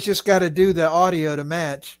 now he's just got to do the audio to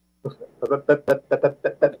match.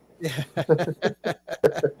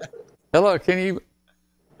 Hello, can you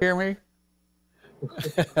hear me?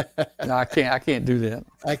 No, I can't do that.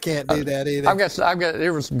 I can't do that either.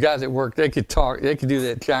 There were some guys at work, they could do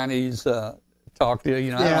that Chinese talk to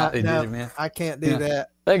you. Did it, man. I can't do that.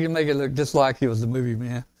 They can make it look just like it was the movie,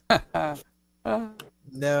 man.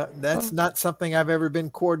 No, that's not something I've ever been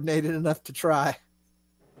coordinated enough to try.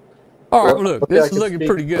 All right, look, this is looking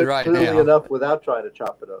pretty good right now. Clearly enough without trying to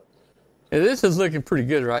chop it up. Yeah, this is looking pretty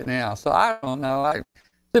good right now. So I don't know.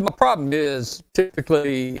 My problem is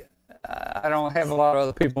typically I don't have a lot of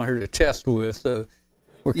other people here to test with, so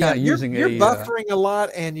we're kind of using You're buffering a lot,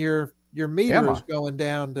 and your meter is going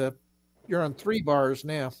down to. You're on 3 bars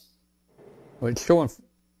now. Well, it's showing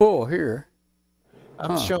full here.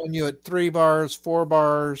 I'm showing you at 3 bars, 4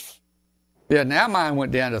 bars. Yeah, now mine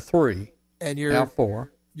went down to 3. And now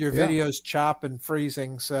 4. Your video's chopping,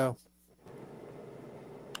 freezing, so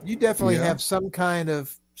you definitely have some kind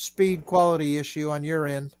of speed quality issue on your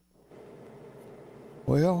end.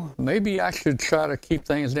 Well, maybe I should try to keep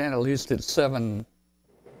things down at least at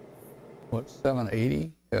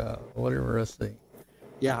 780? Whatever, let's see.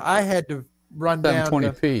 Yeah, I had to run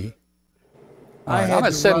 720p. I had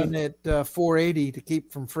to run at 480 to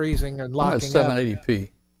keep from freezing and locking up. I'm at 780p.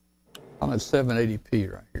 I'm at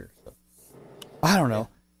 780p right here. So. I don't know.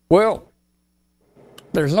 Well,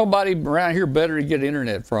 there's nobody around here better to get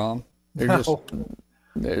internet from.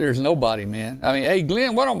 There's nobody, man. I mean, hey,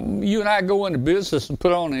 Glenn, why don't you and I go into business and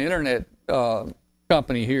put on an internet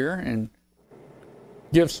company here and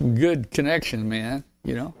give some good connection, man,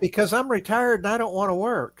 Because I'm retired and I don't want to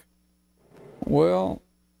work. Well,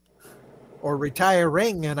 or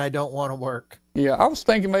retiring and I don't want to work. Yeah, I was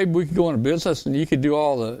thinking maybe we could go into business and you could do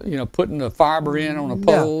all the, putting the fiber in on the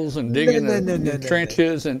poles and digging the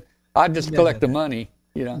trenches, and I'd just collect the money,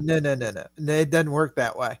 No, it doesn't work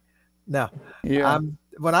that way. No. Yeah.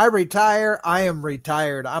 When I retire, I am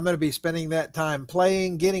retired. I'm going to be spending that time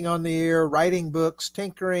playing, getting on the air, writing books,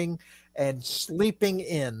 tinkering, and sleeping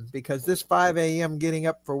in, because this 5 a.m. getting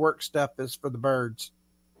up for work stuff is for the birds.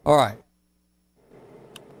 All right.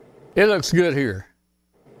 It looks good here.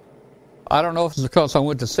 I don't know if it's because I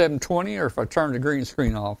went to 720 or if I turned the green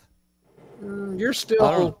screen off. You're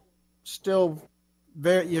still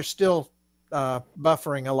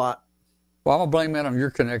buffering a lot. Well, I'm gonna blame that on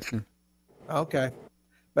your connection. Okay,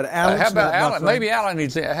 but Alan, how about Alan? Maybe Alan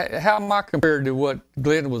needs it. How am I compared to what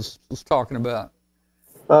Glenn was talking about?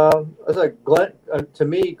 It's like Glenn. To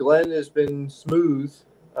me, Glenn has been smooth.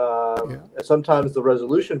 Sometimes the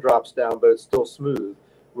resolution drops down, but it's still smooth.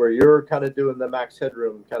 Where you're kind of doing the max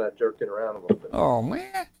headroom, kind of jerking around a little bit. Oh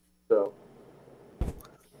man! So,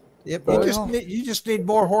 yep, you just need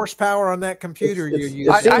more horsepower on that computer you're using.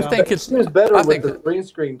 I think it's better with the green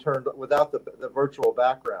screen turned without the virtual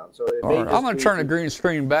background. So I'm going to turn the green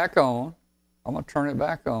screen back on. I'm going to turn it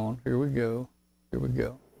back on. Here we go.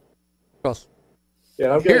 Because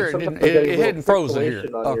I'm getting it hadn't frozen here.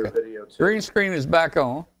 Okay. Green screen is back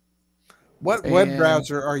on. What web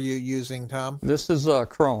browser are you using, Tom? This is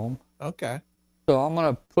Chrome. Okay. So I'm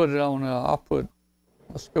gonna put it on.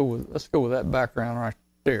 Let's go with that background right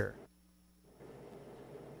there.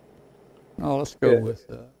 No, let's go with.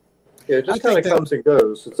 It just kind of comes and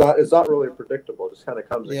goes. It's not really predictable. It just kind of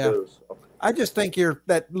comes and goes. So. I just think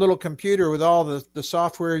that little computer with all the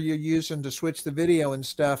software you're using to switch the video and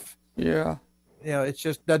stuff. Yeah. It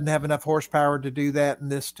just doesn't have enough horsepower to do that in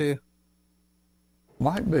this too.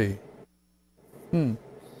 Might be.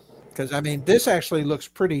 Because this actually looks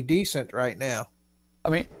pretty decent right now.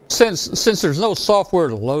 Since there's no software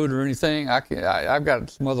to load or anything, I've got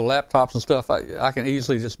some other laptops and stuff. I can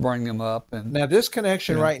easily just bring them up. And now this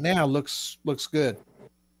connection right now looks good.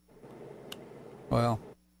 Well,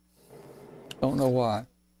 don't know why.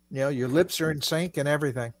 Your lips are in sync and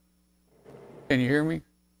everything. Can you hear me?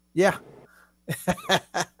 Yeah.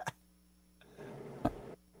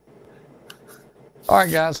 All right,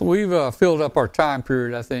 guys, we've filled up our time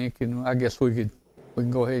period, I think, and I guess we can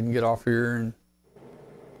go ahead and get off here. And I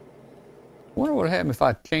wonder what would happen if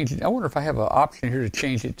I change it. I wonder if I have an option here to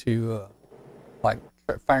change it to like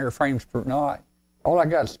frames per. No, all I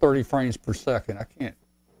got is 30 frames per second. I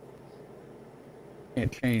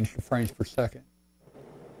can't change the frames per second.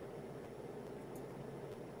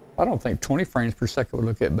 I don't think 20 frames per second would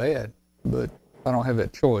look that bad, but I don't have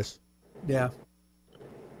that choice. Yeah.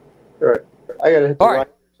 All right. I got to hit the line,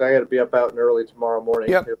 so I got to be up out and early tomorrow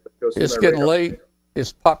morning. Yep. It's getting late.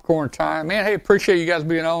 It's popcorn time. Man, hey, appreciate you guys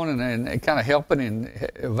being on and kind of helping and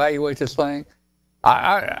evaluate this thing.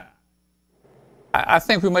 I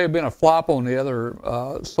think we may have been a flop on the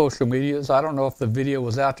other social medias. I don't know if the video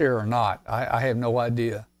was out there or not. I have no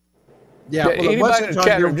idea. Yeah. Well, anybody in the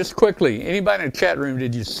chat room, just quickly, anybody in the chat room,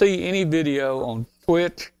 did you see any video on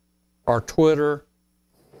Twitch or Twitter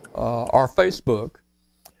or Facebook?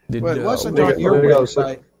 It wasn't on your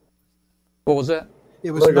website. What was that?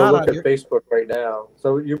 It was not on your Facebook right now.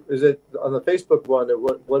 So is it on the Facebook one?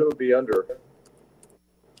 What it would be under?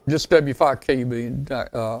 Just W5KUB.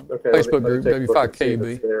 Facebook group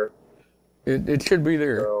W5KUB. It should be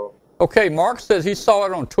there. So, okay, Mark says he saw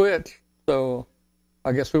it on Twitch, so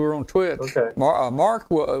I guess we were on Twitch. Okay. Mark,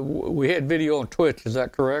 we had video on Twitch. Is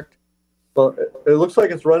that correct? Well, it looks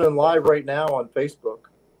like it's running live right now on Facebook.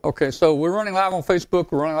 Okay, so we're running live on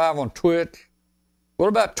Facebook. We're running live on Twitch. What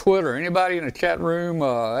about Twitter? Anybody in the chat room?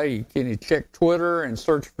 Hey, can you check Twitter and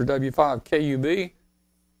search for W5KUB?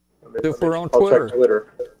 If we're on Twitter. Check Twitter.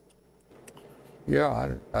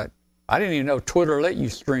 Yeah, I didn't even know Twitter let you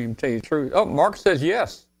stream. Tell you the truth. Oh, Mark says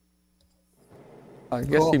yes. I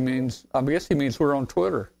guess he means we're on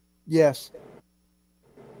Twitter. Yes.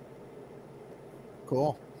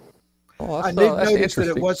 Cool. Oh, I did notice that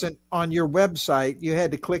it wasn't on your website. You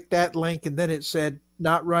had to click that link, and then it said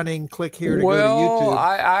not running. Click here to go to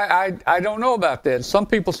YouTube. I don't know about that. Some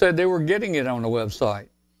people said they were getting it on the website.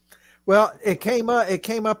 Well, it came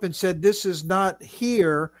up and said this is not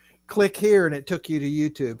here. Click here, and it took you to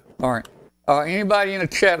YouTube. All right. Anybody in the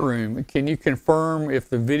chat room, can you confirm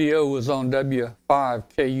if the video was on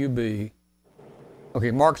W5KUB?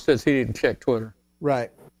 Okay, Mark says he didn't check Twitter.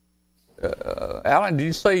 Right. Alan, did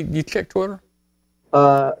you say you checked Twitter?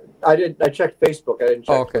 I did. I checked Facebook. I didn't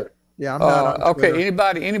check Twitter. Yeah, I'm not on Twitter. Okay,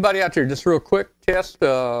 anybody out there, just real quick test.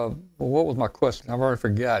 What was my question? I've already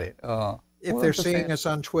forgot it. if they're seeing us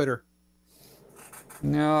on Twitter.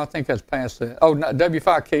 No, I think that's past that. Oh, no,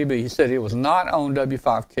 W5KB. He said it was not on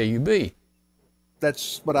W5KUB.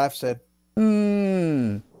 That's what I've said.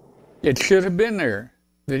 It should have been there.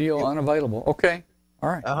 Video unavailable. Okay. All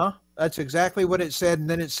right. That's exactly what it said. And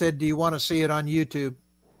then it said, do you want to see it on YouTube?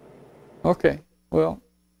 Okay. Well,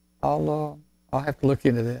 I'll have to look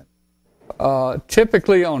into that.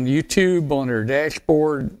 Typically on YouTube, on their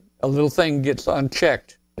dashboard, a little thing gets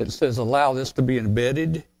unchecked that says allow this to be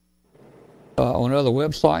embedded on other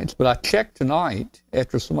websites. But I checked tonight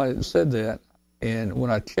after somebody said that, and when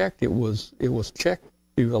I checked, it was checked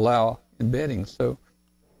to allow embedding. So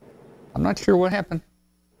I'm not sure what happened.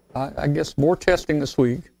 I guess more testing this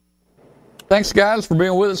week. Thanks, guys, for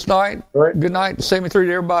being with us tonight. Right. Good night. 73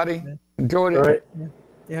 to everybody. Enjoyed it. All right.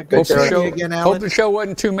 Yeah, good to see you again, Alan. Hope the show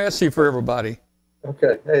wasn't too messy for everybody.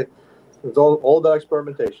 Okay. Hey, it was all about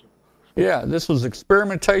experimentation. Yeah, this was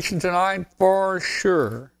experimentation tonight for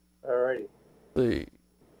sure. All righty. See.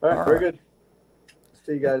 All right, very good.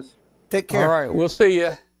 See you guys. Take care. All right, we'll see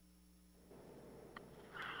you.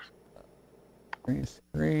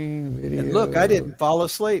 Screen video. And look, I didn't fall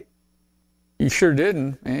asleep. You sure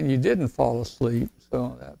didn't, man. You didn't fall asleep,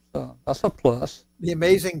 so that's a plus. The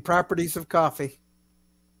amazing properties of coffee.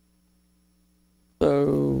 So,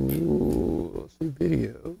 let's see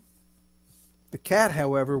video. The cat,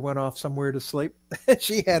 however, went off somewhere to sleep.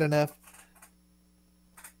 She had enough.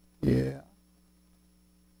 Yeah.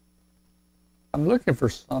 I'm looking for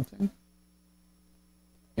something.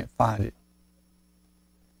 Can't find it.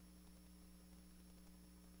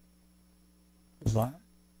 Is that?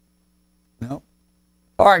 No.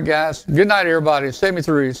 All right, guys. Good night, everybody.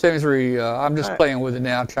 73. I'm just playing with it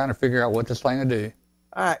now, trying to figure out what this thing will do.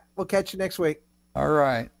 All right. We'll catch you next week. All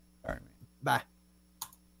right. All right. Bye.